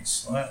really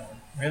slow.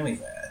 Really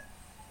bad.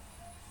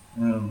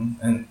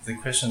 And the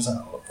questions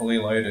aren't fully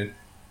loaded.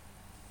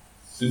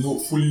 They're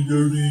not fully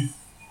loaded.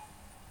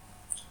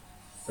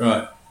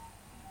 Right.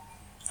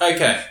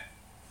 Okay.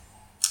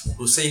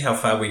 We'll see how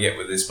far we get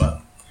with this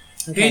one.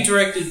 Okay. Who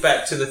directed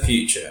Back to the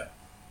Future?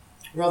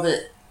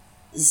 Robert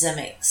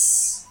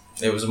Zemeckis.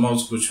 It was a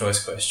multiple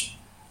choice question.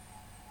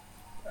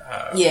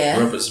 Yeah.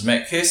 Robert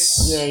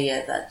Zemeckis.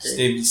 Yeah, that dude.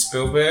 Steven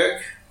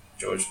Spielberg.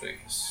 George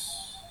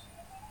Lucas.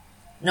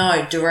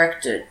 No,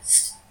 directed.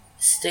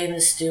 Steven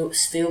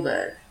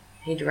Spielberg.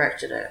 He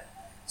directed it.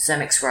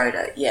 Zemeckis wrote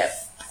it. Yep.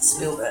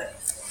 Spielberg.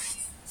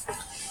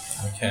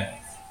 Okay.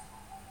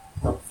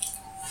 Got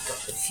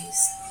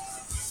confused.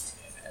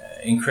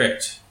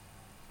 Incorrect.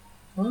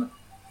 What?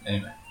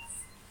 Anyway.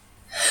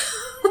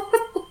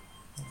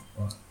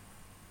 What?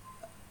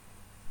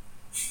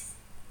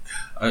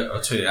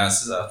 I'll tell you the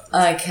answers after.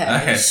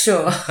 Okay,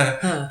 sure.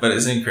 But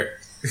it's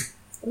incorrect.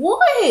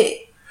 What?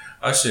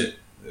 Oh shit,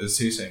 it was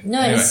too soon. No,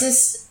 Anyway, it's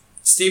just...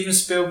 Steven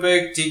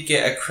Spielberg did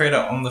get a credit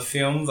on the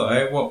film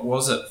though. What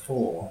was it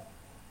for?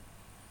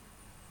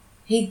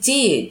 He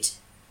did.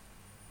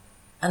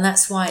 And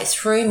that's why it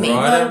threw me.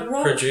 Writer,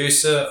 No,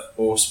 producer,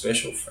 or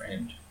special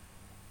friend?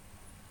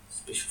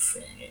 Special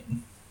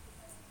friend.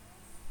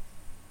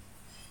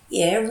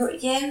 Yeah,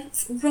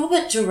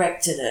 Robert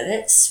directed it.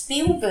 It's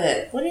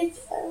Spielberg. What did...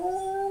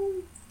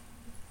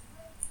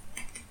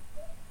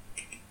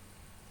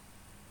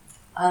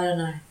 I don't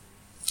know.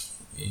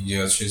 You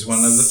gotta choose one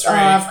of the three. Oh,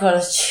 I've got to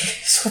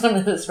choose one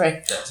of the three.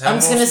 That's how I'm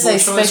just going to say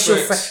multiple choice special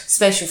works.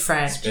 special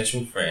friend.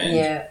 Special friend.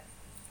 Yeah.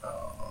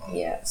 Oh.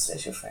 Yeah,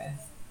 special friend.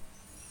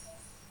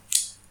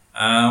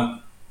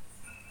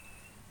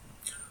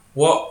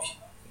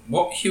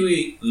 What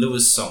Huey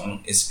Lewis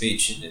song is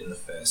featured in the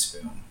first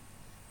film?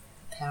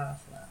 Power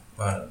of Love.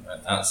 I don't know.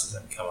 The answers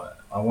don't come out.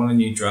 I want a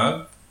new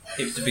drug.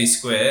 Hip to be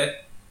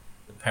square.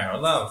 The power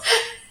of love.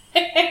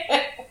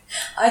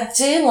 I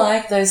do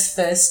like those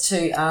first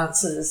two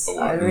answers. Oh,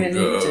 I really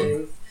God.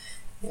 do.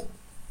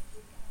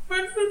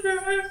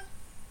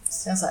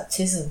 Sounds like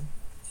Tism.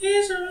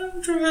 You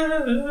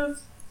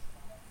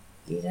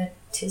don't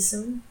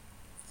Tism?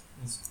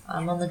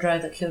 I'm on the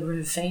drug that killed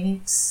River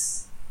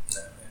Phoenix.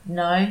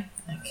 No.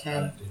 No? Okay. I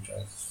don't do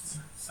drugs.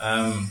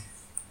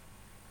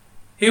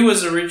 Who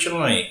was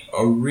originally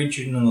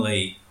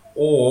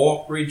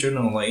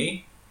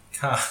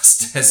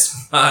cast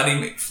as Marty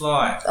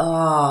McFly?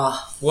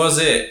 Oh, Was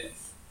it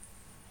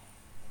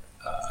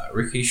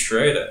Ricky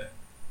Schrader?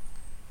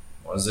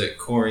 Was it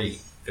Corey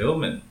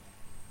Feldman?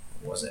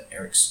 Or was it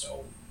Eric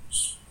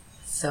Stoltz?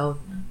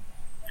 Feldman.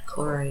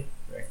 Corey.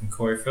 You reckon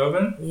Corey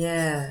Feldman?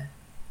 Yeah.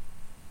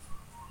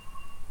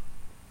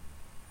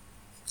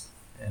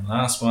 And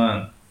last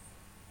one.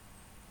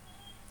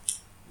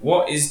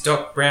 What is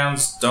Doc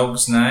Brown's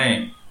dog's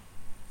name?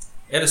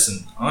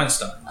 Edison,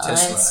 Einstein,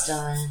 Tesla.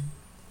 Einstein.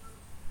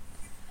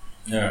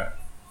 Alright.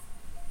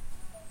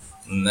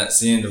 And that's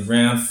the end of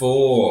round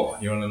 4.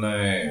 You want to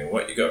know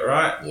what you got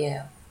right?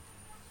 Yeah.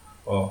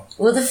 Well,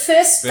 the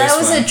first that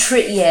was one. a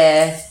trick.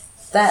 Yeah,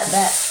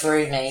 that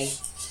threw me.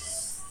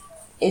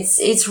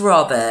 It's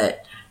Robert.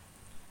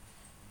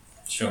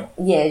 Sure.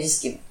 Yeah,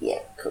 just give. Yeah,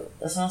 cool.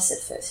 That's what I said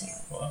first. Anyway.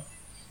 What?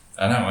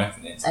 I know, I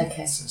can answer.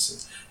 Okay.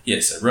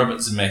 So Robert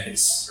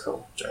Zemeckis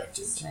Cool.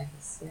 directed.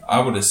 Zemeckis, yeah.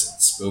 I would have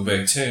said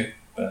Spielberg too,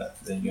 but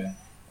there you go.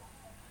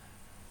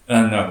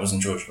 No, it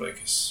wasn't George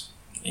Lucas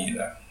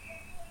either.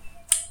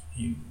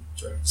 He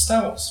directed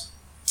Star Wars.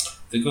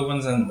 The good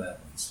ones and the bad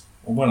ones.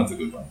 Or one of the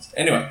good ones.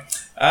 Anyway,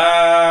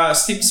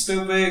 Steven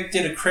Spielberg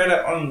did a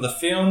credit on the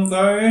film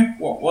though.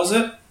 What was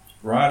it?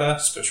 Writer,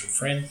 special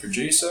friend,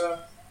 producer.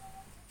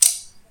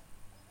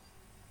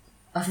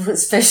 I put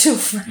special You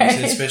friend.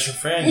 said special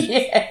friend.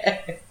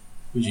 Yeah.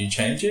 Would you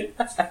change it?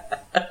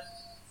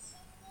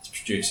 It's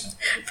producer.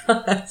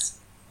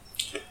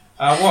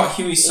 What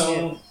Huey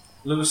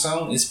Lewis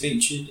song is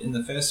featured in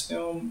the first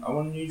film? I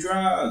Want a New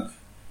Drug.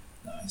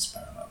 Nice,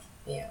 Parallel.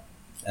 Yeah.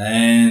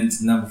 And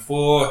number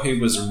 4, who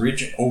was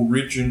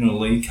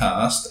originally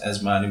cast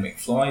as Marty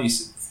McFly? You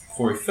said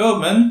Corey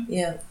Feldman.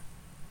 Yeah.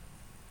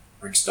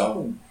 Rick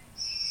Stoll.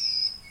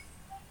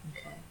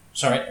 Okay.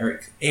 Sorry,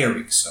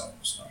 Eric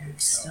Stoltz. Not Rick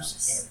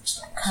Stoltz. Eric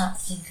Stoltz. Can't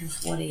think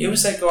of what he. He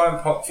was that guy in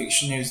Pulp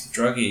Fiction who was the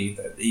druggie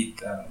that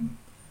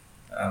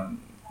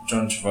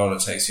John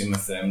Travolta takes Uma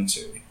Thurman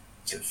to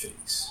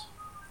fix.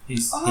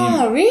 He's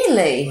him.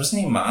 Really?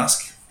 Wasn't he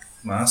Mask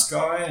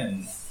guy?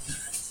 And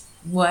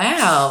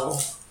Wow.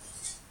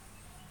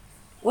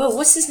 Well,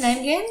 what's his name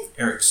again?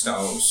 Eric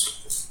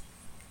Stoltz.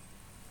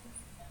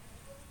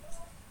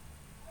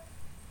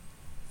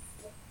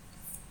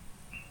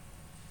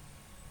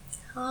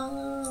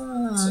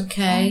 Oh,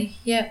 okay.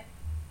 Yep.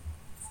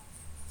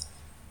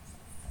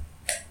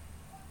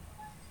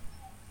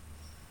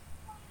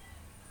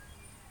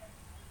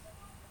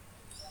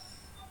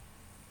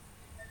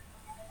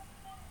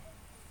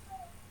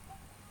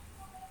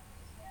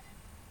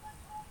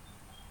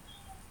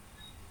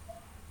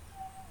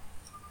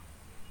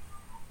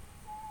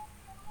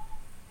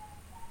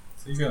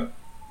 So you got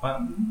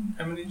one.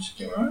 How many did you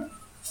get right?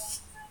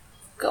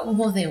 Got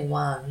more than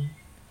one.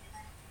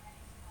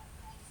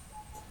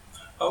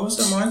 Oh, was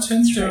it my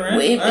turn to go around?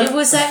 It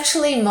was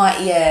actually my.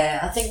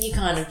 Yeah, I think you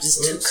kind of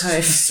just took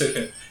over. Took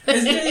it.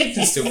 It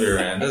can still be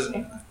around, doesn't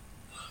it?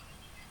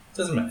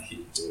 Doesn't matter who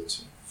you do it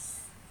to.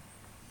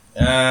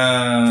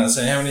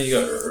 So how many you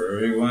got?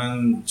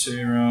 1,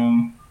 2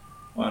 wrong,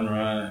 1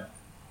 right,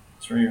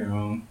 3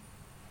 wrong,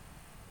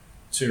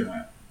 2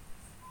 right.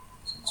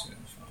 So 2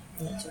 and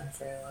 5. Not doing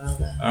very well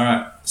though.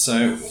 Alright,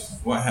 so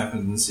what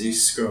happens, you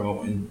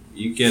scroll and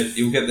you'll get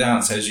the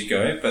answer as you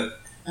go, but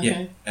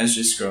yeah, as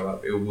you scroll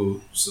up it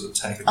will sort of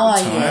take a bit of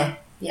time.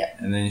 Yeah.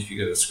 And then if you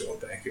go to scroll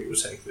back it will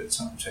take a bit of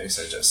time too,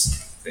 so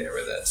just bear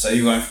with it. So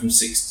you're going from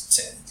 6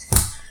 to 10.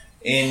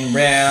 In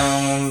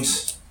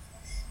round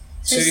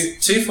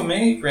 2 for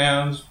me,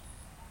 round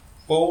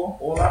 4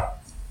 all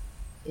up.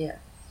 Yeah.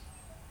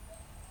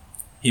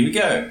 Here we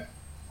go.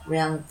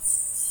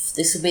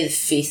 This will be the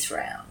 5th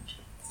round.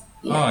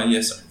 Yeah. Oh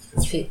yes,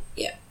 sorry. Fifth,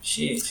 yeah.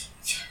 Shit.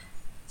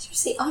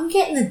 See, I'm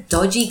getting the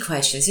dodgy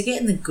questions. You're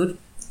getting the good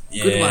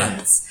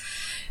ones.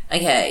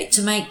 Okay,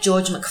 to make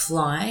George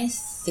McFly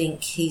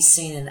think he's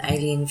seen an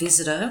alien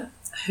visitor,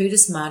 who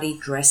does Marty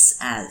dress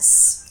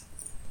as?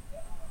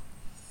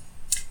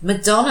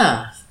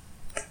 Madonna.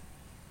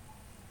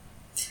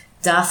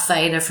 Darth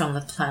Vader from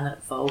the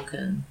planet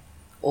Vulcan,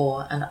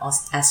 or an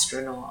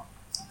astronaut?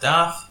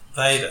 Darth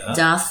Vader.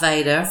 Darth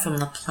Vader from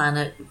the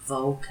planet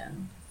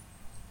Vulcan.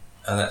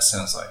 Oh, that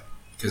sounds like,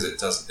 because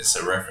it's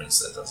a reference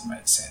that doesn't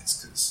make sense,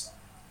 because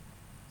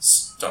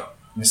Mr.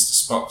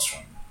 Spock's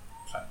from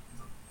planet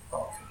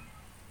Vulcan.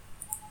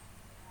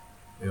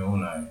 We all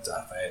know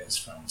Darth Vader's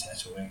from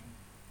Tatooine.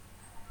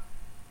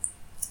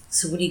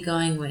 So what are you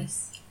going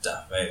with?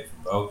 Darth Vader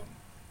from Vulcan.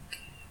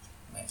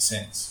 Makes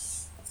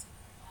sense.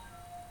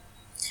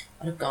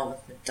 I'd have gone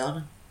with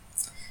Madonna.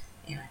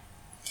 Anyway.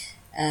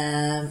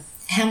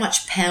 How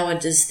much power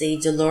does the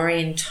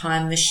DeLorean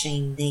time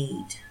machine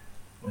need?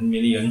 1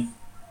 million.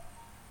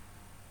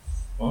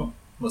 What?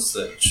 What's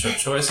the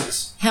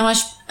choices? How much?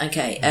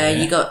 Okay,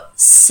 you got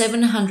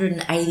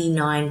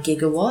 789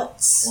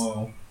 gigawatts,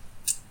 Whoa.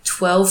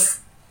 12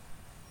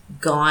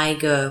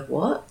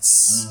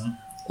 gigawatts,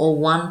 or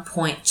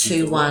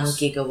 1.21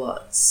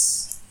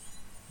 gigawatts.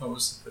 What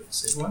was the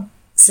second one?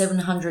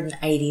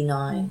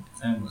 789.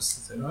 And what's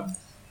the third one?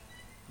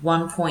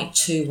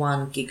 1.21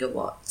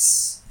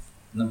 gigawatts.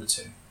 Number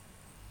 2.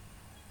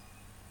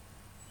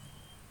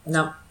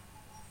 No.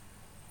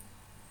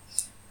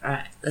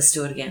 Alright, let's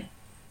do it again.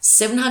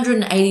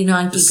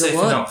 789 The second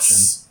option.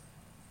 gigawatts.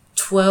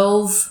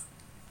 12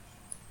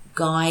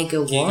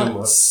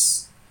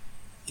 gigawatts.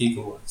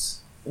 Gigawatts.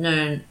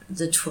 No,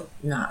 the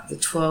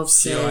 12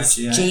 says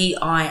GIGA?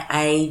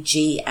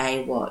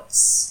 GIAGA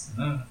watts.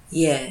 Oh.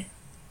 Yeah,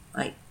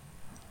 like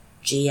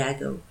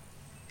gigawatts.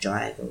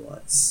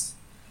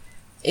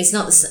 It's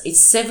not the.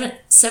 It's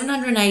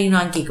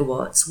 789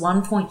 gigawatts,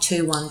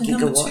 1.21 gigawatts.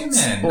 Number 2,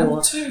 man. Or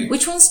Number 2.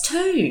 which one's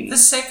 2? The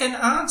second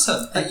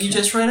answer that you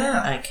just read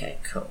out. Okay,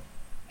 cool.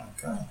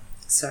 Okay.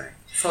 Sorry.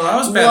 Well, I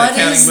was bad at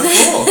counting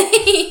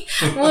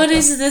before. What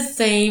is the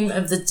theme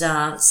of the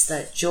dance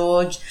that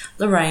George,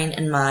 Lorraine,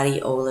 and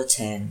Marty all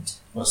attend?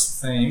 What's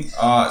the theme?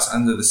 Oh, it's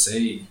Under the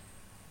Sea.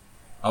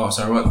 Oh,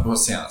 sorry.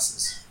 What's the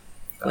answers?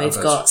 We've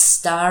got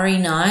Starry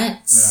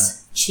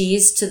Nights,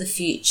 Cheers to the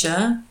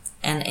Future,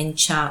 and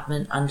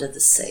Enchantment Under the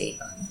Sea.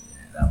 Yeah,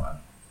 that one.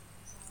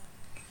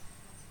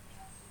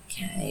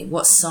 Okay,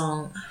 what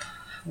song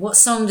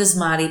does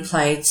Marty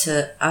play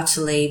to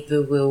utterly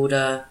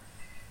bewilder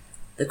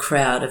the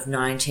crowd of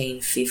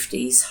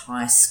 1950s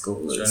high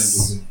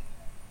schoolers?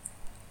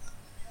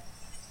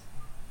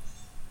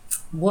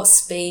 What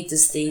speed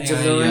does the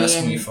DeLorean... You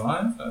asked me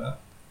 5?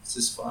 Is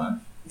this 5?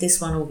 This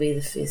one will be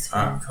the 5th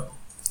one. Cool.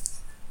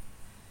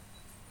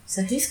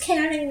 So who's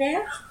counting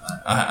now?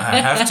 I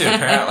have to,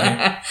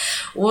 apparently.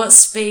 What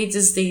speed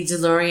does the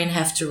DeLorean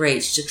have to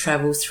reach to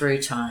travel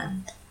through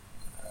time?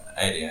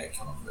 88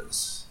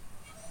 kilometres.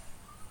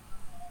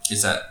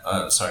 Is that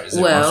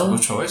multiple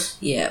choice?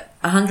 Yeah,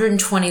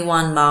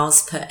 121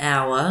 miles per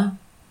hour,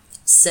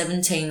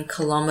 17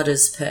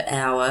 kilometres per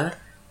hour,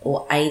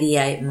 or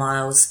 88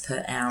 miles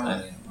per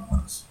hour. 88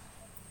 miles.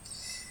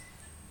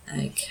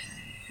 Okay.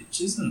 Which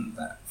isn't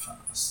that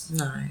fast.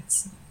 No,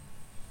 it's not.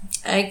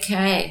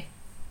 Okay.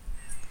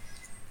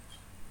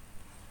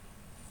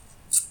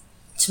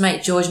 To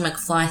make George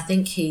McFly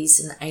think he's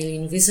an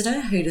alien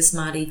visitor, who does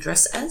Marty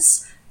dress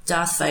as?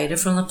 Darth Vader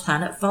from the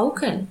planet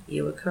Vulcan.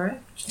 You were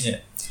correct. Yeah.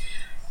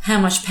 How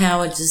much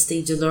power does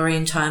the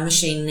DeLorean time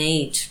machine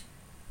need?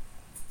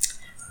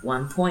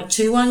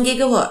 1.21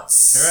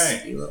 gigawatts.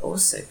 Hooray. You were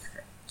also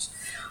correct.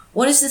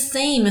 What is the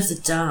theme of the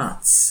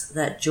dance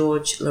that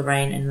George,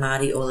 Lorraine, and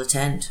Marty all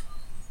attend?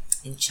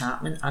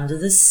 Enchantment Under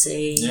the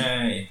Sea.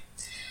 Yay.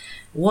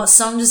 What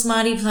song does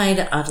Marty play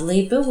to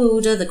utterly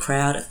bewilder the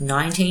crowd of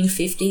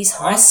 1950s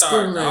high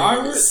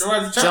schoolers?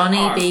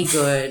 Johnny Be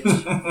Good.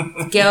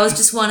 Girls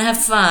just want to have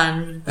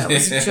fun. That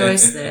was a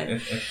choice there.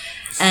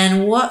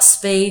 And what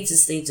speed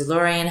does the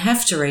DeLorean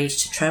have to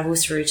reach to travel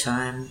through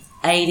time?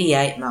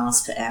 88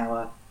 miles per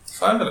hour.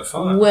 5 out of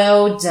 5.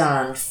 Well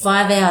done.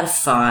 5 out of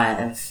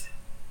 5.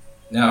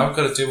 Now I've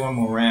got to do one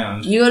more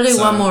round. You got to do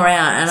one more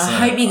round, and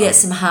I hope you get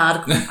some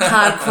hard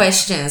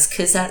questions,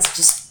 because that's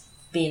just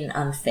been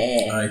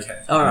unfair.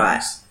 Okay. All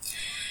right.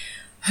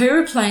 Who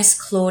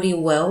replaced Claudia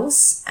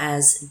Wells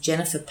as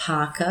Jennifer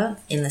Parker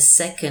in the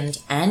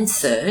second and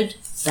third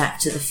Back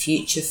to the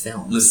Future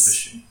films? Elizabeth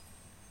Shue.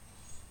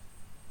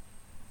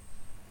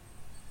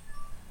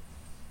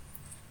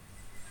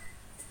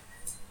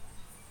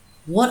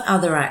 What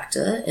other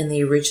actor in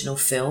the original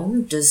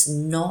film does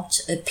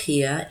not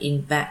appear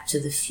in Back to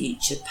the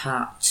Future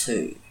Part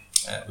 2?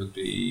 That would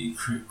be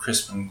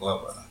Crispin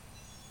Glover.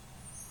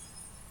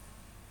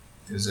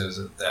 Because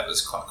that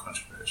was quite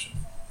controversial.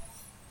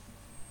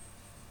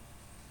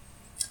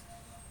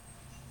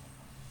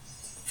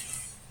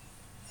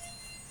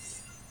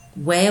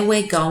 Where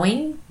we're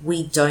going,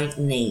 we don't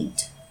need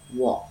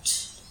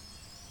what?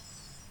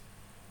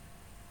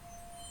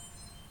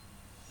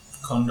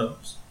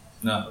 Condoms?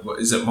 No, what,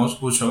 is it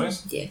multiple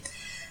choice? Yeah.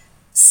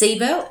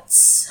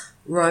 Seatbelts,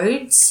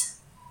 roads,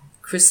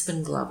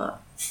 Crispin Glover.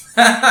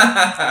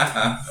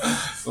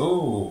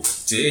 Ooh,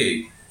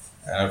 dig.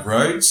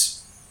 Roads?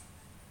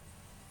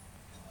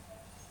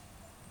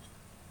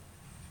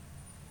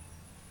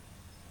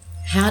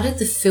 How did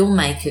the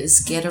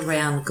filmmakers get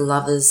around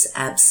Glover's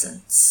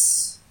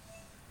absence?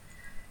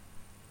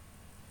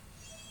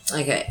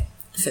 Okay,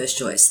 first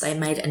choice. They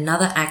made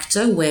another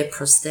actor wear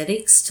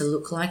prosthetics to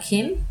look like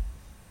him.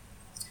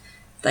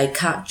 They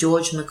cut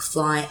George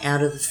McFly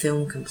out of the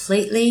film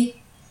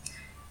completely.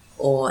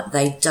 Or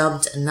they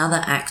dubbed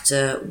another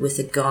actor with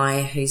a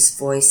guy whose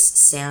voice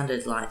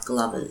sounded like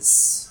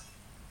Glover's.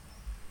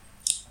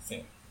 I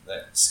think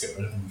that's got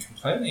rid of him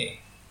completely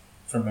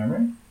from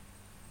memory.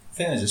 I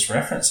think they just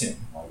reference him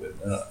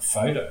with a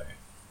photo.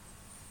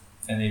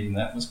 And even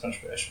that was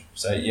controversial.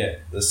 So, yeah,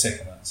 the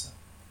second answer.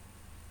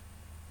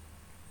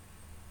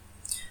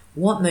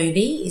 What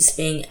movie is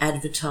being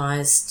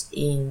advertised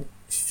in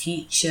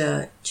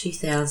future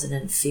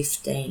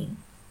 2015?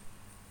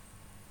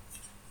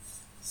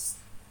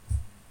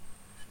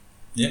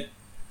 Yeah.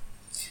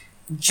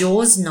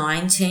 Jaws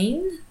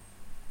 19,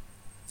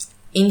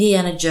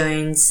 Indiana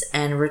Jones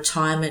and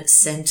Retirement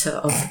Center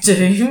of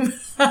Doom,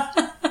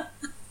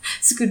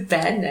 It's a good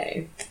band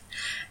name.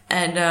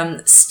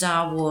 And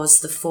Star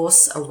Wars The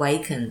Force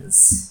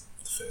Awakens.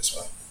 The first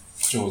one.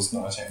 Jaws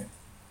 19.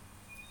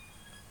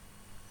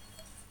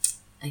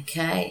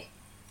 Okay.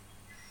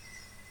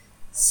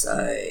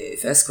 So,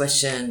 first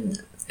question.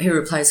 Who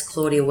replaced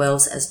Claudia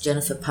Wells as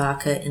Jennifer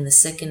Parker in the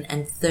second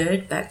and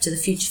third Back to the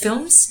Future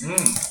films?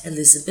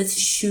 Elizabeth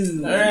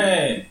Shue.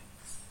 Hey!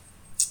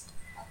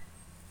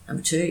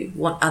 Number 2.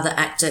 What other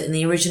actor in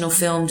the original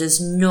film does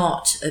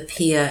not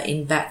appear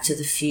in Back to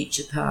the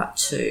Future Part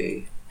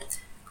 2?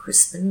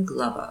 Crispin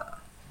Glover.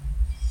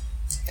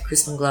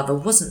 Crispin Glover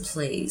wasn't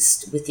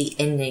pleased with the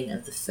ending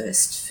of the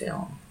first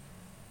film.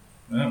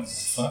 Oh,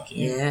 fuck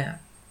you. Yeah.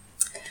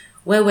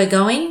 Where we're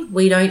going,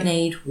 we don't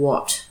need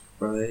what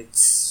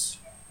roads?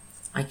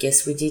 I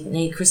guess we didn't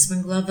need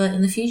Crispin Glover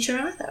in the future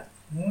either.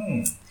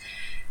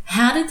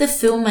 How did the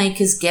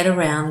filmmakers get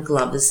around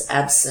Glover's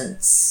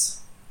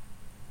absence?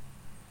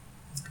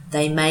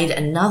 They made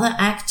another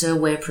actor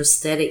wear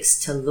prosthetics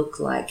to look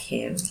like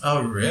him.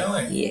 Oh,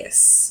 really?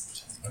 Yes.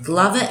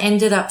 Glover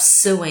ended up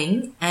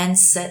suing and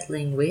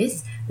settling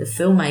with the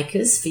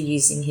filmmakers for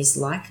using his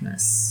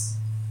likeness.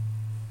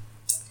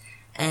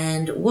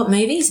 And what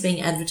movie is being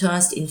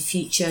advertised in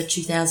future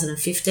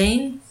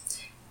 2015?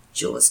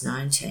 Jaws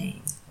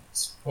 19.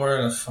 It's 4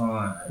 out of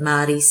 5.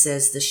 Marty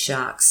says the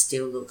shark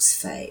still looks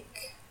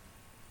fake.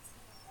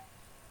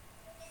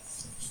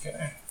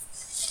 Okay.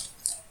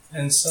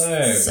 And so,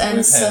 we've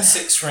had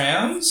 6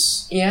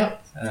 rounds.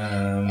 Yep.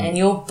 And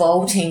you're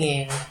bolting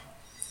in.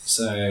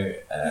 So,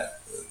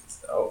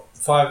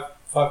 5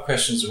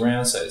 questions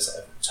around, so it's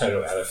a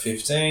total out of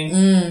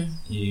 15.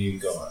 You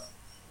got,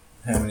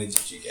 how many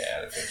did you get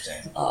out of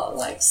 15? Oh,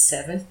 like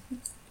 7.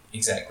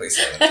 Exactly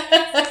 7.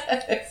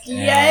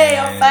 Yay,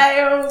 I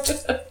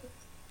failed.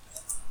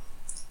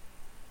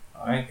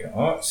 I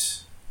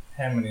got,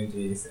 how many do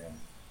you think?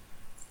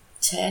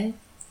 10.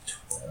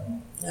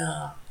 12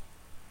 Oh,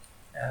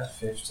 out of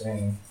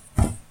 15.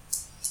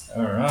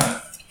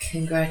 Alright.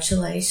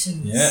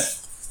 congratulations. Yeah.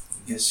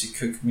 I guess you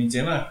cooked me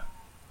dinner.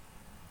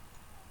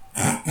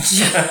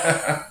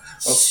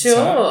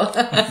 Sure.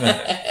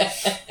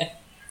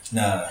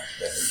 No,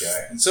 there we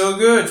go. It's all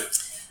good.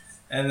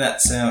 And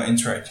that's our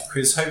interactive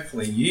quiz.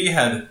 Hopefully you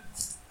had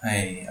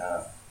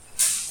a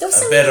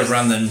better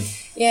run than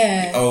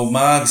old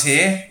Margs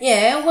here.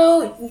 Yeah,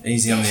 well...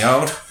 Easy on the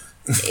old.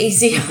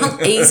 Easy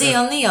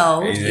on the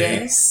old, Easy.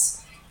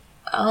 yes.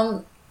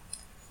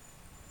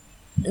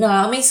 No,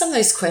 I mean, some of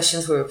those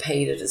questions were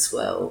repeated as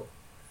well.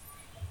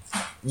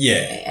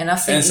 Yeah. And I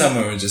think... And some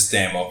of them were just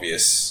damn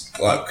obvious.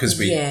 Like, because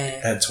we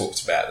had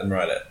talked about them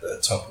right at the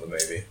top of the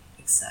movie.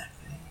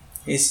 Exactly.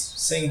 He's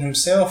seeing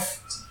himself.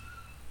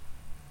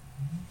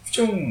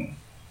 Chung.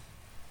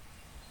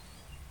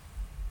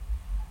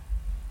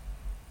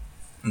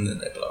 And then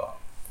they blow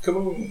up.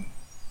 Kaboom.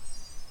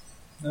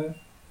 No?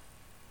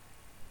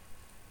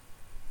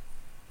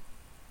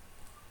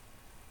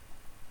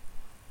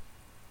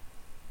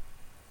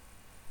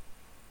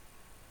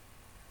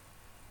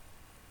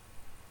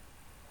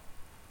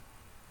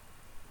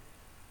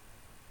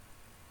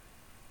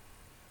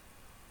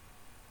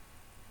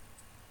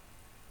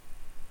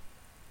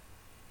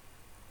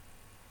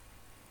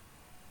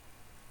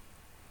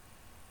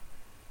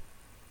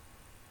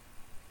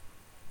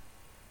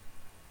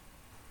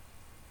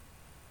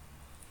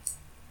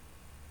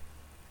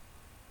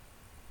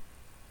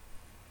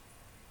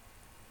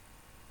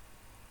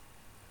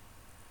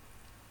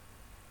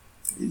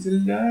 He's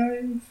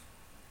alive.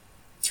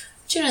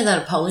 Do you know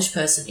that a Polish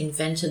person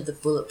invented the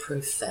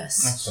bulletproof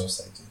vest? Of course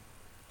they did.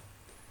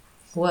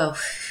 Well...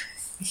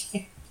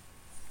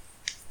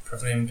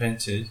 Probably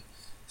invented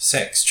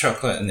sex,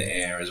 chocolate, and the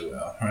air as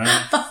well,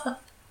 right?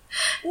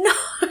 No.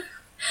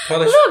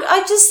 Polish. Look,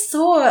 I just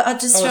thought I'd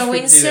just throw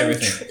in people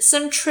did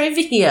some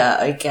trivia,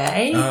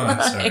 okay? Oh,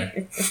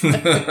 sorry.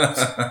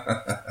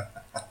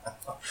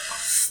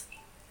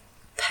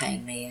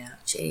 Paying me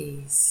out,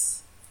 jeez.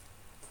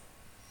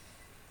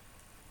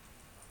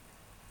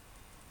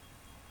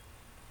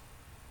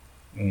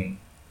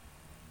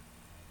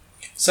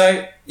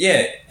 So,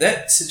 yeah,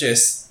 that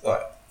suggests,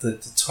 like, the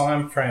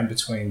time frame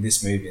between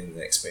this movie and the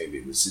next movie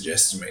would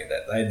suggest to me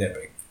that they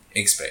never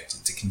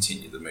expected to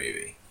continue the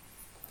movie.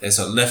 They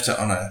sort of left it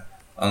on a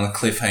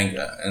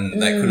cliffhanger,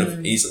 and they could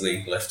have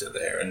easily left it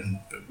there and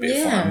be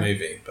a fine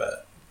movie,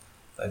 but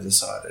they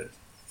decided,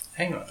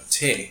 hang on a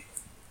tick,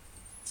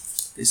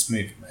 this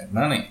movie made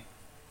money.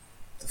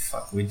 What the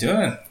fuck are we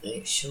doing?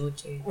 It sure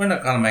do. We're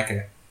not going to make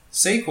a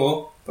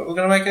sequel, but we're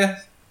going to make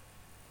a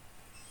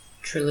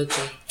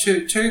Trilogy.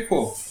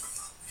 Two-quel.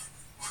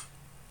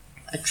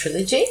 A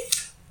trilogy?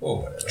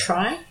 Or whatever.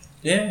 Try?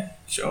 Yeah,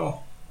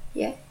 sure.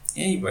 Yeah.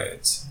 Any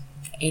words.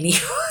 Any.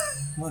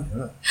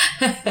 Whatever.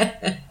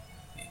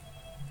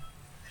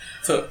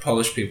 Thought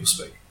Polish people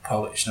speak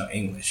Polish, not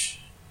English.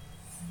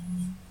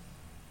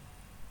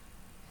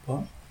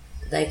 What?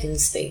 They can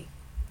speak.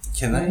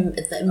 Can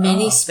they?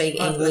 Many speak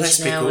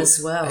English now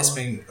as well.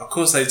 Of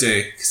course they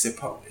do, because they're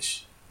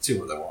Polish. Do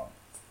what they want.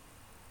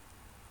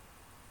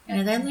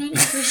 And they learn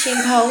English in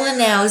Poland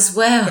now as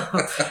well.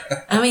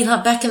 I mean,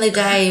 like back in the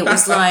day, it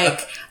was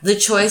like the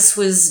choice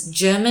was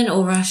German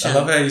or Russian. I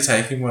love how you're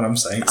taking what I'm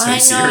saying so I know.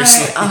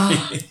 seriously.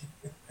 Oh,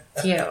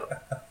 yeah.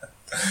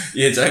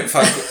 Yeah, don't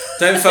fuck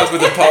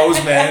with the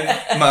Poles, man.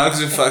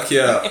 Margs will fuck you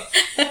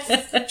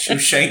up. She'll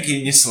shank you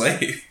in your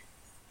sleep.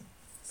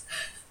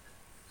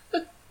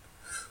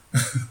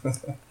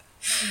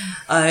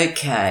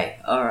 Okay,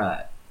 all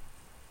right.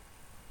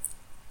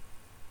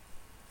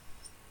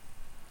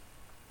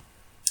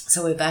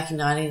 So we're back in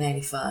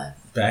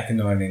 1985. Back in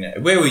 1980.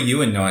 Where were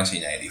you in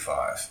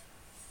 1985?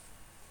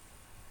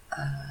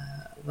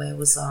 Where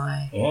was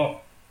I? Oh.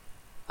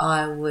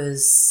 I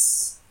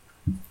was...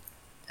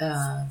 In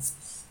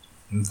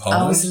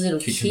Poland? I was a little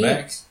kicking kid.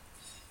 back?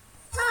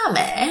 Oh,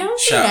 man, I was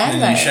Shut in and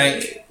you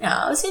Adelaide. shank. No,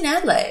 I was in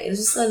Adelaide. I was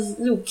just a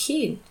little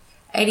kid.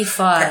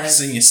 85.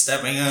 Practicing your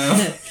stabbing arm.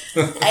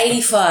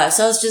 85.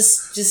 So I was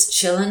just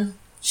chilling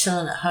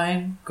at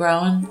home,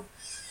 growing.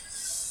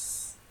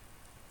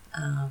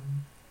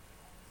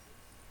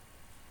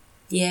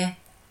 Yeah.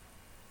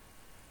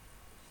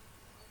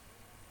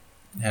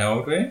 How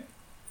old were you?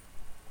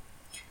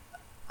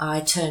 I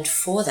turned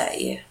 4 that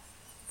year.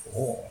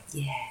 4.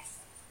 Yeah.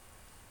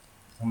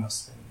 I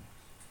must have been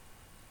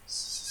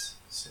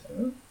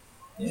 7.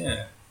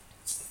 Yeah.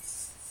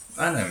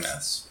 I know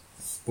maths.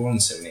 Born in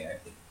 78.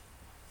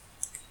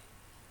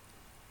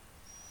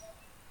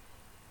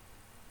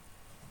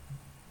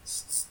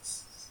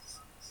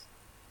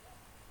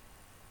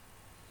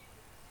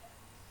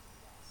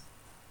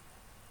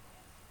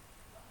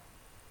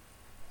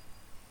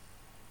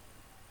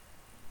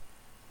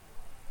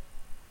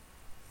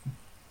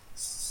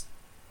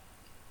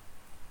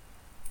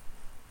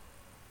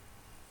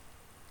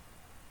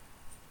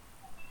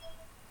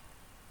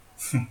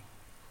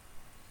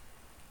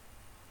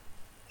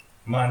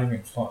 Might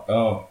even fly.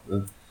 Oh,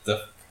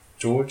 the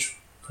George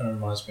kind of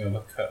reminds me of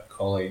a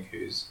colleague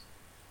who's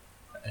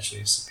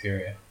actually a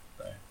superior.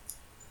 So.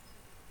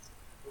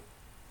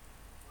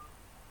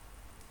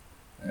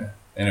 Yeah.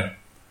 Anyway,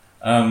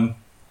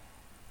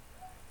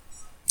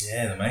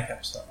 yeah, the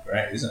makeup's not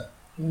great, is it?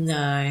 No.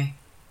 I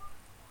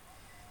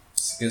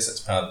guess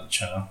that's part of the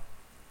charm.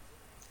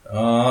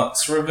 Oh,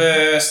 it's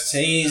reversed.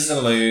 He's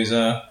the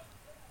loser.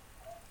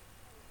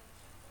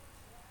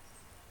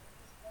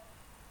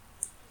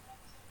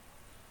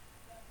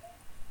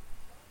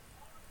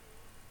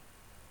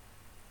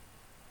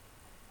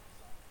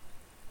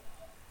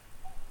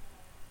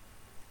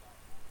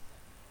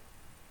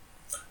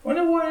 I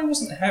wonder why I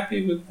wasn't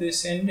happy with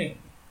this ending.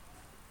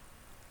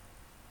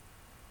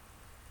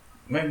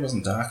 Maybe it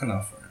wasn't dark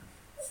enough for him.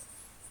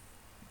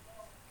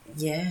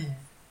 Yeah.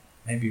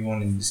 Maybe he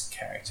wanted his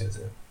character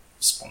to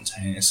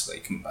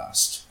spontaneously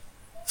combust.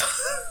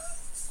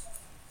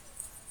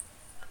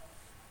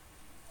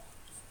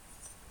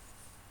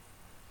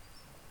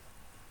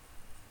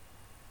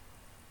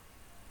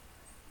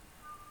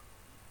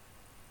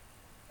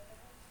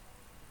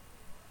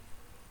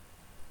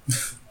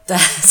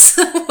 That's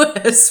the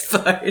worst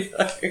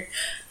photo.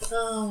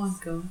 Oh my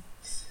god.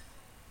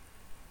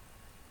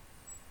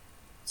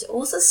 Do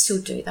authors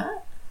still do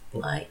that?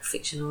 What? Like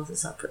fiction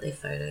authors, I put their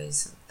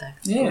photos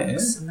back to Yeah,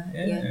 books and that.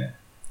 yeah.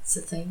 It's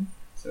a thing.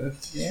 So,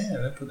 yeah,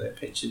 they put their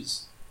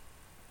pictures.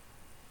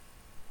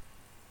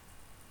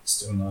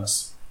 Still a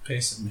nice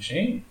piece of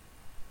machine.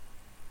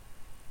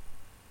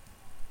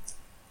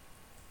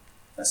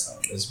 That's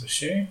not Elizabeth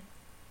Shue.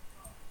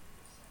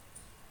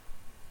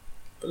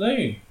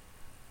 Blue.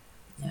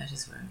 Yeah, I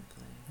just wearing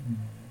blue.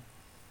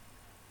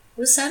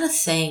 Was that a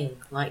thing?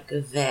 Like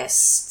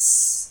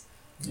vests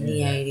in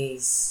the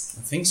 80s?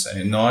 I think so.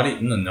 In the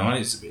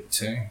 90s a bit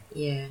too.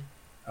 Yeah.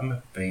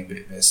 I'm being a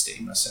bit vesty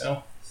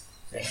myself.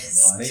 In the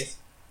 90s.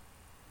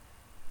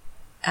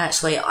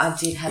 Actually, I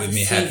did have With a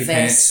me few happy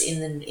vests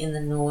pants. in the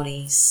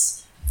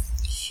noughties.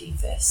 Few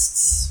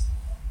vests.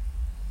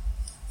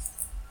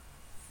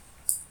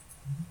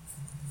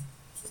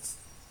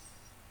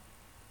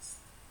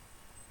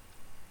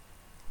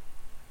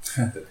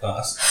 The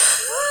class.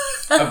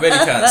 I bet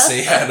you can't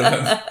see out of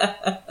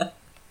him.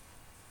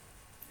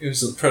 It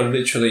was probably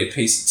literally a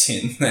piece of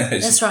tin.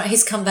 That's right.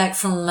 He's come back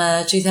from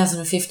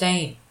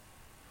 2015.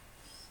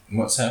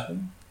 What's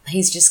happened?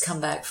 He's just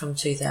come back from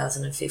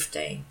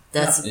 2015.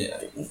 That's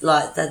Yeah.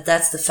 like that.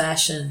 That's the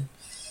fashion.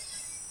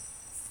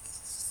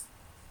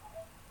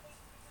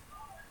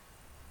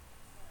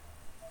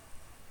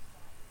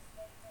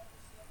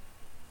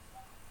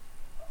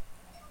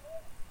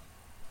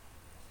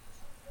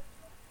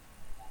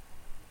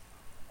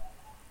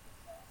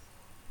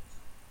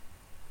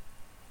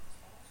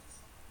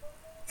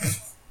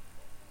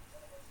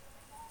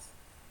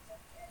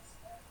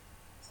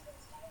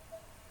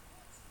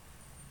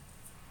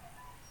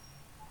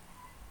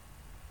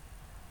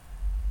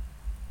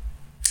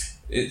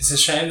 It's a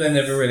shame they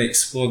never really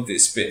explored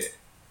this bit.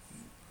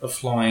 A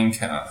flying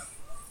car.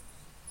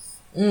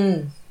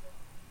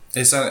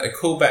 There's a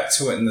callback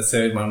to it in the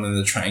third one when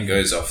the train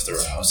goes off the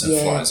rails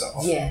and flies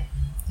off. Yeah.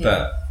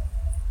 But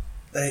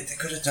they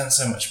could have done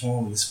so much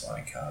more with this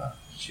flying car.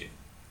 Shit.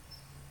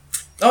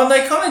 Oh,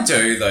 they kind of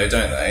do, though,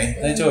 don't they?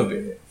 They do a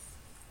bit.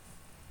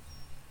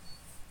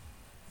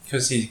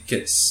 Because he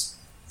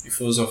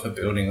falls off a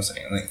building or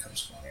something and then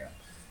comes flying up.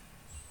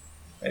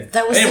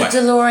 That was the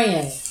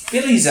DeLorean.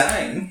 Billy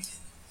Zane.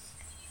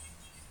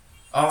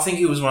 Oh, I think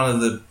he was one of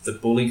the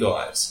bully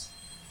guys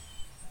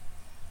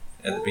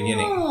at the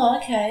beginning. Oh,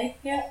 okay.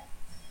 Yeah.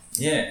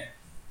 Yeah.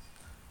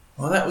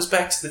 Well, that was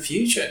Back to the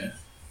Future.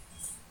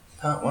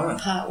 Part 1.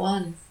 Part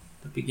 1.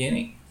 The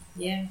beginning.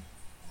 Yeah.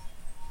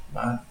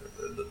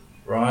 The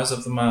Rise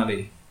of the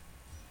Marty.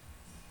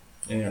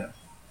 Yeah.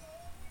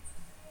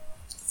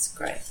 It's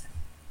great.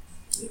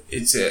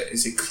 It's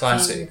a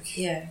classic.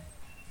 Yeah.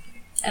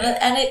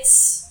 And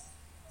it's...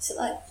 Is it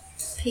like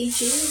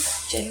PG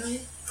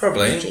generally?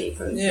 Probably. PG,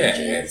 probably.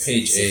 Yeah,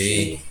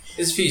 PG.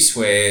 There's a few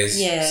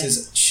swears. Yeah.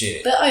 There's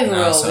shit. But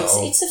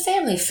overall, it's a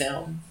family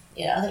film.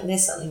 Yeah, I think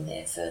there's something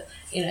there for,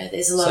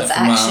 there's a lot of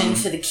action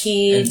for the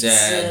kids. And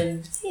dad.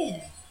 And,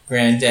 yeah.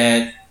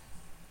 Granddad.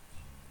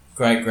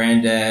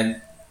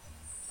 Great-granddad.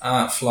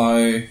 Aunt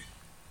Flo.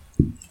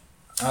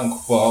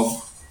 Uncle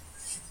Bob.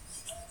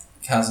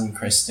 Cousin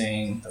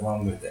Christine. The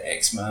one with the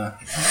eczema.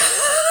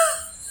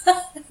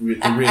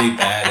 The really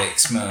bad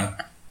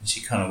eczema. She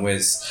kind of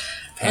wears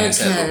pants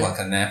that look like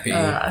a nappy.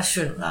 I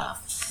shouldn't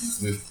laugh.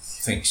 We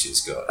think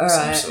she's got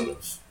some sort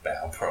of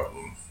bowel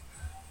problem.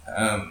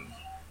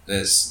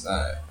 There's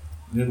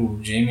little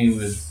Jimmy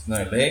with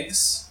no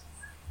legs.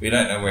 We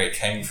don't know where it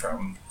came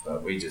from,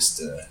 but he just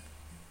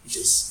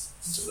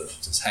sort of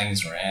just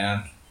hangs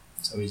around.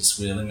 So we just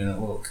wheel him in a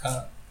little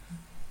cart.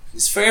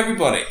 It's for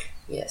everybody.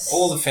 Yes.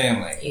 All the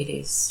family. It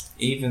is.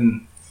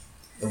 Even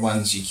the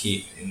ones you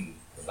keep in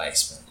the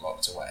basement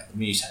locked away, the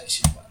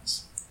mutation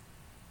ones.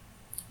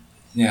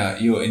 Now,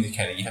 you're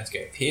indicating you have to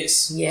go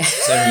piss. Yeah.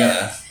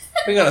 So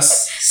we're gonna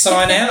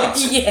sign out.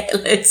 Yeah,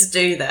 let's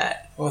do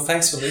that. Well,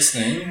 thanks for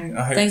listening.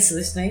 I hope Thanks for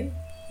listening.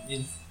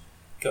 you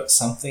got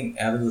something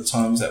out of the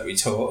times that we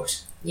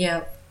talked.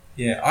 Yeah.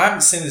 Yeah, I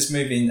haven't seen this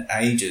movie in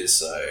ages,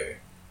 so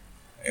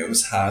it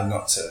was hard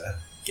not to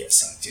get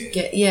sucked in.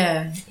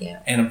 Yeah.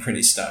 And I'm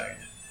pretty stoned,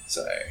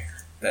 so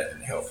that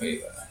didn't help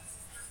either.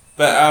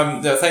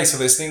 But thanks for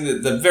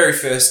listening. The very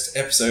first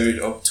episode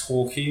of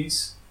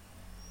Talkies.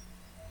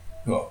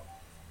 Well,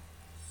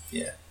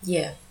 yeah.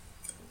 Yeah.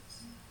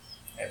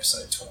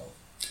 Episode 12.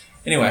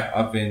 Anyway,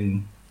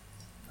 I'm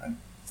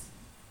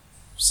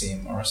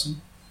CM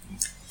Morrison.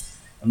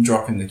 I'm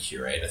dropping the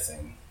Q-rator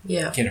thing.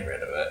 Yeah. Getting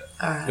rid of it.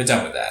 Alright. We're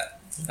done with that.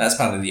 That's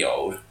part of the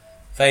old.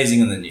 Phasing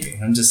in the new.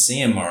 I'm just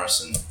CM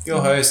Morrison,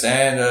 your host,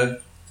 and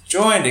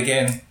joined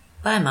again.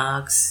 Bye,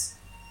 Margs.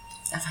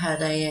 I've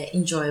had a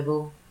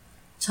enjoyable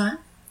time.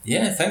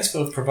 Yeah, thanks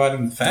for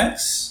providing the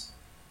facts.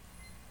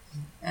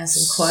 And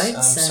some quotes. I'm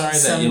and sorry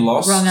some that you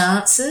lost. wrong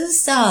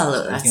answers. Oh,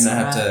 look, You're that's going to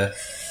have alright. to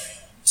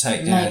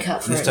take Make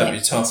up for lift it, up yeah,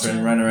 your topper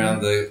and run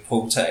around the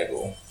pool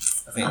table.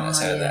 I think that's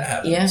how that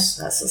happens. Yeah,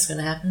 that's what's going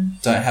to happen.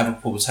 Don't have a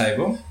pool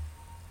table,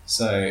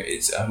 so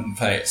it's going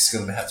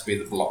to have to be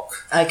the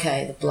block.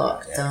 Okay, the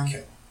block, done.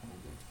 Cool.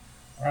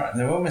 Alright,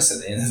 they're almost at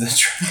the end of the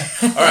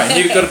track. Alright,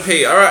 you've got to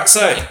pee. Alright,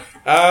 so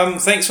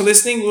thanks for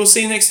listening. We'll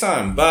see you next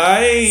time.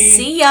 Bye.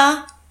 See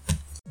ya.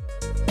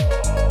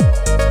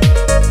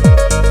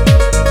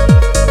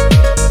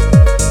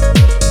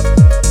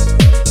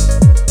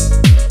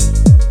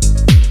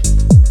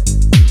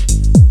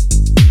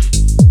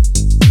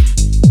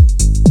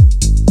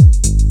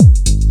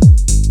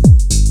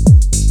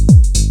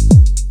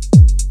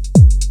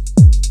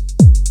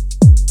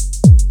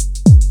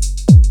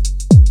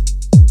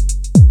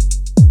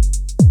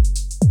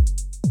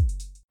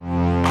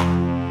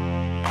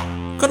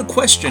 Got a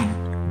question?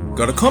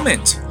 Got a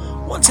comment?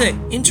 Want to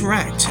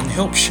interact and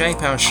help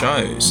shape our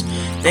shows?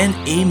 Then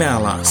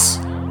email us.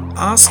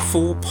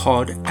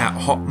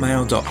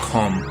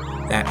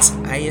 askforpod@hotmail.com. That's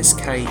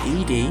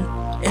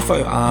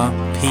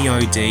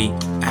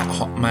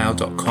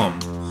ASKEDFORPOD@hotmail.com.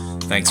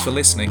 Thanks for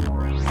listening.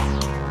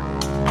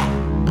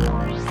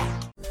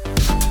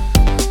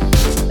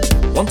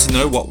 Want to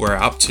know what we're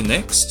up to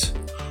next?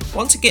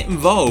 Want to get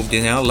involved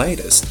in our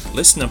latest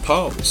listener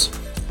polls?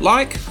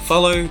 Like,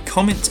 follow,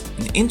 comment,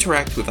 and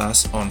interact with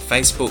us on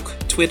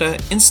Facebook, Twitter,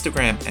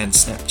 Instagram, and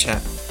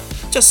Snapchat.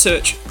 Just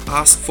search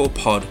Ask for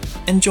Pod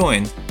and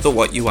join the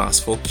What You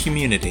Asked For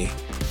community.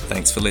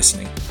 Thanks for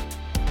listening.